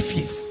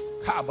edifice.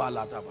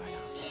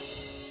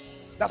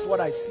 That's what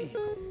I see.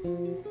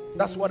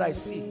 That's what I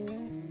see.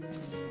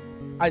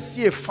 I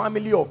see a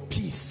family of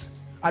peace.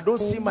 I don't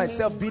see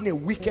myself being a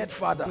wicked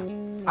father.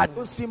 I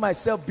don't see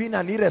myself being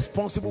an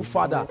irresponsible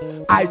father.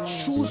 I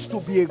choose to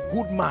be a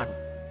good man.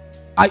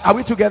 Are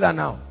we together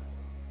now?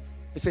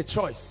 It's a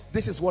choice.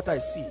 This is what I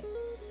see.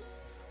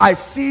 I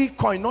see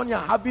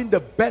Koinonia having the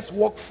best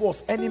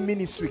workforce any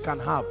ministry can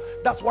have.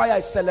 That's why I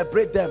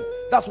celebrate them.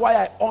 That's why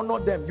I honor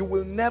them. You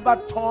will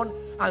never turn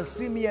and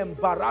see me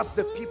embarrass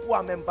the people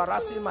I'm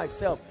embarrassing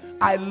myself.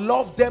 I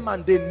love them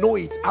and they know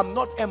it. I'm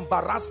not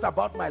embarrassed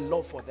about my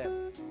love for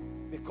them,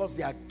 because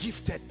they are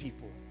gifted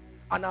people.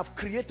 And I've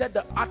created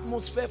the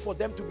atmosphere for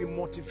them to be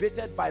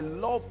motivated by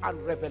love and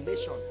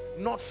revelation,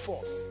 not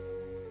force.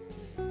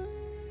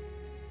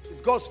 Is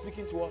God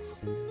speaking to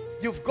us?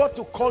 You've got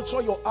to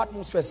culture your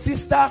atmosphere.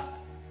 Sister,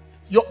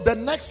 the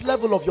next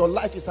level of your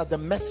life is at the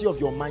mercy of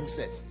your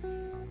mindset.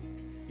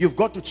 You've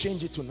got to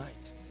change it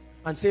tonight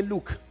and say,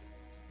 look,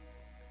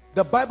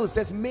 the Bible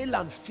says male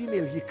and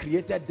female, he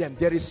created them.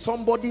 There is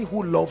somebody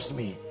who loves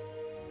me.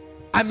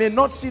 I may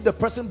not see the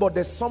person, but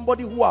there's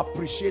somebody who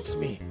appreciates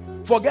me.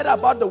 Forget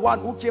about the one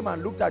who came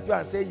and looked at you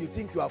and said, you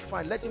think you are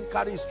fine. Let him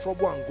carry his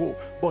trouble and go.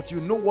 But you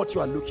know what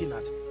you are looking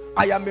at.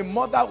 I am a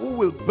mother who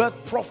will birth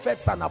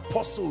prophets and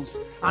apostles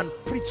and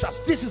preachers.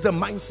 This is the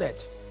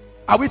mindset.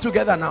 Are we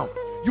together now?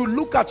 You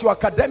look at your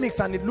academics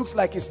and it looks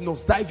like it's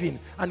nosediving,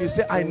 and you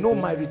say, I know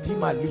my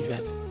Redeemer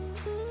liveth.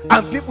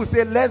 And people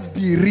say, let's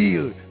be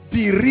real.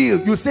 Be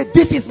real. You say,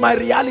 this is my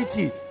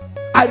reality.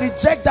 I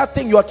reject that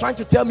thing you are trying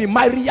to tell me.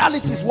 My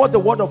reality is what the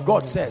word of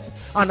God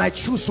says, and I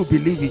choose to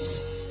believe it.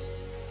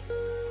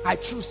 I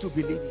choose to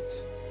believe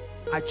it.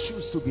 I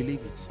choose to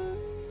believe it.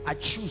 I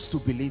choose to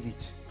believe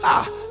it.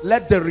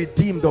 Let the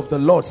redeemed of the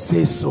Lord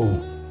say so.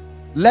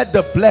 Let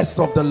the blessed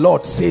of the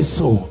Lord say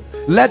so.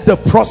 Let the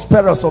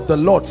prosperous of the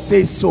Lord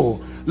say so.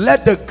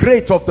 Let the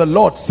great of the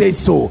Lord say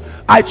so.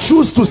 I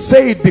choose to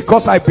say it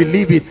because I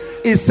believe it.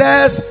 It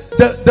says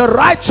the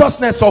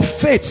righteousness of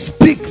faith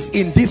speaks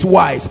in this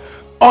wise.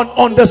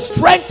 On the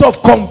strength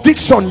of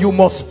conviction you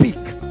must speak.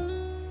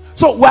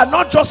 So we are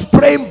not just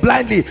praying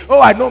blindly.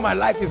 Oh, I know my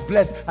life is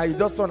blessed, and you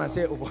just turn and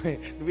say, oh boy,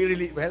 we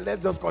really, well,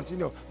 let's just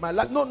continue my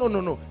life.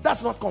 No.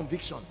 That's not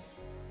conviction.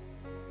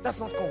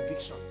 That's not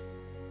conviction.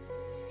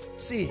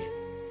 See,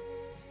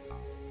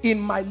 in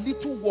my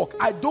little work,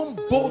 I don't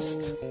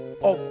boast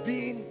of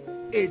being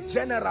a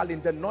general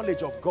in the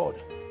knowledge of God,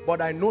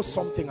 but I know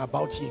something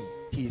about him.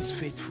 He is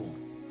faithful.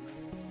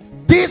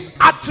 This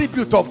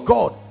attribute of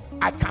God,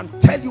 I can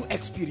tell you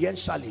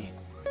experientially.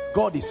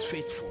 God is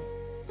faithful.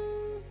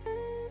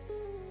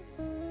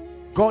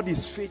 God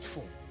is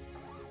faithful.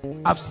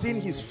 I've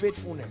seen his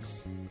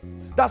faithfulness.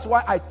 That's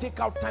why I take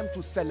out time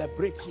to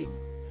celebrate him.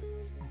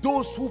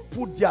 Those who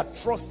put their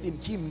trust in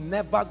him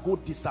never go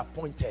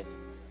disappointed.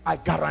 I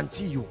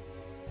guarantee you.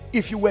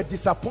 If you were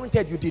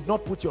disappointed, you did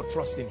not put your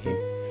trust in him.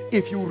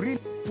 If you really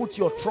put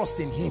your trust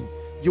in him,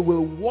 you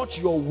will watch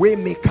your way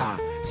maker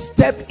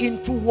step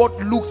into what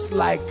looks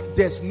like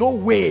there's no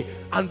way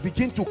and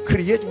begin to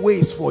create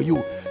ways for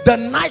you. The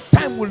night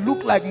time will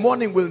look like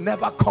morning will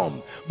never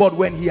come, but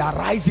when he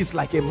arises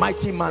like a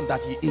mighty man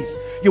that he is,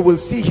 you will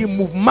see him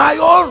move. My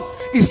own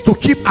is to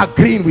keep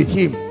agreeing with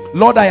him.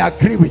 Lord, I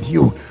agree with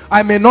you.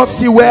 I may not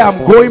see where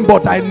I'm going,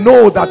 but I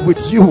know that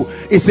with you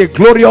is a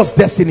glorious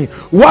destiny.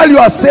 While you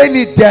are saying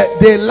it,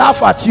 they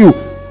laugh at you.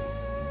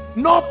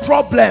 No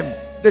problem.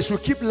 They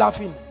should keep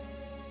laughing.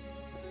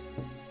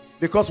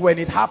 Because when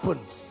it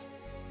happens,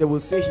 they will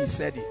say he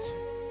said it.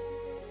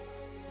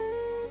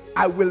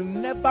 I will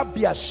never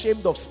be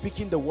ashamed of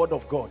speaking the word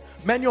of God.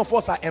 Many of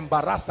us are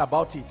embarrassed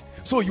about it.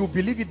 So you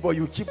believe it, but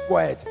you keep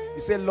quiet.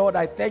 You say, Lord,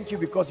 I thank you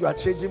because you are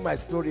changing my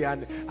story.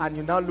 And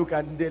you now look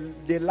and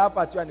they laugh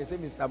at you and they say,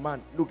 Mr.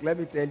 Man, look, let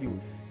me tell you.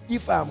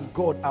 If I am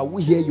God, I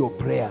will hear your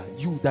prayer.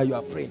 You that you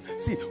are praying.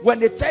 See, when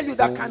they tell you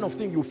that kind of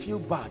thing, you feel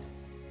bad.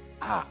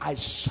 I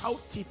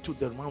shout it to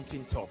the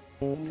mountaintop.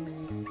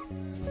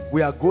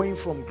 We are going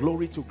from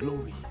glory to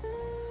glory,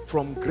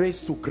 from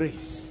grace to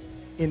grace,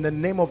 in the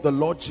name of the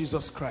Lord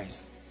Jesus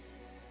Christ.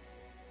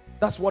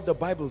 That's what the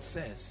Bible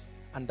says,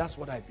 and that's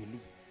what I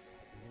believe.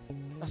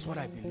 That's what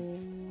I believe.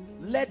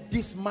 Let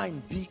this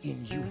mind be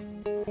in you,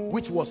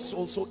 which was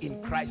also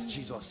in Christ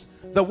Jesus.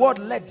 The word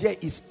let there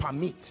is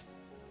permit.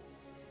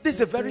 This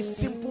is a very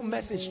simple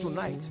message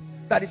tonight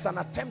that is an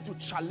attempt to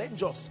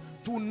challenge us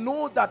to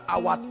know that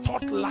our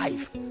thought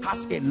life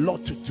has a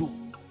lot to do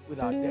with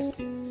our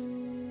destinies.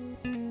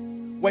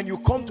 When you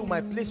come to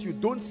my place, you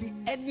don't see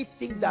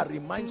anything that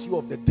reminds you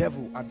of the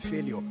devil and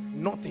failure.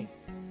 Nothing.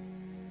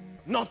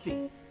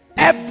 Nothing.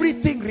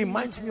 Everything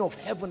reminds me of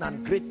heaven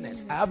and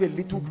greatness. I have a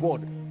little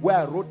board where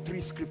I wrote 3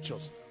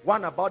 scriptures.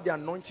 One about the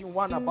anointing,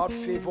 one about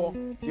favor,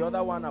 the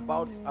other one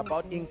about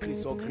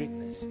increase or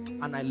greatness.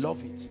 And I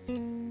love it.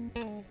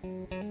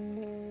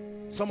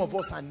 Some of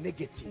us are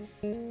negative.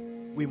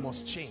 We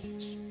must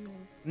change.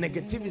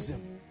 Negativism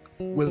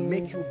will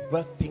make you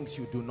birth things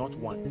you do not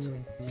want.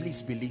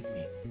 Please believe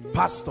me.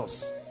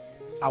 Pastors,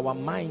 our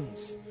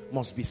minds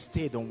must be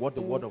stayed on what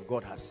the word of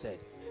God has said.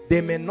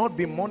 There may not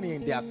be money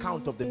in the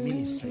account of the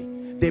ministry.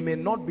 There may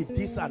not be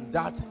this and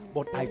that,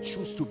 but I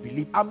choose to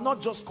believe. I'm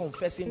not just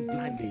confessing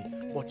blindly,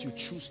 but you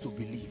choose to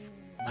believe.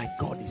 My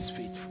God is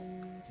faithful.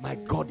 My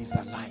God is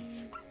alive.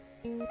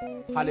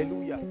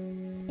 Hallelujah.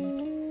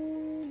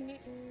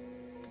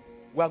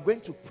 We are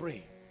going to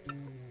pray.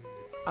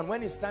 And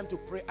when it's time to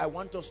pray, I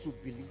want us to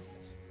believe it.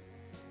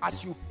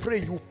 As you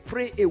pray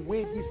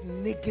away these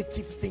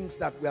negative things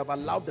that we have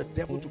allowed the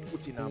devil to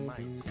put in our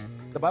minds.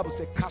 The Bible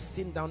says,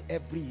 casting down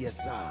every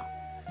yetzar.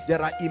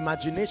 There are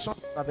imaginations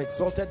that have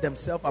exalted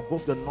themselves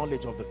above the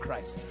knowledge of the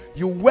Christ.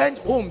 You went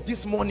home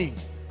this morning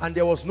and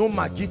there was no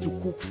Maggi to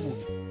cook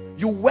food.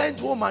 You went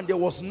home and there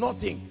was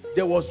nothing.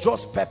 There was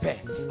just pepper.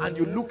 And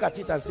you look at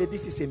it and say,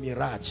 this is a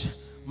mirage.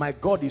 My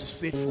God is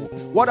faithful.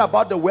 What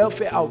about the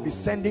welfare I'll be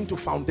sending to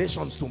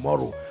foundations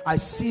tomorrow? I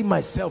see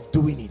myself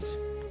doing it.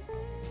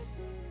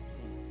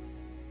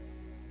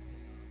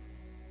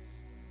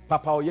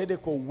 Papa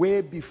Oyedeko,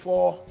 way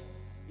before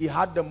he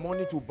had the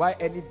money to buy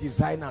any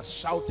designer,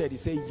 shouted, he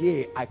said,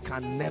 yeah, I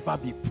can never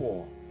be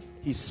poor.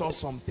 He saw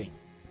something.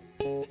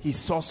 He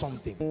saw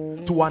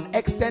something. To an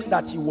extent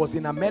that he was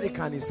in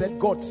America and he said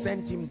God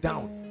sent him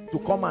down to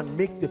come and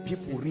make the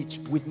people rich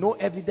with no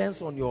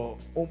evidence on your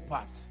own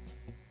part.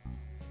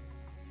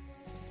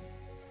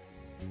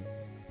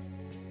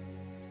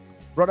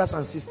 Brothers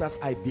and sisters,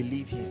 I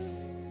believe him.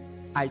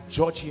 I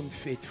judge him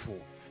faithful.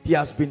 He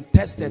has been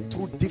tested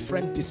through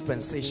different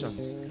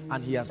dispensations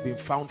and he has been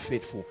found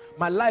faithful.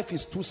 My life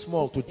is too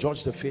small to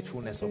judge the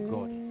faithfulness of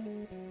God.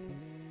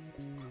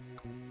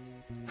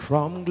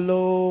 From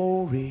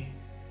glory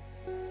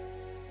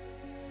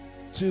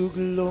to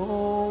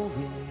glory,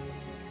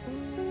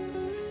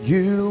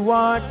 you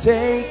are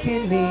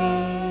taking me.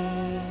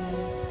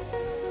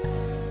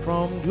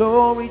 From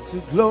glory to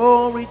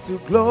glory to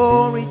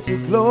glory to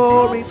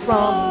glory,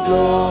 from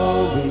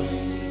glory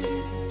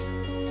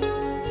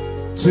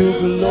to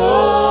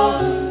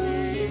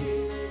glory,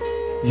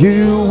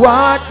 you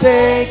are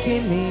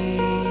taking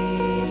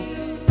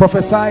me.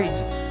 Prophesy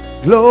it.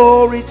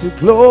 Glory to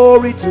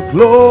glory to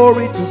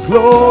glory to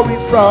glory,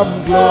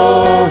 from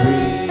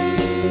glory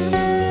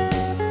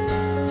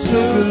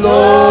to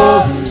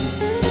glory,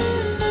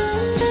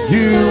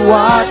 you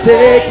are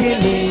taking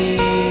me.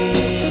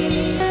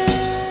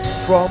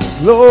 From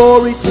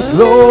glory to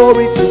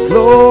glory to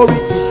glory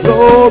to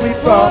glory,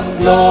 from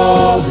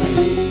glory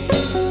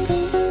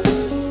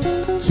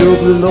to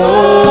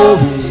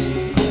glory,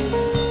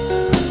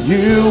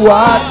 you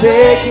are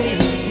taking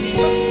me.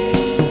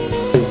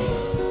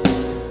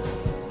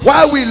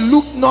 While we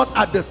look not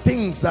at the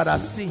things that are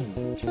seen,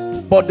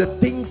 but the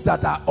things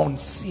that are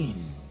unseen.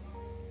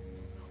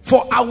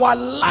 For our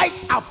light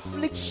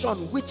affliction,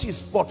 which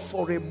is but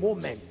for a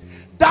moment.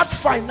 That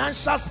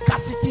financial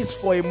scarcity is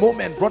for a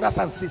moment, brothers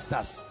and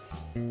sisters.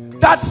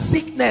 That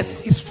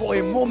sickness is for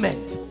a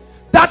moment.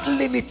 That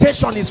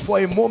limitation is for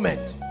a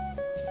moment.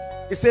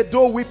 He said,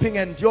 though weeping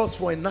endures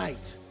for a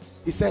night,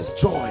 he says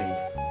joy,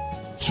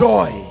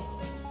 joy,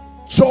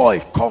 joy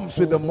comes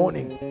with the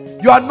morning.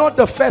 You are not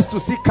the first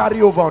to see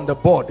carryover on the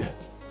board.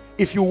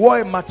 If you wore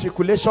a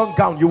matriculation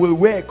gown, you will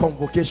wear a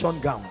convocation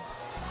gown.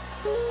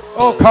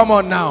 Oh, come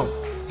on now.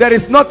 There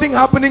is nothing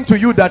happening to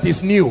you that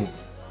is new.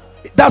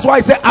 That's why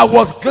I say, I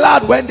was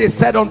glad when they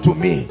said unto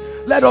me,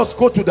 let us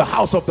go to the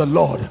house of the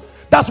Lord.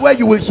 That's where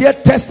you will hear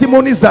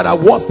testimonies that are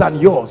worse than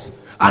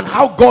yours, and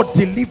how God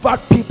delivered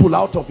people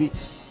out of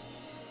it.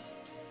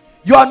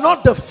 You are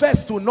not the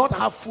first to not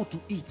have food to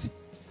eat.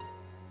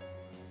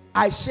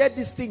 I shared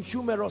this thing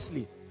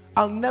humorously.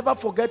 I'll never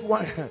forget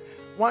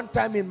one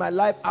time in my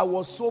life, I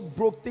was so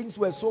broke, things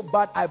were so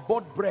bad, I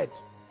bought bread.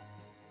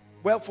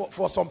 Well,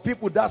 for some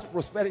people, that's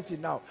prosperity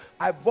now.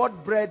 I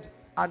bought bread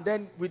and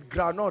then with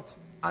granite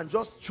and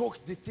just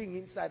choked the thing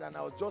inside, and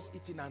I was just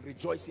eating and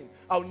rejoicing.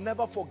 I'll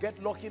never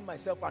forget locking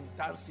myself and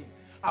dancing.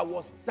 I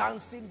was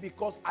dancing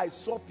because I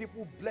saw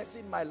people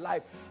blessing my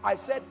life. I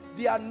said,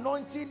 the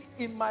anointing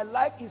in my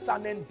life is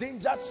an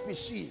endangered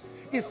species.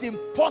 It's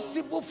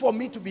impossible for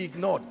me to be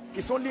ignored.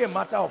 It's only a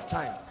matter of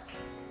time.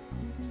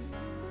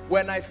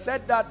 When I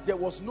said that, there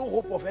was no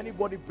hope of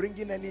anybody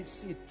bringing any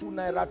seed, 2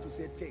 naira, to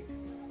say take.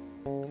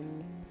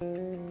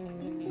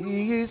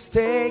 He is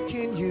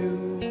taking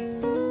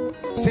you.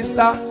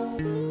 Sister,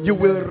 you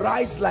will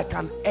rise like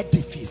an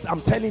edifice.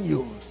 I'm telling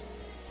you.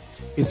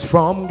 It's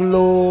from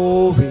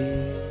glory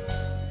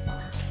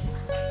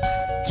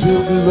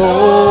to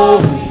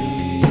glory.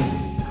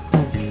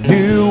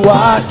 You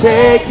are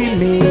taking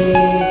me.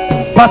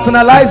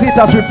 Personalize it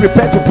as we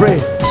prepare to pray.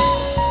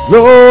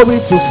 Glory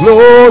to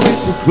glory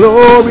to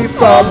glory,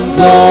 from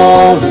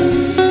glory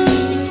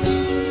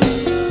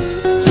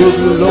to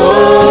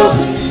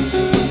glory.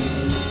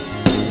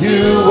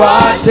 You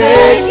are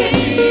taking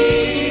me.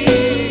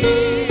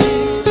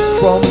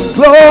 From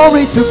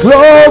glory to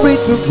glory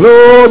to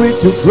glory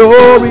to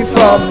glory,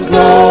 from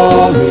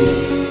glory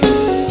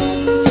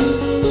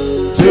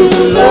to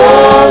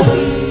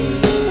glory.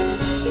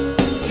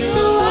 You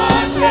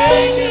are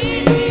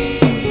taking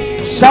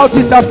me. Shout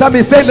it after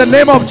me. Say, in the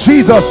name of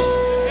Jesus.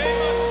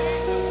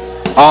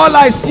 All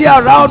I see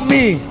around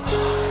me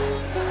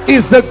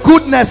is the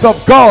goodness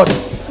of God,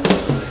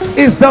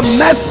 is the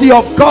mercy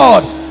of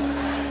God,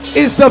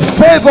 is the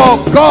favor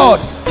of God,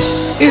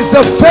 is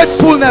the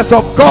faithfulness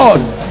of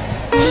God.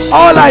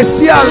 All I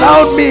see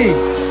around me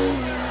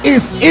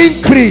is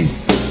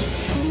increase,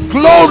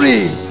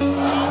 glory,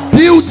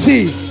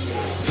 beauty,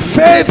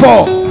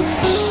 favor.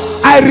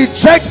 I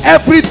reject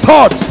every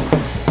thought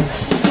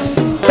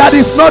that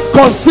is not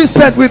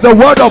consistent with the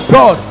word of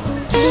God.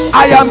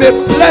 I am a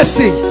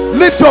blessing.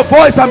 Lift your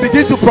voice and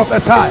begin to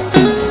prophesy.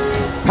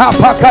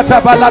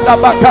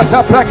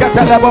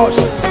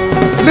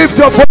 Lift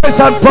your voice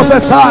and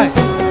prophesy.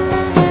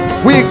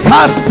 We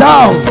cast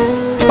down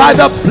by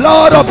the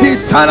blood of the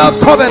eternal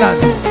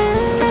covenant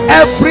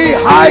every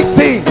high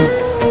thing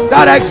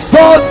that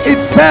exalts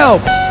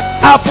itself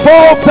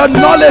above the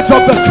knowledge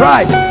of the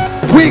Christ.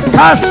 We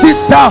cast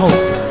it down.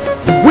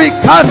 We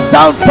cast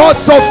down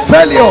thoughts of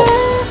failure.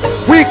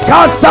 We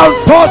cast down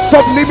thoughts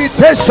of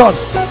limitation.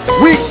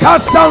 We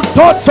cast down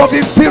thoughts of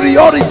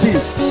inferiority.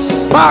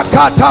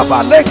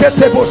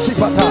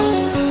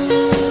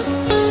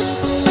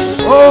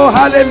 Oh,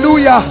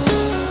 hallelujah.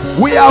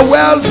 We are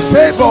well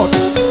favored,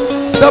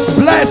 the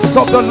blessed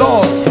of the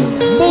Lord,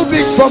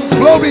 moving from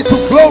glory to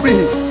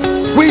glory.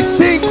 We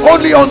think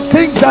only on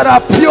things that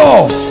are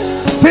pure,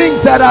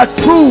 things that are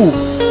true,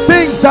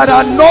 things that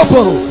are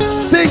noble,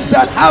 things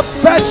that have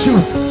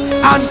virtues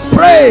and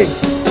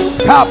praise.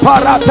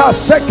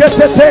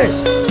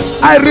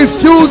 I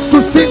refuse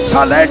to see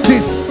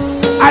challenges.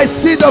 I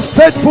see the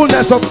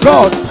faithfulness of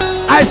God.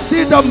 I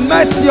see the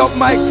mercy of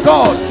my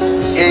God.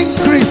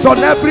 Increase on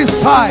every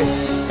side,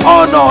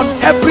 honor on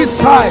every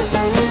side,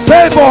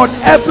 favor on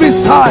every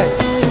side.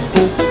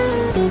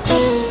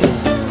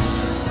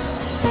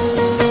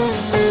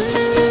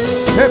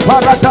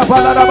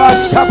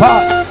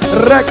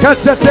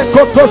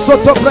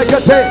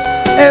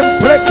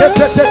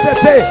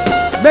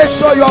 Make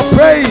sure you are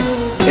praying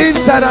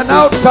inside and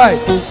outside.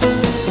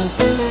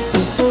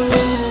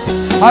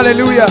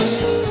 Hallelujah.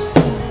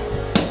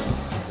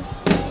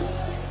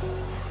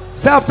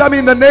 Say after me,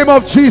 in the name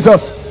of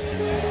Jesus,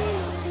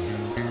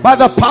 by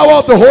the power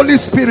of the Holy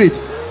Spirit,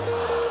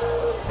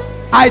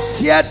 I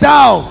tear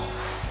down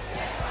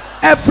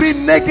every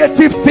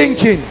negative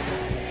thinking,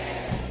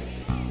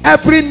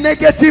 every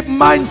negative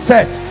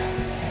mindset,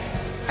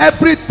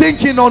 every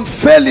thinking on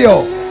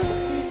failure,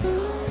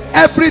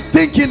 every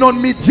thinking on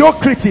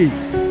mediocrity,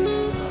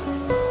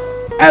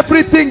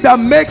 everything that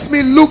makes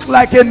me look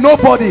like a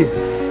nobody.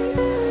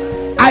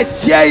 I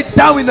tear it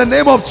down in the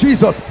name of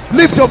Jesus.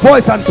 Lift your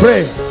voice and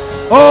pray.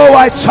 Oh,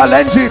 I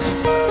challenge it.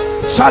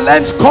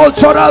 challenge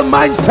cultural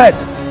mindset,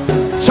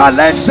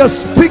 challenge the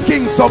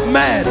speakings of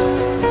men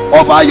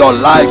over your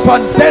life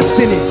and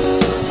destiny.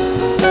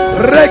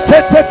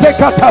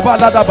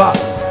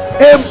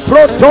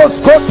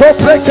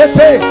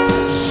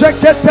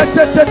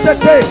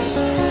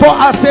 For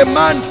as a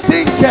man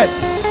thinketh,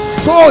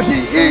 so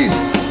he is.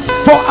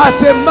 For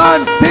as a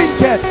man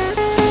thinketh,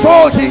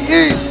 so he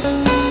is.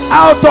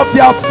 Out of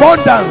the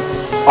abundance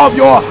of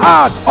your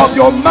heart, of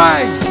your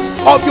mind,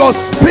 of your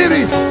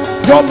spirit,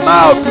 your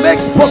mouth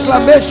makes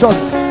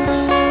proclamations.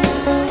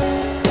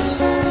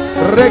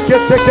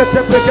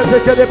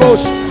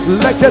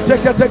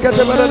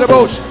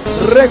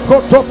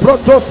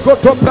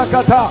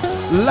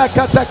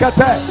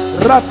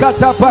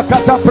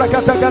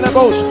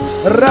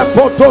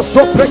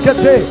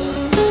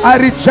 I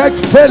reject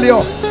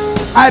failure.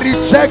 I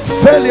reject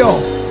failure.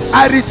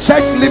 I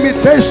reject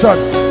limitation.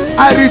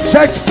 I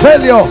reject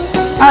failure.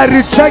 I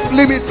reject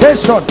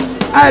limitation.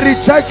 I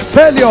reject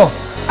failure.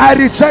 I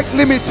reject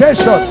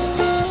limitation.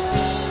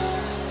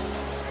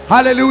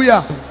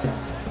 Hallelujah.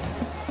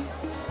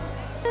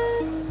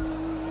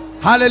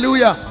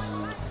 Hallelujah.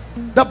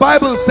 The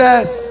Bible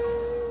says,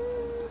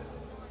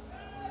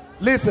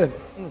 listen,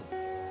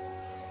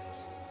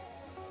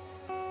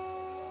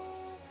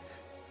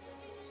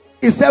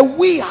 it said,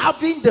 we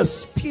having the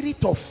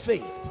spirit of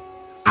faith,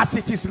 as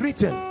it is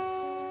written,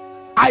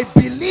 I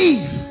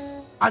believe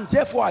and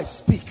therefore I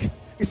speak.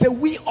 It said,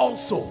 we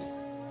also,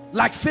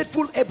 like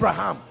faithful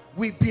Abraham,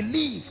 we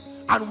believe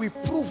and we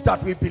prove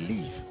that we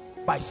believe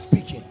by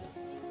speaking.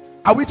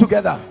 Are we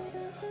together?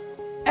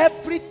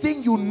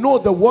 Everything you know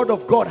the word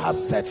of God has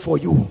said for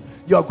you,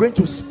 you are going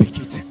to speak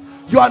it.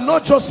 You are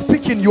not just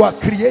speaking, you are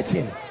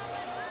creating.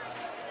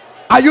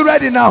 Are you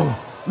ready now?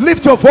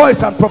 Lift your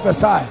voice and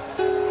prophesy.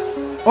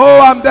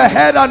 Oh, I'm the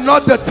head and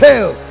not the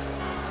tail.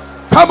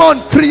 Come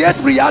on, create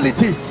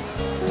realities.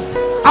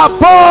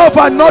 Above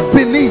and not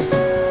beneath.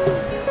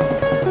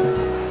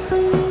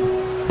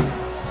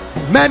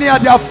 Many are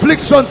the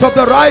afflictions of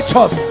the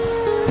righteous,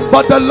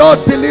 but the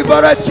Lord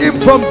delivered him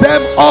from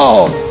them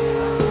all.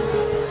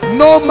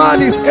 No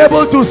man is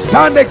able to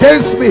stand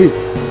against me.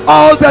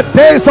 All the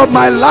days of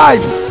my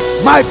life,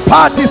 my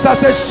path is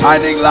as a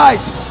shining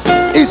light.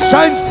 It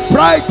shines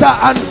brighter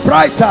and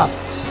brighter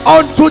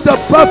unto the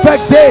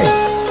perfect day.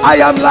 I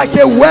am like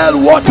a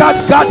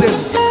well-watered garden.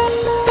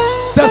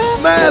 The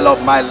smell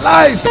of my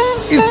life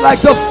is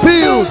like the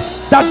field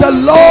that the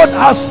Lord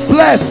has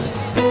blessed.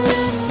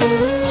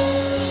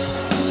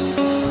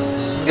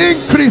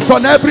 Increase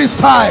on every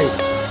side,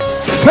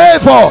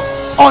 favor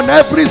on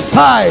every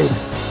side,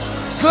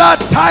 glad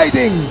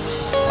tidings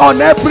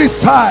on every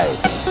side.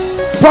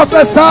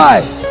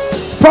 Prophesy,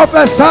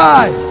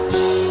 prophesy.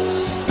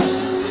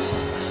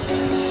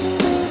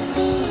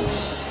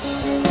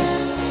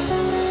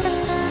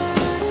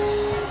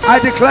 I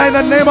declare in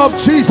the name of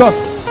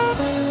Jesus,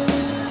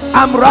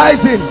 I'm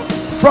rising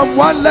from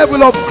one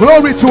level of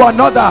glory to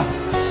another.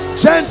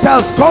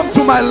 Gentiles come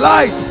to my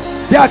light.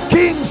 They are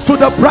kings to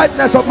the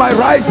brightness of my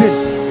rising.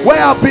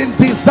 Where I've been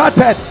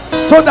deserted,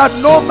 so that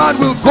no man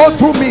will go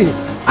through me,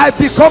 I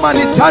become an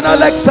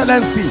eternal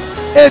excellency,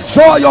 a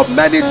joy of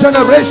many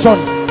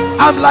generations.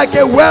 I'm like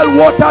a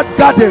well-watered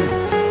garden.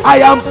 I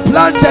am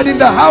planted in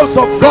the house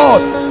of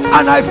God,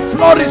 and I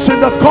flourish in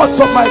the courts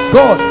of my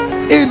God.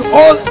 In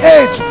old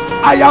age,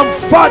 I am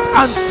fat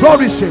and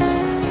flourishing.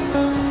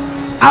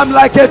 I'm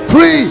like a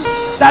tree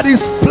that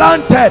is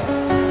planted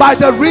by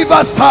the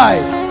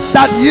riverside,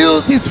 that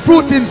yields its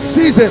fruit in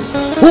season,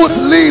 whose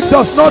leaf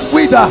does not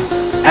wither.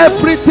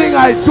 Everything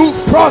I do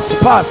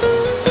prospers.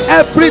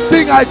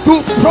 Everything I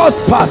do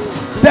prospers.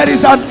 There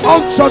is an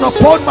unction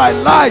upon my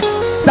life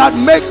that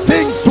makes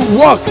things to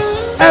work.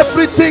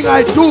 Everything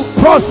I do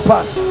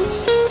prospers.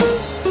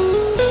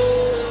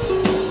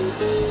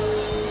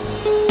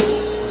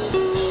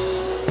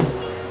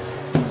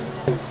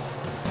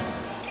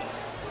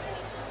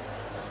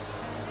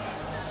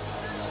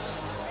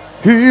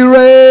 He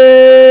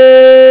reigns.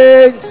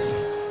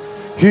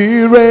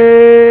 He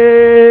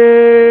reigns.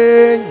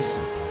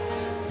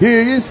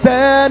 He is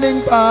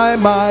standing by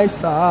my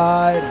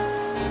side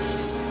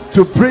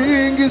to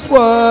bring his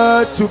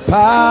word to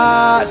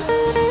pass.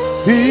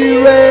 He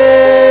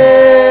reigns.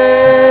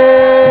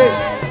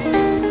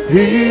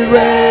 He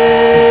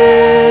reigns.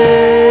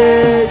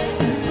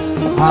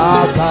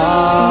 Our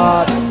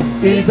God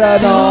is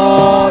an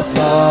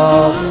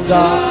awesome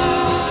God.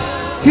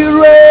 He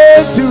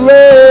reigns, he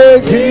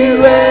reigns, he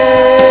reigns.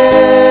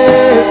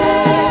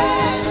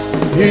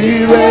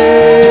 He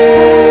reigns.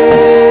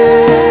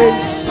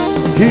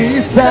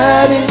 He's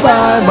standing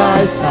by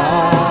my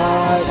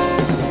side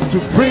to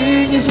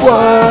bring his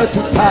word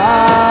to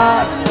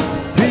pass.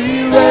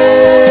 He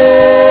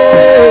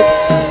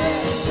reigns.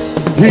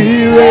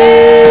 He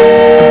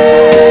reigns.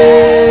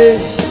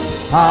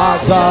 Our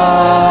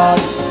God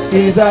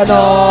is an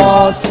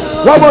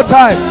awesome. One more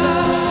time.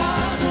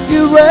 He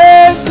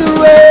reigns, he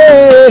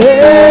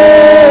reigns.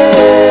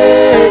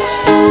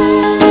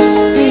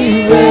 He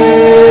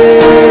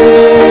reigns.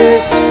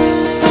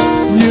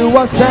 You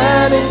are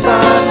standing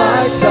by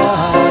my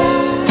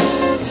side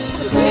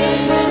to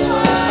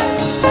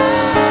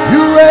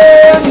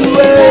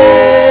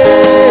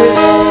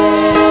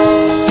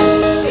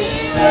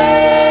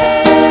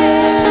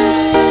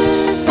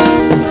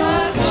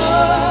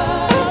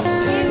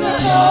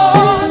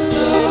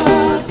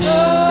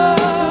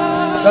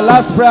The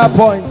last prayer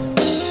point.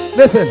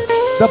 Listen,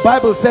 the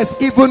Bible says,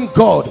 even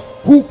God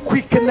who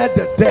quickeneth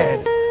the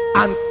dead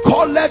and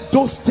calleth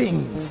those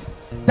things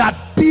that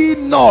be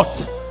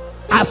not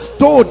as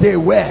though they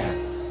were.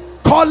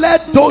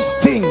 Calleth those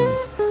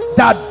things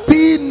that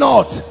be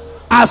not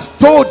as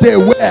though they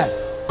were.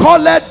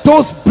 Calleth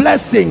those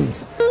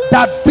blessings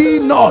that be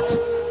not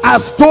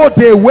as though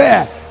they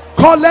were.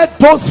 Calleth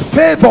those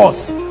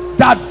favors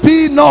that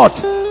be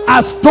not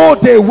as though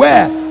they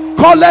were.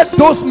 Calleth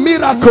those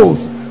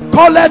miracles.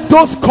 Calleth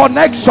those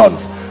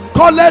connections.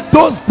 Calleth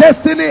those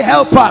destiny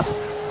helpers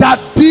that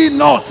be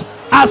not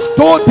as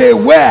though they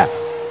were.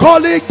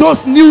 Calling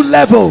those new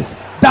levels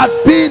that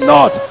be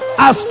not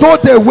as though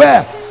they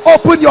were.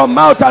 Open your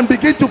mouth and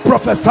begin to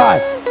prophesy.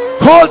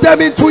 Call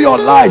them into your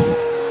life.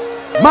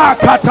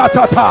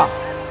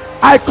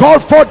 I call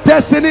for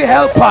destiny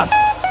helpers.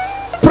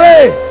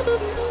 Pray.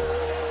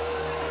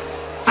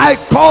 I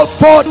call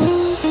forth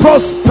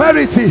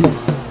prosperity.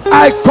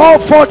 I call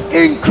forth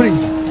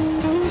increase.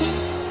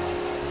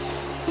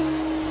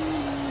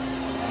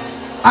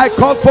 I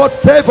call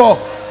forth favor.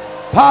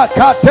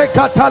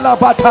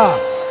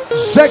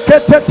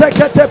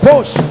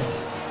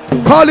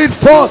 Call it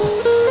forth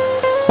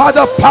by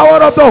the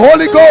power of the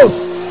Holy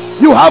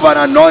Ghost. You have an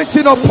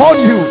anointing upon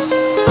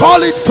you.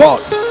 Call it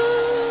forth.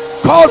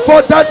 Call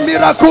for that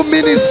miracle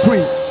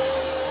ministry.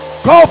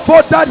 Call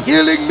for that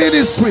healing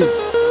ministry.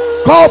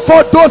 Call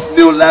for those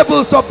new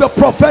levels of the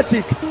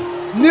prophetic,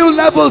 new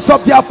levels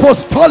of the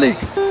apostolic,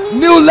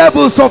 new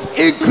levels of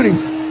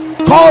increase.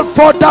 Call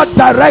for that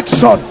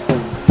direction,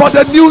 for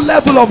the new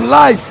level of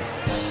life.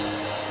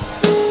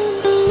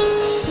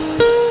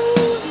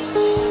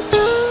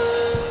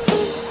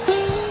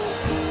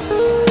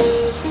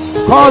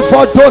 Call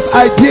for those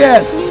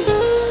ideas.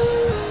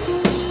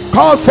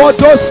 Call for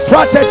those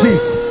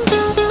strategies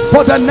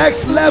for the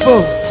next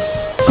level.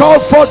 Call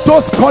for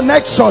those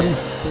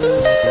connections.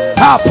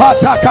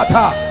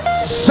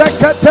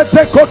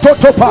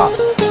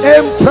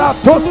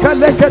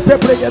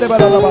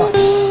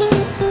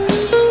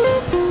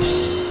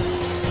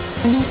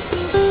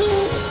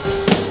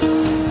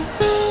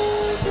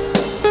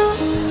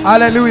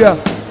 Hallelujah.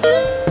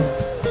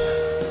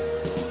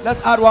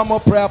 Let's add one more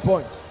prayer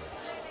point.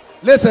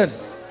 Listen,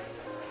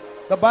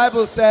 the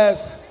Bible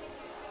says,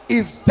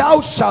 if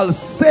thou shalt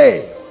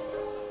say,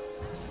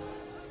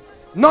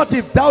 not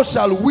if thou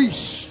shalt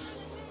wish,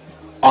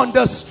 on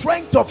the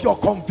strength of your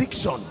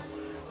conviction,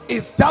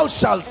 if thou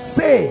shalt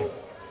say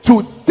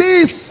to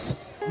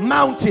this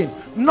mountain,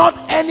 not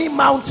any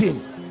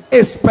mountain,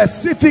 a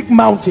specific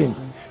mountain,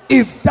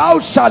 if thou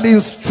shalt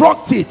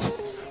instruct it,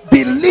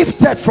 be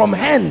lifted from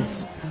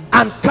hence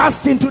and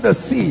cast into the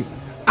sea,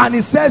 and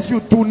it says you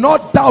do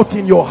not doubt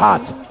in your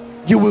heart,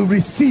 you will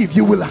receive,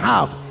 you will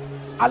have.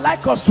 I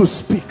like us to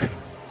speak.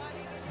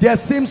 There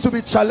seems to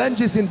be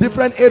challenges in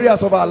different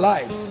areas of our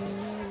lives.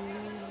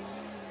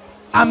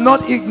 I'm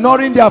not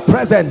ignoring their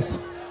presence.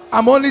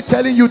 I'm only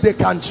telling you they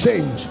can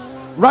change.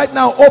 Right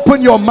now,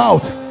 open your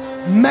mouth,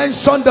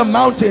 mention the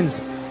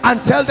mountains,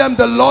 and tell them,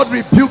 the Lord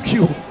rebuke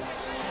you.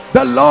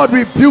 The Lord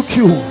rebuke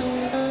you.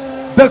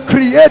 The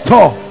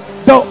creator,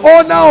 the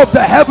owner of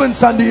the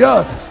heavens and the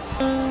earth.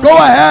 Go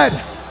ahead.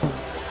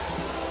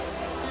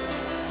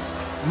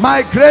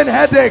 Migraine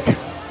headache,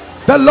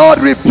 the Lord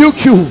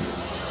rebuke you.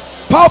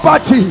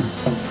 Poverty,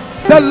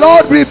 the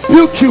Lord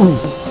rebuke you.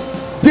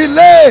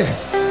 Delay,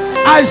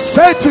 I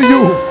say to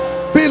you,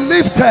 be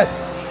lifted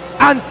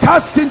and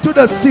cast into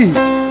the sea.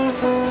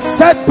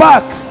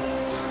 Setbacks,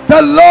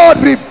 the Lord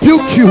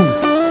rebuke you.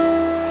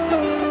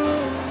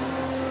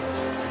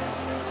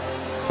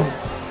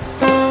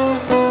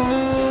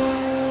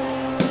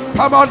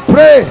 Come on,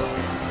 pray.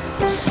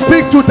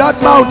 Speak to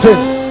that mountain.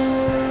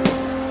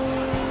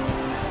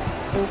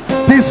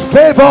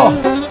 Disfavor,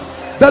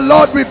 the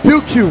Lord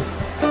rebuke you.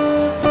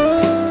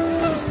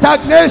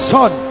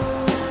 Stagnation,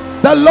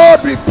 the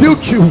Lord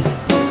rebuke you.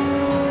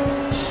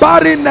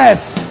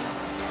 Barrenness,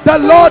 the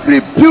Lord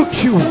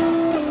rebuke you.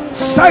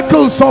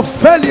 Cycles of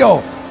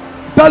failure,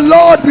 the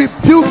Lord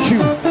rebuke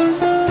you.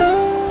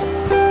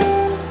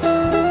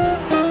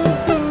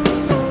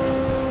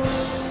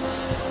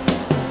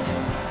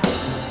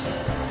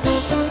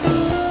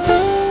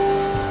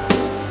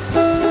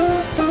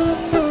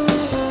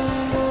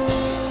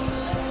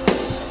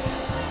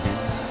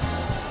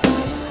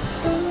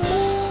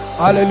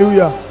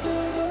 Hallelujah.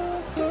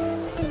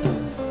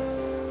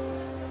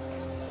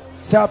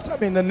 Say after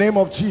me, in the name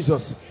of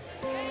Jesus.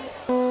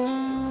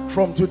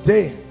 From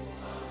today,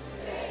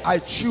 I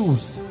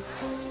choose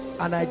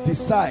and I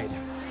decide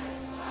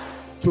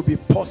to be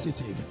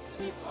positive.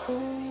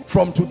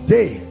 From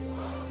today,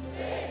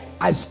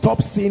 I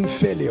stop seeing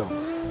failure.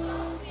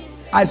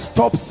 I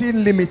stop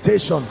seeing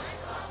limitations.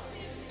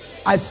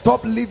 I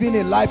stop living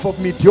a life of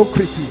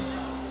mediocrity.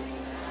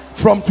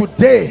 From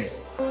today,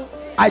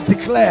 I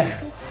declare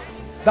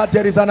that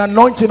there is an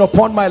anointing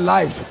upon my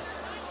life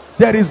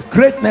There is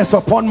greatness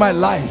upon my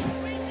life.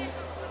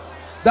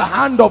 The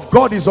hand of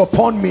God is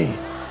upon me.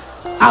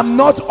 I'm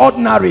not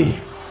ordinary.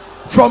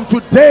 From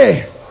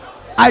today,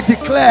 I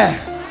declare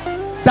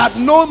that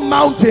no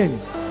mountain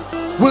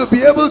will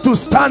be able to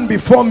stand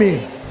before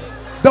me.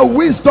 The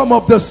wisdom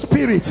of the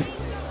Spirit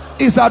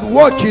is at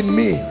work in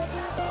me.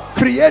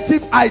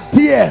 Creative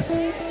ideas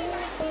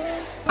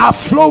are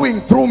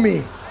flowing through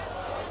me.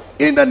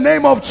 In the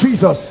name of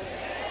Jesus.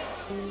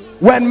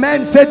 When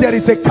men say there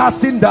is a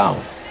casting down,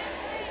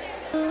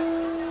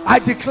 I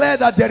declare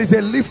that there is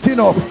a lifting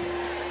up.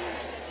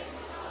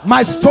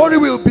 My story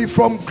will be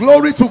from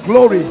glory to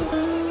glory.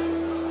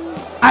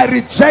 I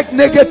reject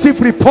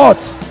negative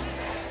reports.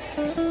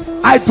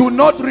 I do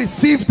not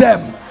receive them.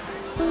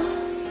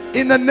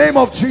 In the name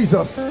of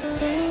Jesus.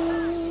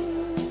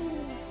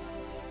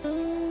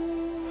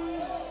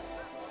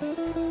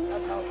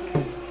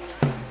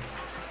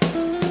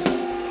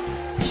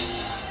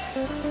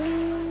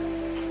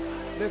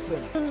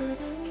 Listen,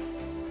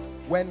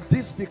 when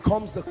this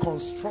becomes the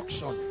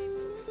construction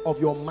of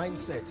your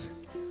mindset,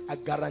 I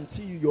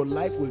guarantee you your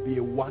life will be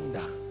a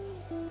wonder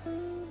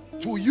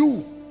to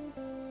you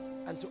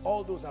and to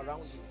all those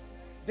around you.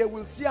 They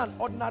will see an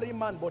ordinary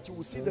man, but you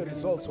will see the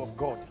results of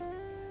God.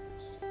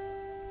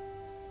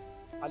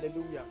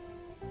 Hallelujah.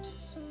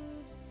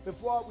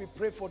 Before we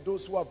pray for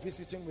those who are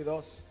visiting with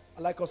us,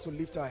 I'd like us to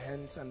lift our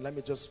hands and let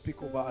me just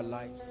speak over our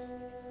lives.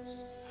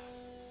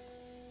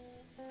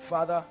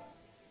 Father,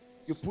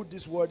 you put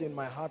this word in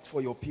my heart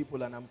for your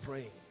people, and I'm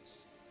praying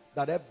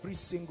that every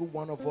single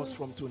one of us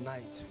from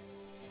tonight,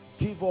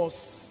 give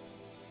us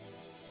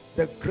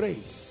the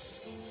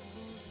grace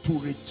to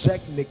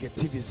reject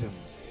negativism.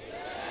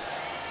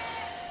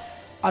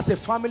 As a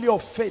family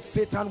of faith,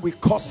 Satan will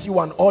curse you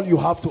and all you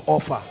have to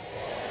offer.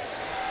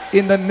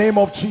 In the name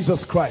of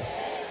Jesus Christ,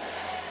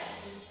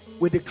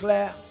 we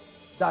declare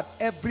that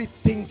every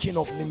thinking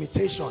of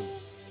limitation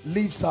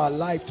leaves our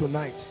life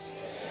tonight.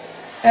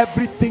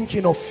 Every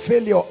thinking of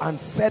failure and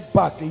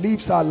setback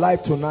leaves our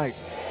life tonight.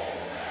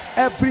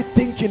 Every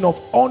thinking of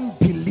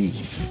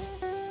unbelief,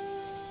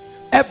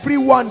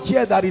 everyone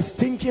here that is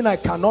thinking I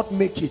cannot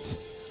make it,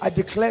 I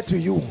declare to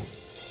you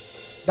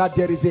that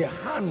there is a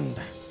hand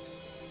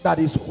that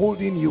is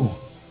holding you,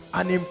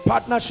 and in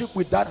partnership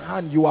with that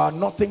hand you are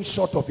nothing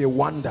short of a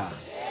wonder.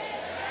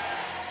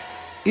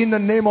 In the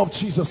name of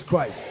Jesus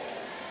Christ,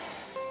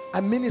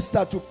 I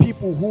minister to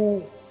people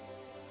who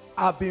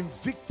have been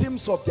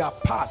victims of their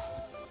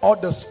past or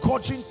the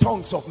scourging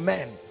tongues of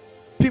men.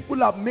 People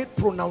have made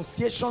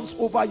pronunciations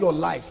over your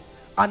life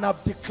and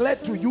have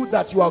declared to you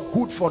that you are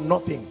good for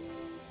nothing.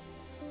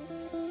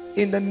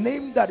 In the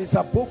name that is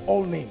above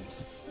all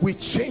names, we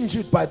change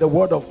it by the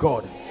word of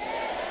God.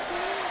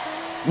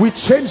 We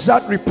change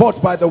that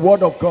report by the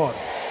word of God.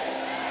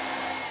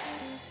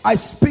 I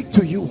speak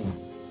to you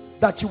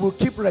that you will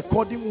keep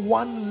recording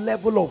one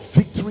level of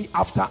victory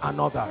after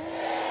another.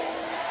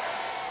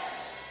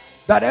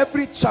 That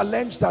every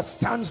challenge that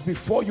stands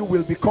before you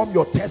will become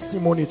your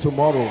testimony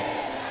tomorrow.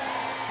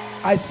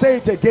 I say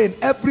it again,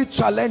 every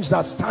challenge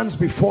that stands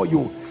before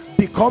you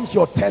becomes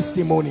your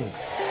testimony.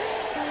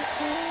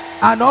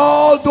 And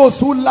all those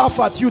who laugh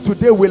at you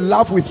today will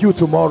laugh with you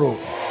tomorrow.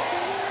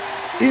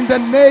 In the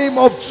name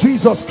of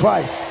Jesus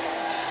Christ,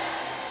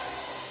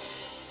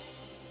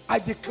 I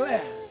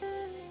declare,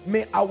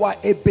 may our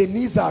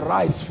Ebenezer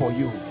rise for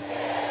you.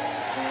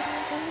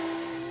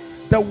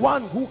 The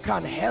one who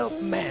can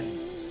help men,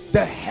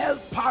 the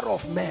helper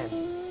of men.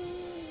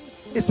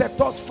 He said,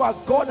 thus far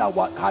God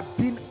had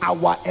been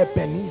our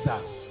Ebenezer.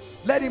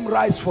 Let him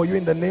rise for you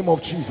in the name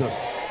of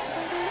Jesus.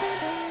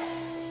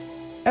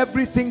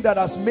 Everything that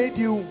has made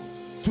you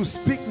to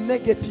speak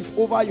negative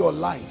over your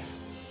life,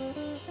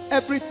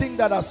 everything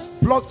that has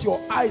blocked your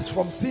eyes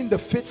from seeing the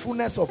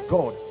faithfulness of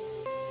God,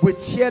 we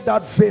tear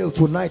that veil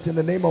tonight in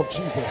the name of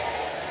Jesus.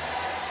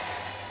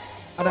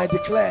 And I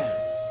declare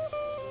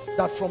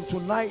that from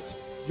tonight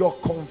your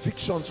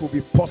convictions will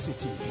be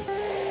positive.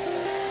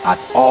 At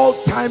all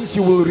times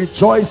you will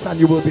rejoice and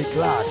you will be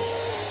glad.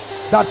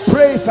 That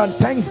praise and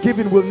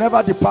thanksgiving will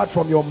never depart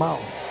from your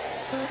mouth.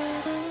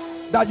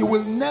 That you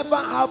will never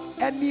have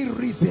any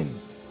reason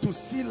to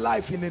see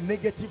life in a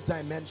negative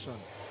dimension.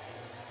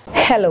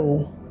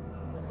 Hello.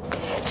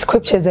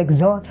 Scriptures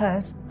exhort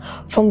us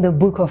from the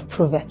book of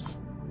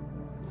Proverbs.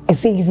 It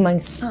says, my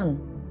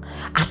son,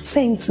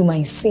 attend to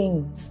my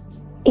sayings,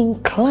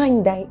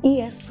 incline thy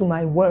ears to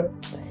my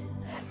words,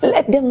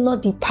 let them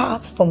not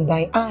depart from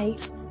thy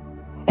eyes,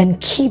 and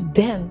keep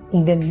them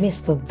in the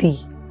midst of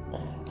thee.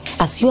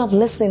 As you have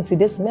listened to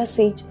this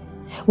message,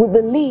 we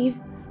believe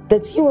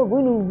that you are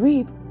going to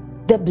reap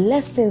the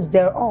blessings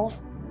thereof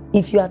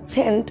if you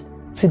attend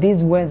to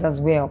these words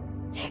as well.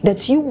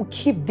 That you will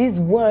keep these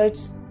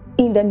words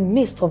in the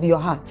midst of your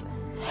heart.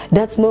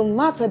 That no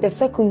matter the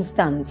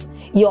circumstance,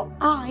 your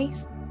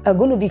eyes are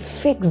going to be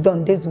fixed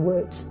on these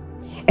words.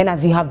 And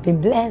as you have been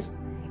blessed,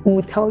 we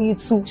will tell you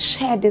to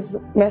share this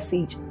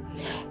message.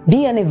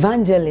 Be an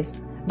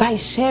evangelist by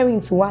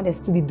sharing to others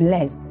to be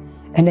blessed.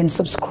 And then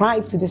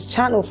subscribe to this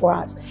channel for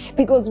us,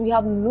 because we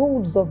have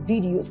loads of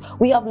videos,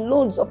 we have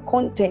loads of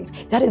content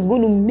that is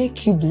going to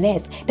make you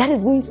blessed, that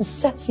is going to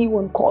set you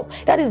on course,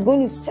 that is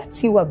going to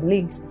set you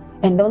ablaze.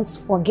 And don't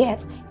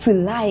forget to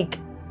like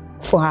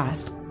for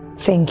us.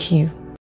 Thank you.